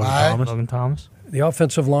 Logan Thomas. The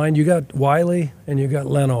offensive line, you got Wiley and you got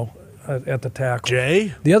Leno at the tackle.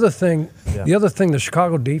 Jay? The other thing, the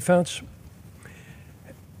Chicago defense,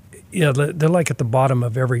 they're like at the bottom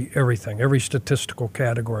of everything, every statistical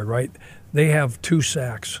category, right? They have 2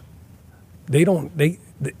 sacks. They don't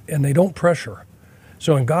pressure.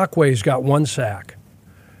 So Ngakwe's got 1 sack.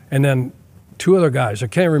 And then 2 other guys, I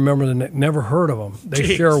can't remember never heard of them.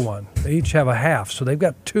 They share 1. They each have a half, so they've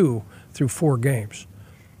got 2 through 4 games.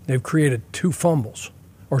 They've created 2 fumbles,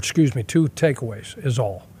 2 takeaways is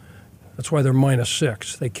all. That's why they're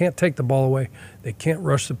 -6. They can't take the ball away. They can't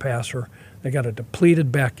rush the passer. They got a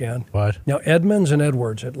depleted back end. Now, Edmonds and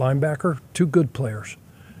Edwards at linebacker, 2 good players.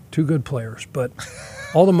 But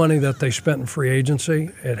all the money that they spent in free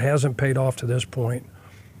agency, it hasn't paid off to this point.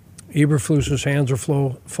 Eberflus's hands are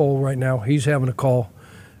full right now. He's having to call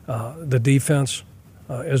the defense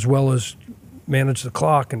as well as manage the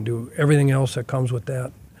clock and do everything else that comes with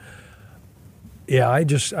that. Yeah, I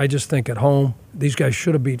just think at home, these guys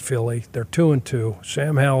should have beat Philly. They're 2-2.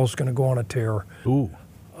 Sam Howell's going to go on a tear.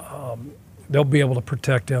 They'll be able to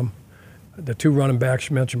protect him. The 2 running backs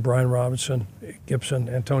you mentioned, Brian Robinson,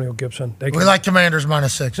 Antonio Gibson. We like Commanders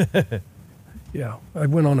 -6. Yeah, I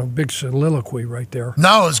went on a big soliloquy right there.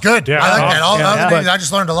 No, it was good. Yeah. I like that. I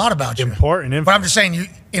just learned a lot about you. Important. But I'm just saying,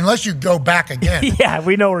 unless you go back again. Yeah,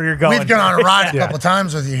 we know where you're going. We've gone on a ride a couple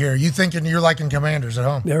times with you here. You thinking you're liking Commanders at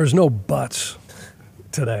home? There's no buts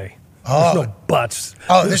today. There's no buts.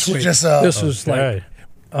 This is week. just this is like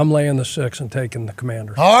I'm laying the 6 and taking the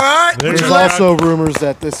Commanders. All right. There's also rumors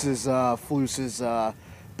that this is Flus's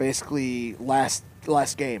basically last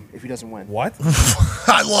game if he doesn't win. What?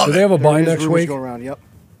 I love Do they have a bye next week? Go around. Yep.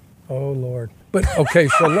 Oh Lord. But okay,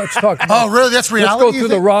 so let's talk. Oh, really? That's reality. Let's go through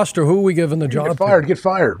the roster. Who are we giving the job to? Get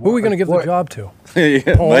fired. Who are we going to give the job to?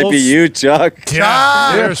 Might be you, Chuck.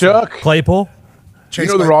 Yeah, Chuck. Claypool.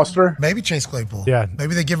 Chase the roster? Maybe Chase Claypool. Yeah.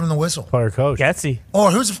 Maybe they give him the whistle. Player coach. Getsy. Or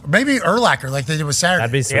maybe Urlacher like they did with Saturday.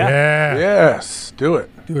 That'd be sweet. Yeah. Yes, do it.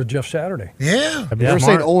 Do a Jeff Saturday. Yeah. They were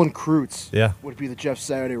saying Olin Kreutz Yeah. would be the Jeff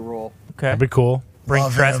Saturday role. Okay. That'd be cool. Bring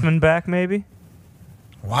Love Trestman back, maybe?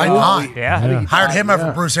 Why not? Yeah. Hired him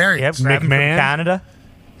over Bruce Arians. Yep. Grab him from McMahon. Canada.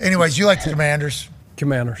 Anyways, you like the Commanders.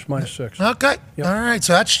 Commanders, -6. Okay. All right.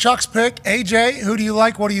 So that's Chuck's pick. AJ, who do you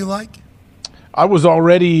like? What do you like? I was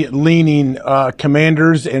already leaning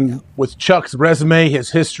Commanders, and with Chuck's resume,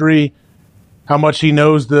 his history, how much he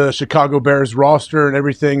knows the Chicago Bears roster and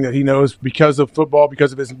everything that he knows because of football,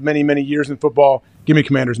 because of his many, many years in football, give me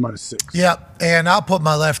Commanders -6. Yep. And I'll put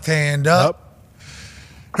my left hand up.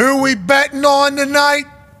 Who we betting on tonight?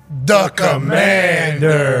 The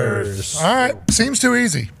Commanders. All right. Seems too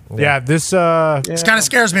easy. Yeah, this kind of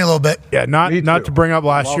scares me a little bit. Yeah, not to bring up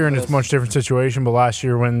last year, and it's a much different situation, but last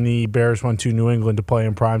year when the Bears went to New England to play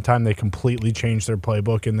in primetime, they completely changed their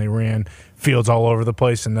playbook and they ran fields all over the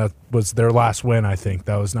place, and that was their last win, I think.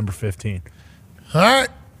 That was number 15. All right.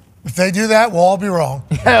 If they do that, we'll all be wrong.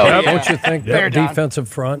 What you think? That defensive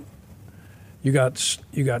front. You got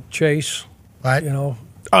Chase. Right. You know.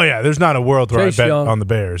 Oh, yeah, there's not a world where Chase I bet Young, on the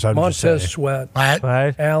Bears. I'm just saying. Montez Sweat.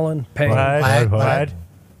 Right. Allen Payne. Right.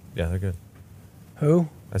 Yeah, they're good. Who?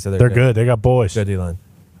 I said They're good. They got boys. Good D-line.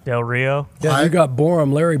 Del Rio. Yeah, you got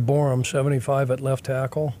Borum, Larry Borum, 75 at left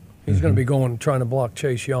tackle. He's Mm-hmm. going to be trying to block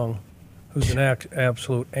Chase Young, who's an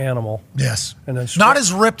absolute animal. Yes. And then Not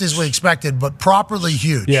as ripped as we expected, but properly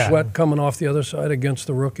huge. Sweat coming off the other side against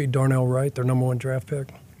the rookie, Darnell Wright, their number 1 draft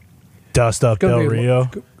pick. Dust up Del Rio.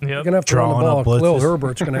 You're going to have to run the Drawing up ball. Lil blitzes.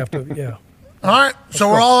 Herbert's going to have to, yeah. All right. So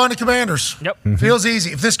we're all on the Commanders. Yep. Feels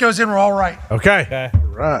easy. If this goes in, we're all right. Okay. All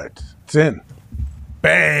right. It's in.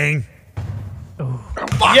 Bang.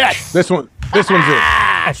 Yes. This one's in.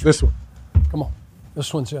 This one. Come on.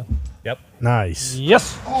 This one's in. Yep. Nice.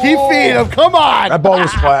 Yes. Keep feeding him. Come on. That ball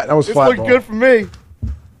was flat. That was This flat looked ball. good for me.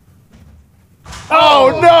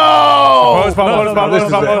 Oh, no. Bonus ball. This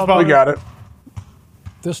is it. We got it.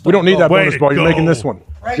 We don't need that bonus ball. You're making this one.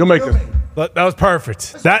 You'll make this. That was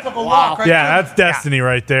perfect. That's destiny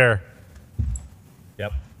right there.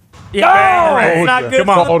 Yep. Yeah. It's not good Come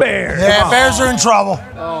on. for the Bears. Yeah, Bears are in trouble.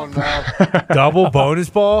 Oh, no. Double bonus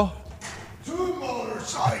ball. 2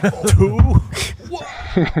 motorcycles. 2.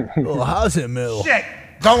 Well, how's it, Mill? Shit.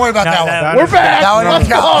 Don't worry about that one. We're back. That one didn't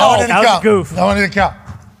count. That one didn't That was count. a goof. That one didn't count.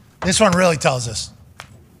 This one really tells us.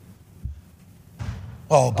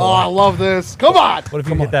 Oh, boy. Oh, I love this. Come on. What if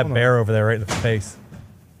you hit that bear over there right in the face?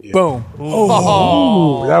 Boom.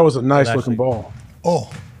 Ooh, that was a nice looking ball. Oh.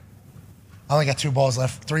 I only got 2 balls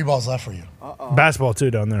left. 3 balls left for you. Basketball,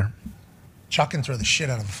 too, down there. Chuck can throw the shit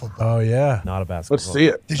out of a football. Oh, yeah. Not a basketball. Let's see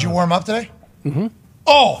it. Did you warm up today? Mm-hmm.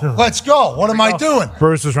 Oh, let's go. What am I doing?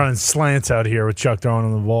 Bruce was running slants out here with Chuck throwing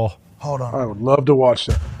on the ball. Hold on. I would love to watch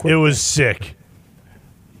that. It was sick.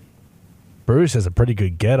 Bruce has a pretty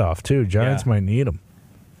good get-off, too. Giants might need him.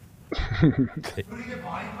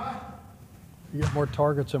 You get more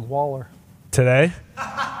targets than Waller. Today?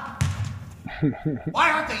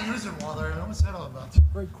 Why aren't they using Waller? No one said all about it.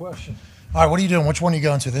 Great question. All right, what are you doing? Which one are you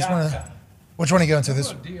going to? This one? Which one are you going to?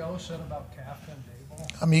 This one? D.O. said about Kafka and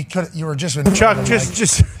Dable. I mean, you were just in Chuck, front of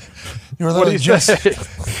just. you were literally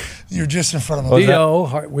you were just in front of him.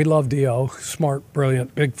 D.O., we love D.O. Smart,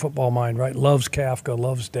 brilliant, big football mind, right? Loves Kafka,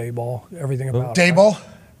 loves Dayball, everything about it. Dayball?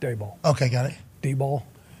 Dayball. Okay, got it. D-ball.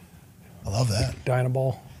 I love that.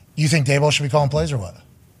 Dynaball. You think Dayball should be calling plays or what?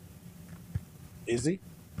 Is he?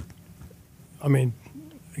 I mean,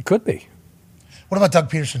 it could be. What about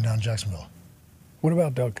Doug Peterson down in Jacksonville? What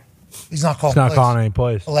about Doug? He's not calling He's not plays. calling any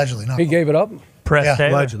plays. Allegedly, not. He gave it up? Press Yeah.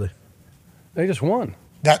 Taylor. Allegedly. They just won.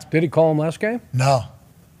 Did he call him last game? No.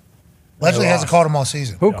 Allegedly hasn't called him all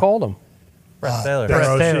season. Who called him? Press Taylor. Their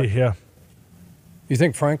OC, Taylor. yeah. You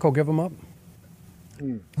think Frank will give him up?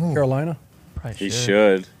 Carolina? He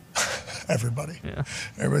should. Everybody. Yeah.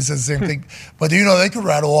 Everybody says the same thing. But do you know they could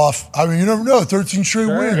rattle off? I mean, you never know. 13 straight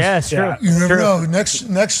wins. Yeah, it's true. You never know.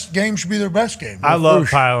 Next game should be their best game. I love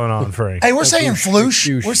piling on Frank. Hey, we're saying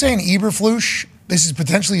Floosh. We're saying Eberfloosh. This is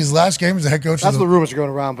potentially his last game as the head coach. That's the rumors are going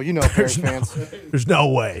around, but you know Bears fans. There's no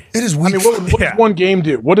way. It is I week. mean, what does one game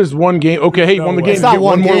do? What does one game? Okay, hey, won the game. It's not Get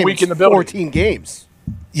one more game, week in the it's building. 14 games.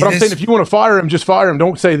 But I'm saying if you want to fire him, just fire him.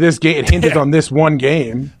 Don't say this game. It hinges on this one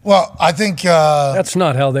game. Well, I think that's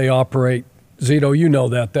not how they operate. Zito, you know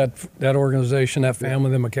that organization, that family,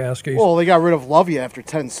 the McCaskies. Well, they got rid of Lovey after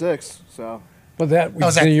 10-6, so. But that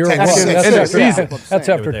was in a year. 10-6. That's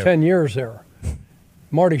after 10 years there.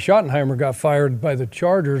 Marty Schottenheimer got fired by the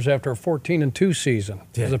Chargers after a 14-2 season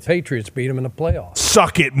because the Patriots beat him in the playoffs.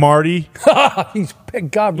 Suck it, Marty. He's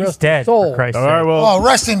God rest dead, his soul. for Christ's All right, well, oh,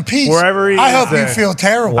 rest in peace. wherever he I is hope you there. feel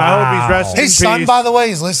terrible. I hope he's resting in His son, peace. by the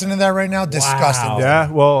way, is listening to that right now. Disgusting.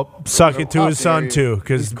 Yeah, well, suck it to his son, too,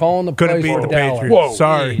 because calling the couldn't plays beat for the Dallas. Patriots. Whoa.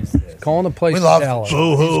 Sorry. He's calling the place We for love Dallas.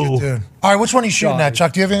 Boo-hoo. Dude. All right, which one are you shooting at,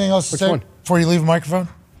 Chuck? Do you have anything else to Which say one? before you leave the microphone?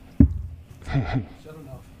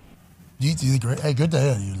 You did great. Hey, good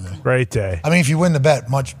day out of you today. Great day. I mean, if you win the bet,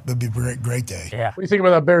 it'd be a great day. Yeah. What do you think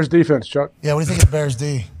about that Bears defense, Chuck? Yeah, what do you think of Bears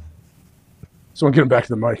D? Someone get him back to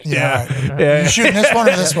the mic. Yeah. Right. You shooting this one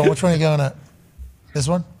or this one? Which one are you going at? This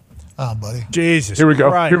one? Oh, buddy. Jesus. Here we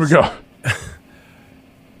go. Christ. Here we go.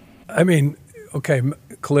 I mean, okay,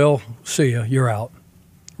 Khalil, see ya. You're out.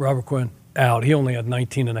 Robert Quinn, out. He only had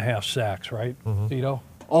 19 and a half sacks, right, Tito?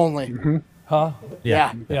 Only. Huh?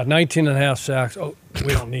 Yeah. Yeah, 19 and a half sacks. Oh,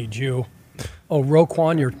 we don't need you. Oh,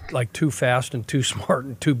 Roquan, you're like too fast and too smart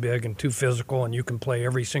and too big and too physical, and you can play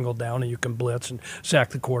every single down, and you can blitz and sack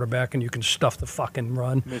the quarterback, and you can stuff the fucking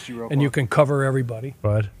run, Miss you, Roquan. and you can cover everybody.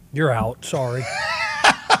 Bud. You're out. Sorry.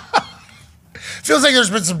 Feels like there's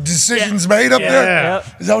been some decisions made up there.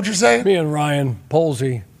 Is that what you're saying? Me and Ryan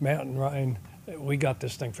Polsey, Matt and Ryan, we got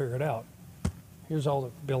this thing figured out. Here's all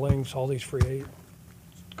the billings, all these free agents.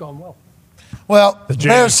 It's gone well. Well, the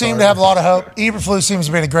Bears seem to have a lot of hope. Eberflus seems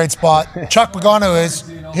to be in a great spot. Chuck Pagano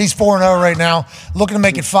he's 4-0 right now, looking to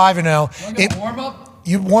make it 5-0. Warm up?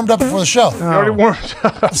 You warmed up before the show. You already warmed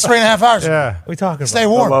up. It's 3.5 hours. Yeah. We talking Stay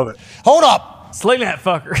about? warm. I love it. Hold up. Sling that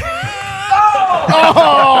fucker.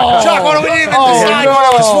 Chuck, why don't we even decide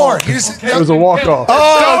what it was for? It was a walk-off. Look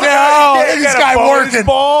at this guy working.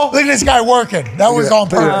 Look at this guy working. That was on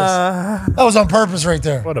purpose. That was on purpose right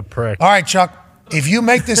there. What a prick. All right, Chuck, if you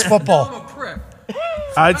make this football.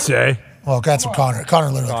 I'd say. Well, that's what Connor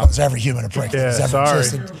literally calls every human a prick. Yeah, He's ever sorry.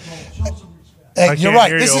 existed. Hey, you're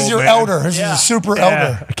right. This is your elder. This is a super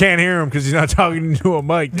elder. I can't hear him because he's not talking to a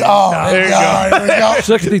mic. Oh, there you go. There you go.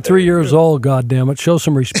 63 years old, goddammit. Show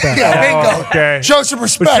some respect. Yeah, bingo. Okay. Show some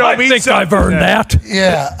respect. Show I me think I've earned that.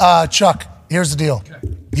 Yeah, Chuck, here's the deal.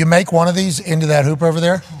 You make one of these into that hoop over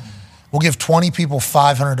there, we'll give 20 people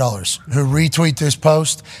 $500 who retweet this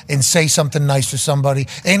post and say something nice to somebody.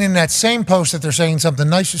 And in that same post that they're saying something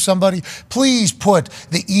nice to somebody, please put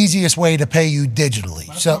the easiest way to pay you digitally.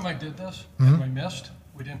 Last time I did this, and we missed,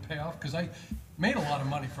 we didn't pay off, because I made a lot of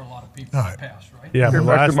money for a lot of people in the past, right? Yeah, but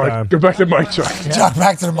last time. Go back to the mic, Chuck. Chuck,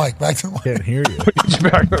 back to the mic. Back to the mic. Can't hear you.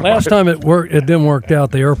 Last time it didn't work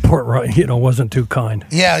out. The airport, wasn't too kind.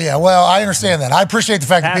 Yeah. Well, I understand that. I appreciate the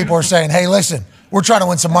fact that people are saying, hey, listen, we're trying to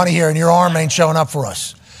win some money here, and your arm ain't showing up for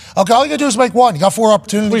us. Okay, all you got to do is make one. You got 4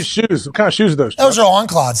 opportunities. Sweet shoes. What kind of shoes are those? Those are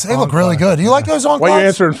Enclods. They look really good. Do you like those Enclods? Why are you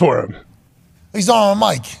answering for him? He's on a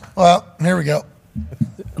mic. Well, here we go.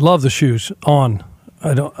 Love the shoes. On.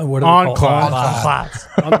 I don't. What On are they Clyde.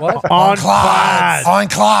 called? On what? On Clyde. On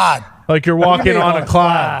Clyde. Like you're walking on a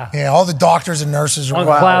cloud. Yeah, all the doctors and nurses are On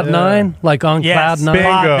Cloud 9? Like on Cloud 9?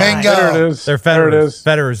 Bingo. There it is. They're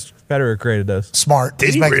Federer created those. Smart.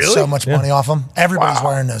 He's making so much money off them. Everybody's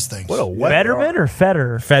wearing those things. What a wet Fetterman or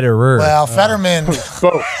Federer? Federer. Well, Fetterman.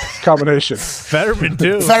 Both. Combination. Fetterman,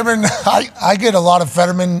 too. Fetterman, I get a lot of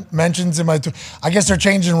Fetterman mentions in my. I guess they're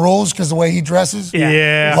changing rules because the way he dresses.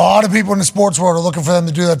 Yeah. A lot of people in the sports world are looking for them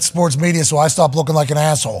to do that to sports media, so I stopped looking like an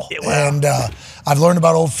asshole. And I've learned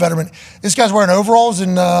about old Fetterman. This guy's wearing overalls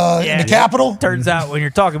in the Capitol. Turns out when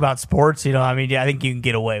you're talking about sports, I think you can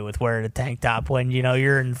get away with wearing a tank top when,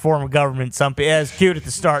 you're in form of government. Some people, it's cute at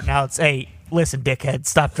the start. Now it's, hey, listen, dickhead,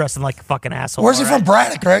 stop dressing like a fucking asshole. Where's he from?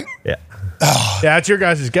 Braddock, right? Yeah. Oh. Yeah, that's your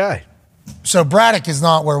guys' guy. So Braddock is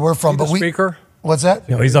not where we're from, but speaker? What's that?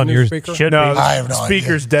 No, he's on your speaker. Should be. I have no idea.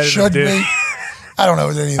 Speaker's dead. Should be. I don't know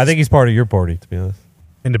what any of I think he's part of your party, to be honest.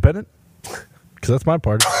 Independent? Because that's my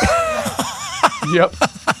party. Yep.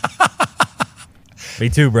 Me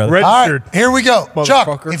too, brother. Registered. All right, here we go. Chuck,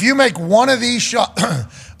 Motherfucker. if you make one of these shots.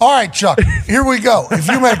 All right, Chuck, here we go. If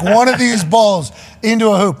you make one of these balls into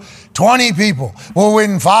a hoop, 20 people will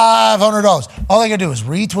win $500. All they got to do is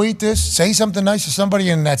retweet this, say something nice to somebody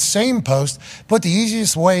in that same post, put the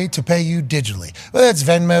easiest way to pay you digitally. Whether it's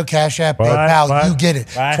Venmo, Cash App, PayPal, you get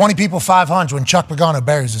it. Right. 20 people, 500 when Chuck Pagano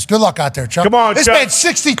buries this. Good luck out there, Chuck. Come on, this Chuck. man's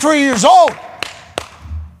 63 years old.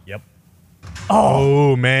 Yep.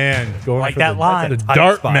 Oh, man. Going Like for that line. The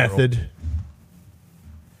dart method.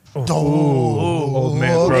 Old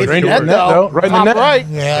man. Right in the net, though. Right in the net. Right.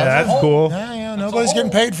 Yeah, that's cool. Yeah, nobody's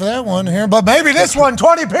getting paid for that one here, but maybe this one,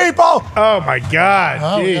 20 people. Oh, my God.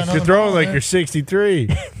 Oh, we got Jeez, another you're throwing ball like there. you're 63.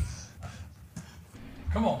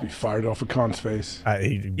 Come on. He fired off a Khan's face.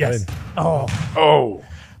 Yes. Oh. Oh.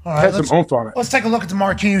 All Had right, some oomph on it. let's take a look at the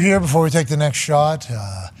marquee here before we take the next shot.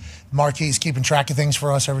 Marquee's keeping track of things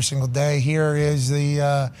for us every single day. Here is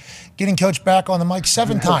the getting coach back on the mic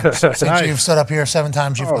 7 times since you've stood up here. 7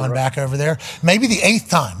 times you've gone back over there. Maybe the 8th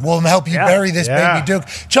time will help you bury this baby Duke.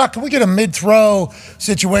 Chuck, can we get a mid-throw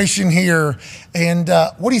situation here? And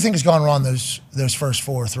what do you think has gone wrong those first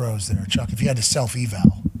 4 throws there, Chuck, if you had to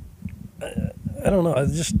self-eval? I don't know. I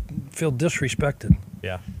just feel disrespected.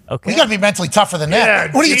 Yeah. Okay. You got to be mentally tougher than that.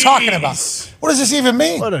 Yeah, What are you geez. talking about? What does this even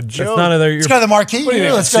mean? What a joke. That's none of their. Let's go to the marquee. What do you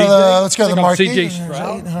think, Let's go to the marquee. CJ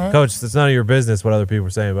Stroud? Coach, that's none of your business what other people are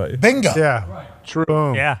saying about you. Bingo. Yeah. True.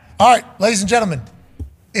 Boom. Yeah. All right, ladies and gentlemen,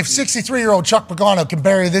 if 63-year-old Chuck Pagano can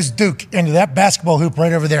bury this Duke into that basketball hoop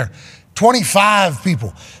right over there, 25 people,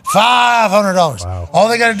 $500. Wow. All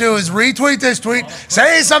they got to do is retweet this tweet,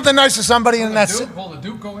 say something nice to somebody, and that's it. Will the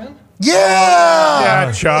Duke go in? Yeah.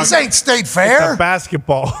 Yeah, Chuck. This ain't state It's fair. a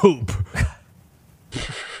basketball hoop.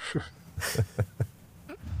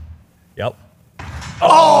 Yep.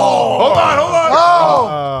 Hold on.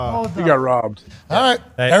 Oh. You got robbed. All right.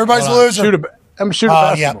 Hey, Everybody's a hold on. loser. I'm shooting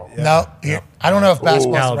Yeah. basketball. No. Here. I don't know if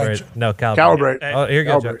basketball's the right. Calibrate. No, calibrate. Calibrate. Oh, here you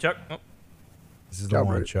go, Calibrate. Chuck. This is the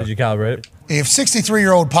one, Chuck. Did you calibrate it? If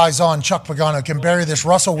 63-year-old Paisan Chuck Pagano can bury this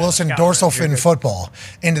Russell Wilson dorsal fin football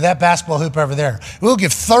into that basketball hoop over there, we'll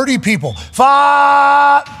give 30 people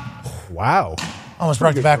five. Wow. Almost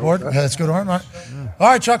broke the backboard. Yeah, that's good. All right. All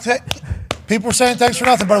right, Chuck. People were saying thanks for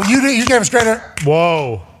nothing, but you gave us great.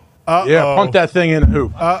 Whoa. Uh-oh. Yeah, punt that thing in the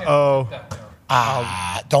hoop. Uh-oh.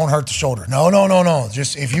 Don't hurt the shoulder. No.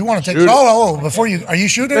 Just if you want to take. Shoot it. Before you are you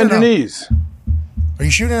shooting Bend or your no? knees. Are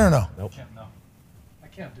you shooting or no? Nope.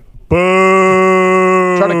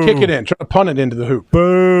 Boo. Try to kick it in. Try to punt it into the hoop.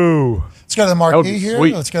 Boo. Let's go to the That would marquee be here.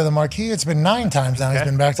 sweet. Let's go to the marquee. It's been 9 times now. He's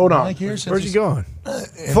been back to Hold the on. mic here. Where's he going?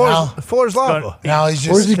 Now, Fuller's lava. now he's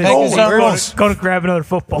just Where's he making his going? own rules. Go to grab another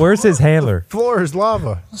football. Where's his handler? Fuller's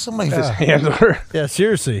lava. Somebody Handler. Yeah,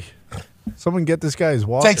 seriously. Someone get this guy his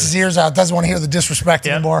water. takes his ears out. Doesn't want to hear the disrespect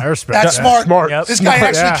anymore. I respect That's that. smart. Smart. Yep. This guy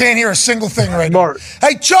Smart, actually yeah. can't hear a single thing right Smart. now.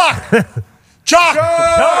 Hey, Chuck! Chuck!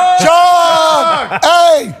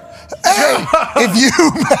 Hey! If you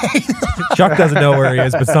Chuck doesn't know where he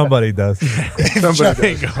is, but somebody does.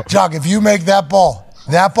 Chuck, if you make that ball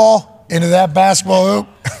into that basketball hoop,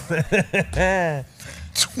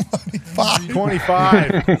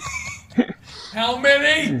 25. How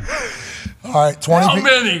many? All right, 20 How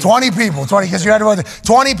many? 20 people. 20, because you had to vote.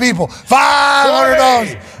 20 people.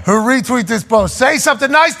 $500 who retweet this post. Say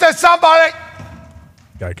something nice to somebody.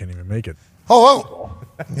 Guy can't even make it. Oh.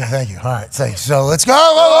 Yeah, thank you. All right, thanks. So let's go.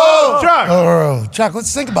 Oh, Chuck. Chuck,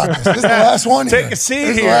 let's think about this. This is the last one here. Take a seat This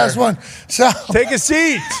is here. the last one. So, Take a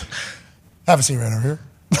seat. have a seat right over here.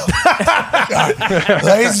 All right.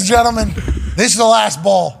 Ladies and gentlemen, this is the last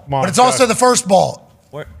ball, Come on, but it's also Chuck. the first ball.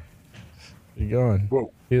 Where? You going?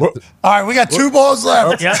 Whoa. All right, we got 2 balls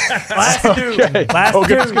left. Yep. Last two. Okay. Last Oh,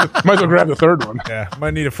 two. might as well grab the third one. Yeah,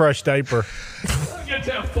 might need a fresh diaper. Get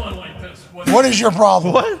to have fun like this. What is your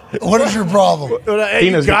problem? What is your problem? Hey,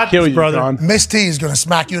 Tina's you gonna got kill this, you, brother. John. Miss T is going to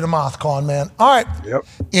smack you in the mouth, con man. All right. Yep.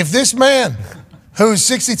 If this man, who's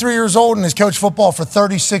 63 years old and has coached football for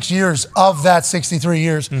 36 years of that 63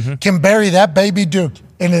 years, can bury that baby Duke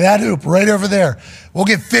into that hoop right over there, we'll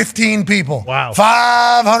give 15 people Wow.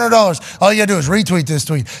 $500. All you got to do is retweet this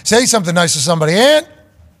tweet. Say something nice to somebody. And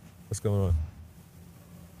What's going on?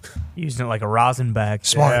 Using it like a rosin bag.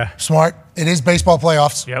 smart. Yeah. Smart. It is baseball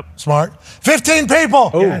playoffs. Yep. Smart. 15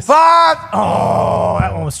 people. Yes. 5. Oh,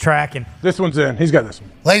 that one was tracking. This one's in. He's got this one.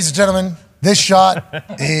 Ladies and gentlemen, this shot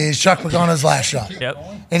is Chuck Pagano's last shot. Yep.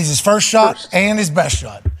 It is his first shot and his best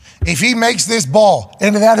shot. If he makes this ball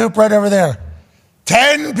into that hoop right over there,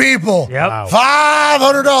 10 people, Yep.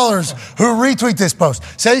 $500 who retweet this post.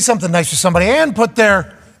 Say something nice to somebody and put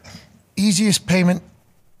their easiest payment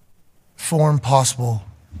form possible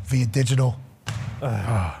via digital.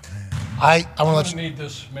 I want to let you. Need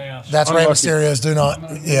this mask. That's Rey Mysterio's. Do not.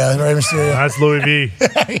 Yeah, Rey Mysterio. That's Louis V.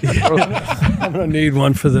 I'm gonna need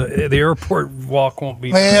one for the airport walk. Won't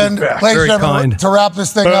be And ladies and very gentlemen, kind. to wrap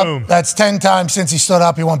this thing Boom. up, that's 10 times since he stood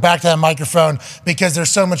up. He went back to that microphone because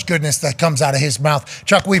there's so much goodness that comes out of his mouth.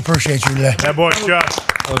 Chuck, we appreciate you today. That boy,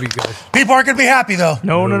 Chuck. Love you guys. People aren't going to be happy, though,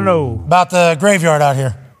 No. about the graveyard out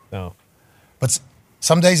here. No. But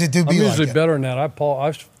some days it do I'm be usually like it. better than that.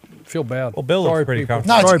 I feel bad. Well, Bill looks Sorry, pretty people.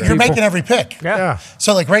 comfortable. No, it's- Sorry, you're people. making every pick. Yeah.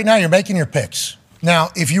 So, like right now, you're making your picks. Now,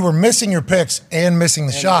 if you were missing your picks and missing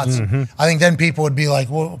the shots, I think then people would be like,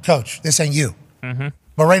 well, Coach, this ain't you.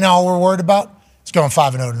 But right now, all we're worried about is going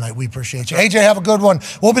 5-0 tonight. We appreciate you. AJ, have a good one.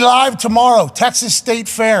 We'll be live tomorrow, Texas State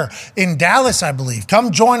Fair in Dallas, I believe. Come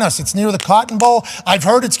join us. It's near the Cotton Bowl. I've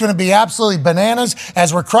heard it's going to be absolutely bananas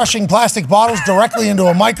as we're crushing plastic bottles directly into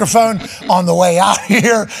a microphone on the way out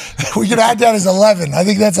here. We could add that as 11. I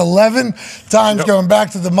think that's 11 times going back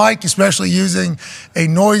to the mic, especially using a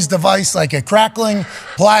noise device like a crackling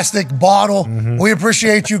plastic bottle. We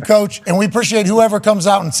appreciate you, Coach, and we appreciate whoever comes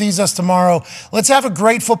out and sees us tomorrow. Let's have a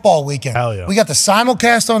great football weekend. Hell yeah. We got the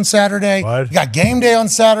simulcast on Saturday. We got game day on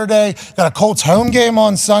Saturday. Got a Colts home game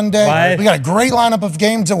on Sunday. What? We got a great lineup of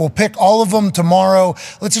games that we'll pick all of them tomorrow.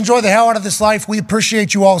 Let's enjoy the hell out of this life. We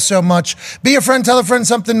appreciate you all so much. Be a friend, tell a friend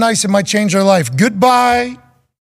something nice. It might change their life. Goodbye.